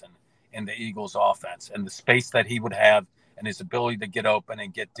Jefferson in the Eagles offense and the space that he would have and his ability to get open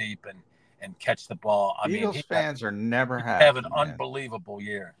and get deep and catch the ball. Eagles fans are never happy. Have an unbelievable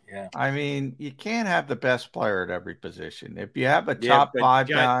year. Yeah. I mean, you can't have the best player at every position. If you have a top 5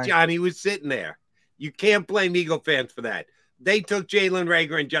 guy. Johnny was sitting there. You can't blame Eagle fans for that. They took Jalen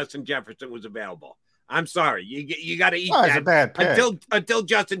Reagor and Justin Jefferson was available. I'm sorry. You got to eat that. It's a bad pick. Until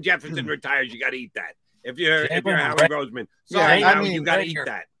Justin Jefferson retires, you got to eat that. If you're Howie Roseman. Sorry, you got to eat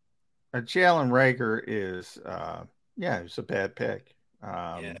that. Jalen Reagor is, it's a bad pick.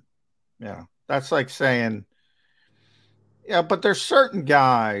 That's like saying, but there's certain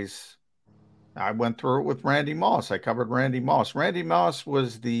guys I went through it with Randy Moss. I covered Randy Moss. Randy Moss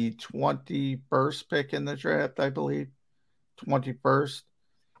was the 21st pick in the draft, I believe. 21st.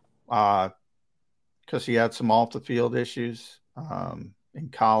 Because he had some off the field issues in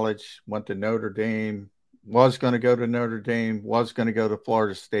college, went to Notre Dame, was going to go to Notre Dame, was going to go to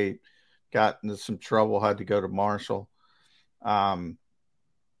Florida State, got into some trouble, had to go to Marshall.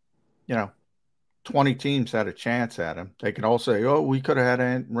 20 teams had a chance at him. They could all say, oh, we could have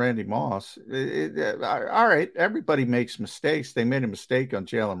had Randy Moss. All right, everybody makes mistakes. They made a mistake on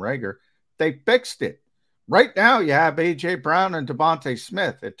Jalen Reagor. They fixed it. Right now, you have A.J. Brown and Devontae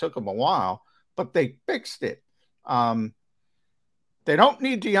Smith. It took them a while, but they fixed it. They don't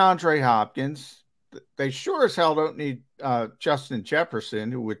need DeAndre Hopkins. They sure as hell don't need Justin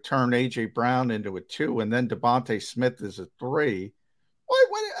Jefferson, who would turn A.J. Brown into a 2, and then Devontae Smith is a 3.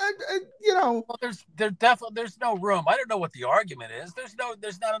 Well, there's no room. I don't know what the argument is. There's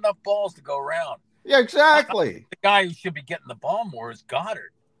not enough balls to go around. Yeah, exactly. The guy who should be getting the ball more is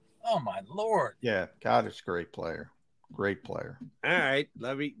Goddard. Oh my Lord. Yeah, Goddard's a great player. Great player. All right,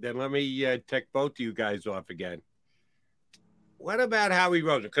 let me take both of you guys off again. What about Howie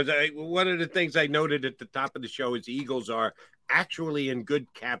Roseman? Because one of the things I noted at the top of the show is the Eagles are actually in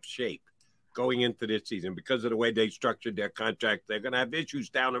good cap shape going into this season because of the way they structured their contract. They're going to have issues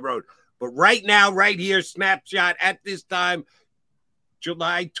down the road. But right now, right here, snapshot at this time,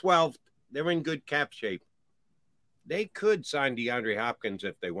 July 12th, they're in good cap shape. They could sign DeAndre Hopkins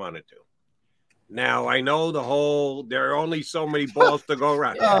if they wanted to. Now, I know there are only so many balls to go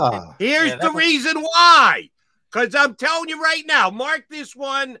around. Here's the reason why. Because I'm telling you right now, mark this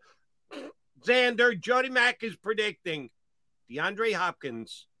one, Xander, Jody Mack is predicting DeAndre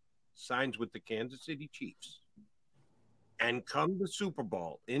Hopkins signs with the Kansas City Chiefs. And come the Super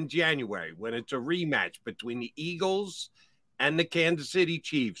Bowl in January, when it's a rematch between the Eagles and the Kansas City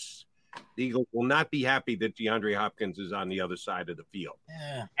Chiefs, the Eagles will not be happy that DeAndre Hopkins is on the other side of the field.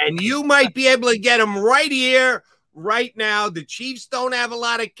 Yeah. And you might be able to get him right here, right now. The Chiefs don't have a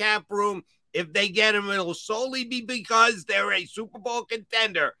lot of cap room. If they get him, it'll solely be because they're a Super Bowl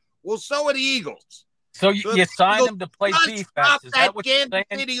contender. Well, so are the Eagles. So you sign him to play defense. Is that what you're saying?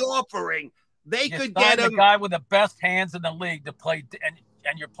 City offering. They you could get him. The guy with the best hands in the league to play,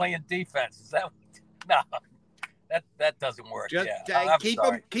 and you're playing defense. Is that no? That doesn't work. Just yeah.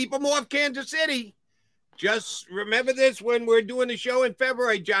 keep him off Kansas City. Just remember this when we're doing the show in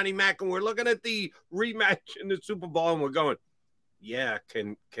February, Johnny Mack, and we're looking at the rematch in the Super Bowl, and we're going, yeah,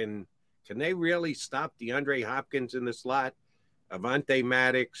 can they really stop DeAndre Hopkins in the slot? Avonte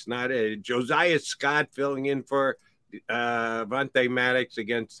Maddox, not Josiah Scott filling in for Avonte Maddox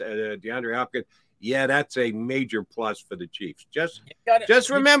against DeAndre Hopkins. Yeah, that's a major plus for the Chiefs. Just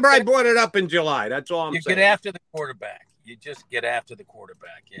remember, I brought it up in July. That's all I'm saying. You get after the quarterback. You just get after the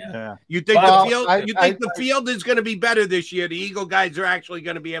quarterback. Yeah. You think the field is going to be better this year? The Eagle guys are actually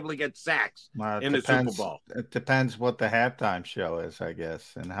going to be able to get sacks in the Super Bowl. It depends what the halftime show is, I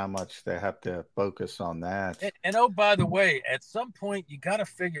guess, and how much they have to focus on that. And oh, by the way, at some point you got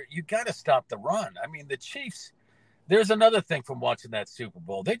to stop the run. I mean, the Chiefs. There's another thing from watching that Super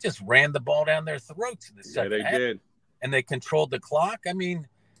Bowl. They just ran the ball down their throats in the second half. Did. And they controlled the clock. I mean,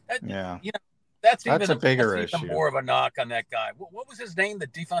 that's a bigger issue. More of a knock on that guy. What was his name? The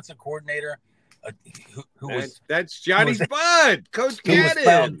defensive coordinator, that's Johnny Spud, Coach Gannon. Was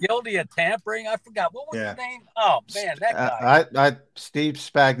found guilty of tampering. I forgot what was his name. Oh man, that guy. Steve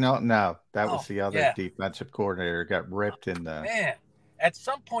Spagnuolo. No, that was the other defensive coordinator. Got ripped in the man. At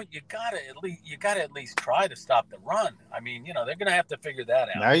some point, you gotta at least try to stop the run. I mean, they're gonna have to figure that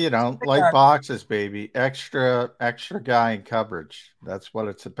out. No, you don't. Like boxes, baby. Extra guy in coverage. That's what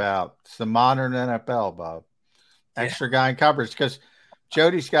it's about. It's the modern NFL, Bob. Extra guy in coverage, because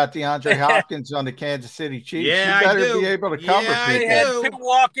Jody's got DeAndre Hopkins on the Kansas City Chiefs. Yeah, you better be able to cover people. He had 2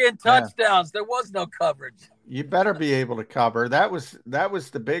 walk-in touchdowns. There was no coverage. You better be able to cover. That was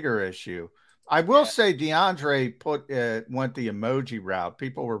the bigger issue. I will say DeAndre went the emoji route.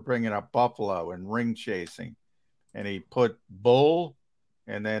 People were bringing up Buffalo and ring chasing, and he put bull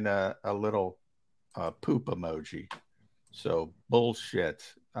and then a little poop emoji. So bullshit.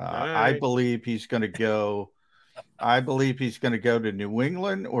 I believe he's going to go. I believe he's going to go to New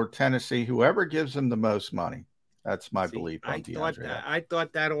England or Tennessee, whoever gives him the most money. That's my belief on DeAndre. I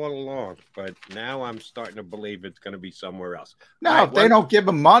thought that all along, but now I'm starting to believe it's going to be somewhere else. No, if they don't give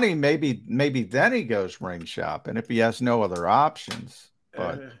him money, maybe then he goes ring shopping if he has no other options.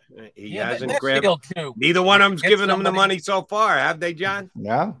 But he hasn't grabbed. Neither one of them's given him the money so far, have they, John?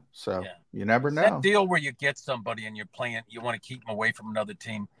 No. So you never know. That deal where you get somebody and you want to keep them away from another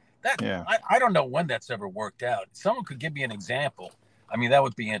team. I don't know when that's ever worked out. Someone could give me an example I mean, that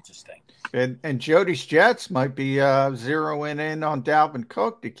would be interesting. And Jody's Jets might be zeroing in on Dalvin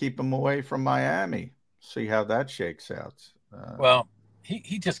Cook to keep him away from Miami. See how that shakes out. Well,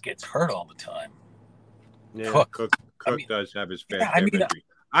 he just gets hurt all the time. Yeah, Cook does have his fair yeah, share of injury.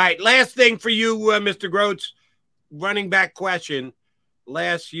 All right, last thing for you, Mr. Grotz. Running back question.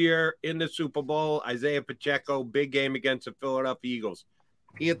 Last year in the Super Bowl, Isaiah Pacheco, big game against the Philadelphia Eagles.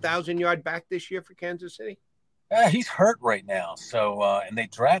 He 1,000-yard back this year for Kansas City? He's hurt right now. So, and they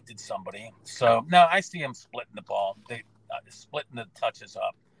drafted somebody. So, no, I see him splitting the ball. They splitting the touches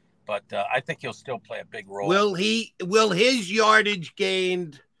up. But I think he'll still play a big role. Will his yardage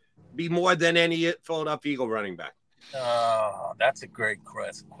gained be more than any Philadelphia Eagle running back? That's a great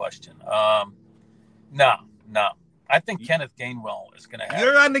question. No. I think Kenneth Gainwell is going to have.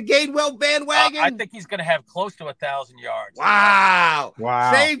 You're on the Gainwell bandwagon? I think he's going to have close to 1,000 yards. Wow.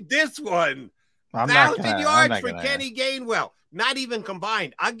 Save this one. 1,000 yards for gonna... Kenny Gainwell. Not even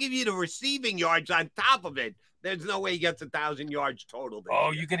combined. I'll give you the receiving yards on top of it. There's no way he gets 1,000 yards total.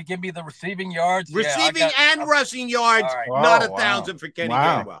 You're going to give me the receiving yards? Receiving and rushing yards, right. Not 1,000 for Kenny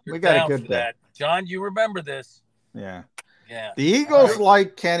Gainwell. We got a good bet. John, you remember this. Yeah. Yeah. The Eagles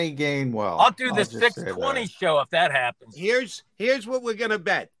like Kenny Gainwell. I'll do the 620 show if that happens. Here's what we're going to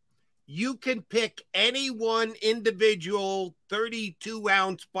bet. You can pick any one individual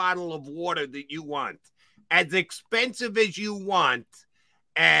 32-ounce bottle of water that you want, as expensive as you want,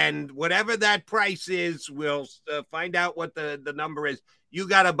 and whatever that price is, we'll find out what the number is. You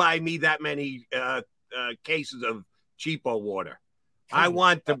got to buy me that many cases of cheapo water. I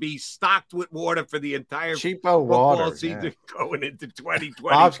want to be stocked with water for the entire football season going into 2024.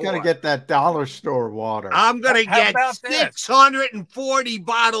 Bob's going to get that dollar store water. I'm going to get 640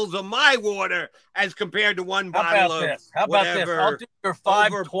 bottles of my water as compared to one bottle of How about this? I'll do your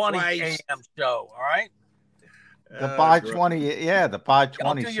 5:20 a.m. show, all right? The 5:20, the 5:20 show.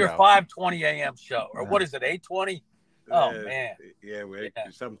 I'll do your 5:20 a.m. show. Or what is it, 8:20? Oh, man. Yeah,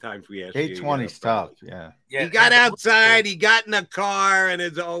 sometimes we ask 8:20 is tough, yeah. He got outside, he got in a car, and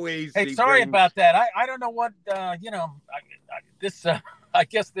as always... Hey, sorry about that. I don't know what, I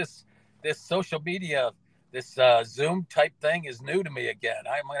guess this social media, this Zoom type thing is new to me again.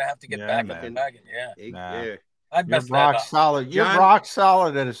 I'm going to have to get back up the wagon, I messed that up. Solid. You're rock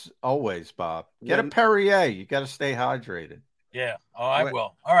solid as always, Bob. Get a Perrier. You got to stay hydrated. Yeah. Oh, I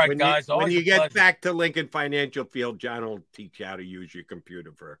will. All right, guys. When you get back to Lincoln Financial Field, John will teach you how to use your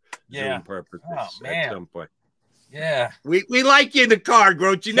computer for Zoom purposes at some point. Yeah. We like you in the car,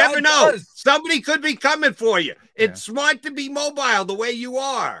 Grotz. You never know. Somebody could be coming for you. It's smart to be mobile the way you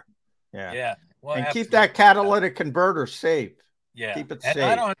are. Yeah. Yeah. Well, and keep that catalytic converter safe. Yeah. Keep it and safe.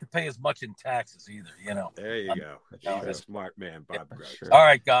 I don't have to pay as much in taxes either, There you go. He's a smart man, Bob Grotz. Sure. All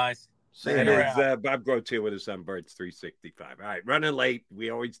right, guys. It's Bob Grotz here with his son, Birds 365. All right, running late. We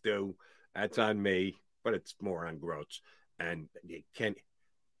always do. That's on me, but it's more on Grotz. And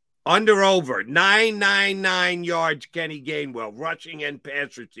over 999 yards, Kenny Gainwell, rushing and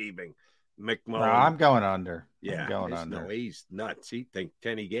pass receiving. McMullen. No, I'm going under. Yeah, I'm going under. No, he's nuts. He think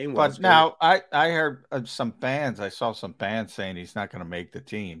Kenny Gainwell. But now I heard some fans. I saw some fans saying he's not going to make the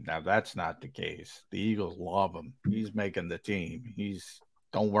team. Now that's not the case. The Eagles love him. He's making the team.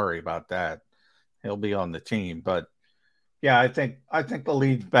 Don't worry about that. He'll be on the team. But yeah, I think the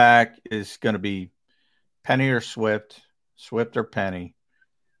lead back is going to be Penny or Swift or Penny.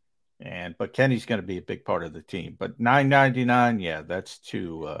 But Kenny's going to be a big part of the team. But $9.99, that's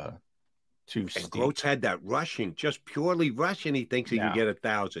too steep. And Grotz had that rushing, just purely rushing. He thinks he can get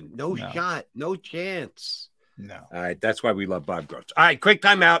 1,000. No shot, no chance. No. All right, that's why we love Bob Grotz. All right, quick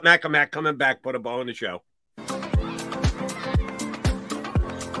timeout. Mac coming back. Put a bow in the show.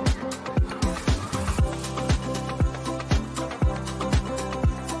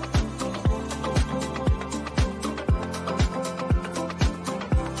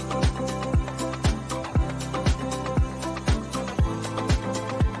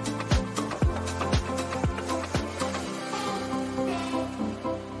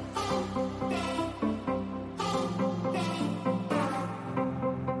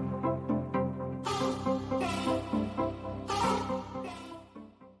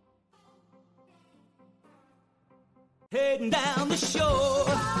 Heading down the shore,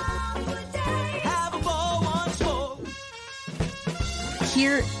 have a ball once more.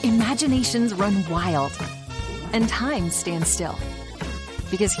 Here, imaginations run wild and time stands still.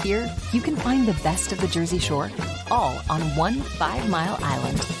 Because here, you can find the best of the Jersey Shore, all on one 5-mile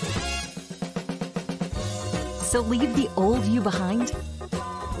island. So leave the old you behind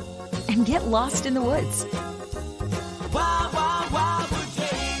and get lost in the woods. Wild, wild, wild wood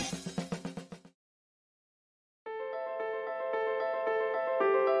days.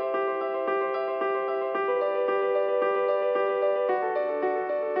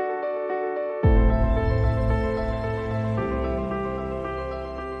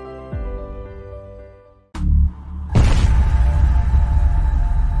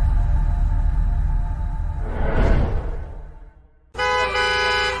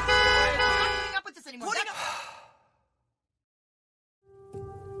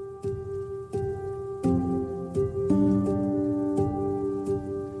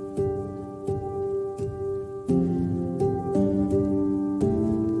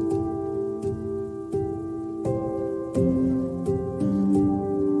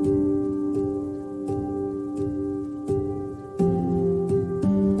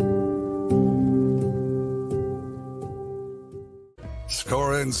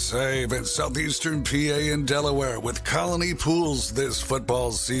 and save in southeastern PA and Delaware with Colony Pools this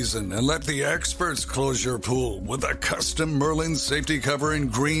football season, and let the experts close your pool with a custom Merlin safety cover in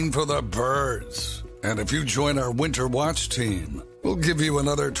green for the birds. And if you join our Winter Watch team, we'll give you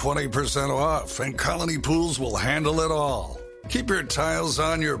another 20% off, and Colony Pools will handle it all. Keep your tiles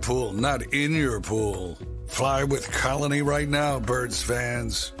on your pool, not in your pool. Fly with Colony right now, birds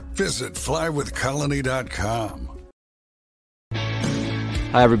fans. Visit flywithcolony.com.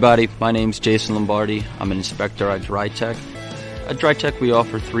 Hi everybody, my name's Jason Lombardi. I'm an inspector at Dry Tech. At Dry Tech we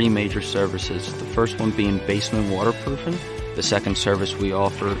offer 3 major services, the first one being basement waterproofing. The second service we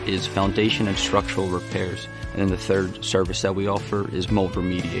offer is foundation and structural repairs. And then the third service that we offer is mold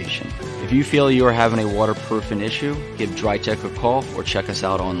remediation. If you feel you are having a waterproofing issue, give Dry Tech a call or check us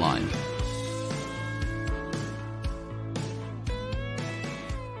out online.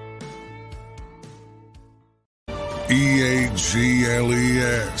 EAGLES,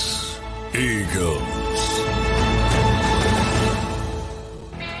 Eagles.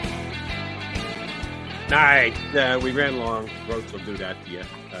 All right, we ran long. Grotz will do that to you.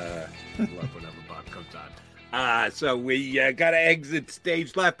 Love whenever Bob comes on. So we got to exit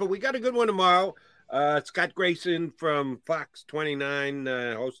stage left, but we got a good one tomorrow. Scott Grayson from Fox 29,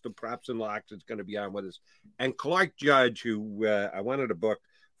 host of Props and Locks, is going to be on with us. And Clark Judge, who I wanted to book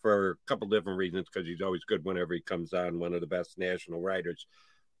for a couple different reasons, because he's always good whenever he comes on, one of the best national writers.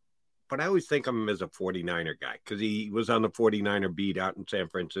 But I always think of him as a 49er guy, because he was on the 49er beat out in San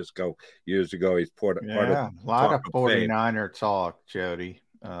Francisco years ago. He's part of a lot of 49er talk, Jody.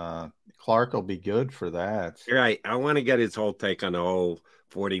 Clark will be good for that. Right. I want to get his whole take on the whole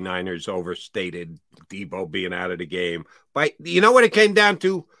 49ers overstated, Debo being out of the game. But you know what it came down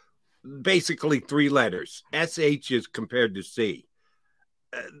to? Basically 3 letters. SH is compared to C,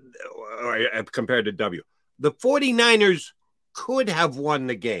 or compared to W. The 49ers could have won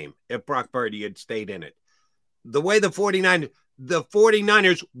the game if Brock Purdy had stayed in it. The way the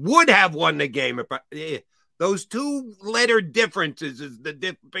 49ers would have won the game if those 2-letter differences is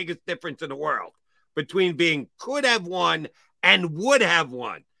the biggest difference in the world between being could have won and would have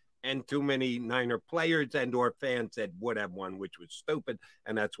won. And too many Niner players and or fans said would have won, which was stupid,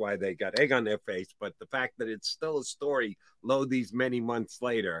 and that's why they got egg on their face. But the fact that it's still a story, lo these many months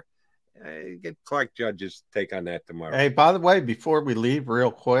later, get Clark Judge's take on that tomorrow. Hey, by the way, before we leave real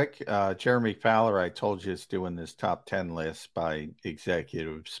quick, Jeremy Fowler, I told you, is doing this top 10 list by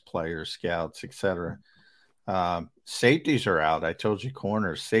executives, players, scouts, etc. Safeties are out. I told you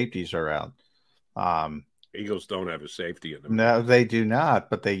corners, safeties are out. Eagles don't have a safety in them. No, they do not,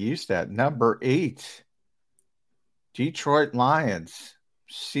 but they use that. Number 8, Detroit Lions,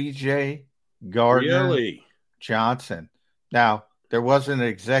 C.J. Gardner Johnson. Now, there wasn't an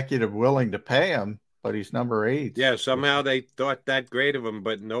executive willing to pay him, but he's number 8. Yeah, somehow they thought that great of him,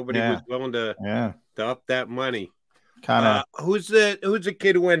 but nobody was willing to up that money. Kind of. Who's the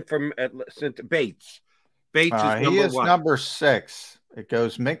kid who went from Bates? Bates is number 6. It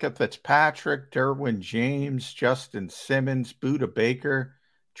goes Minka Fitzpatrick, Derwin James, Justin Simmons, Buda Baker,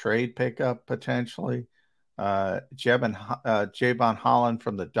 trade pickup potentially. Javon Holland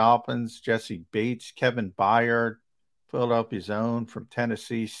from the Dolphins, Jesse Bates, Kevin Byard, Philadelphia's own from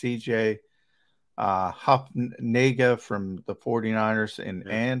Tennessee, CJ Huffnagel from the 49ers, and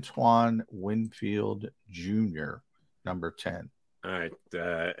Antoine Winfield Jr., number 10. All right.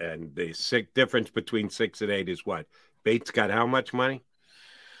 And the difference between 6 and 8 is what? Bates got how much money?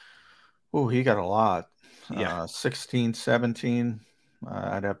 Oh, he got a lot. Yeah. 16, 17.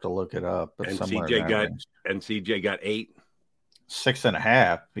 I'd have to look it up. But and somewhere CJ got 8.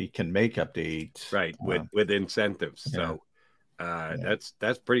 6.5. He can make up to 8. Right. With incentives. Yeah. So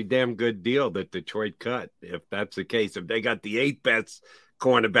that's pretty damn good deal that Detroit cut. If that's the case, if they got the 8th best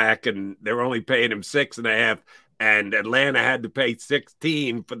cornerback and they're only paying him 6.5, and Atlanta had to pay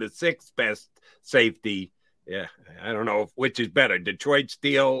 16 for the 6th best safety. Yeah, I don't know which is better, Detroit's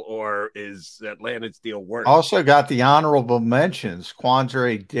deal or is Atlanta's deal worse. Also got the honorable mentions: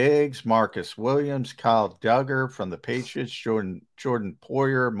 Quandre Diggs, Marcus Williams, Kyle Duggar from the Patriots, Jordan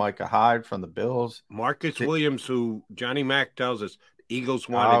Poyer, Micah Hyde from the Bills. Marcus Williams, who Johnny Mack tells us Eagles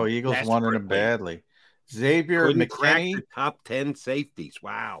wanted. Oh, Eagles wanted him badly. Xavier Couldn't McKinney, crack the top 10 safeties.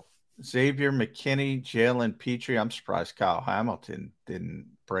 Wow. Xavier McKinney, Jalen Petrie. I'm surprised Kyle Hamilton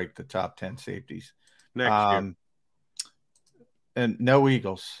didn't break the top 10 safeties. Next year. And no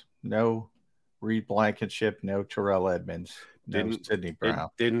Eagles, no Reed Blankenship, no Terrell Edmonds, no Sidney Brown.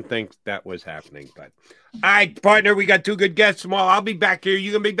 Didn't think that was happening. But all right, partner, we got 2 good guests tomorrow. I'll be back here.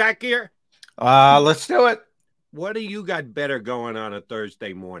 You gonna be back here? Let's do it. What do you got better going on a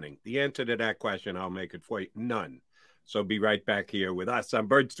Thursday morning? The answer to that question, I'll make it for you. None. So be right back here with us on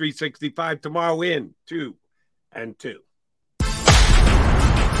Birds 365 tomorrow in 2 and 2.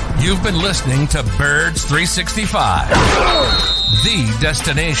 You've been listening to Birds 365, the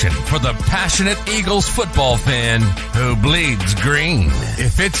destination for the passionate Eagles football fan who bleeds green.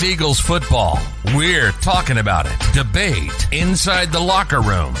 If it's Eagles football, we're talking about it. Debate inside the locker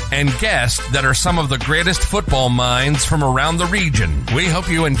room and guests that are some of the greatest football minds from around the region. We hope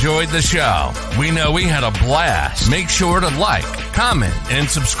you enjoyed the show. We know we had a blast. Make sure to like, comment, and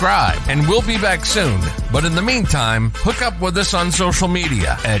subscribe, and we'll be back soon. But in the meantime, hook up with us on social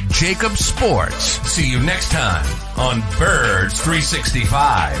media at Jacob Sports. See you next time on Birds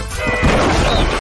 365.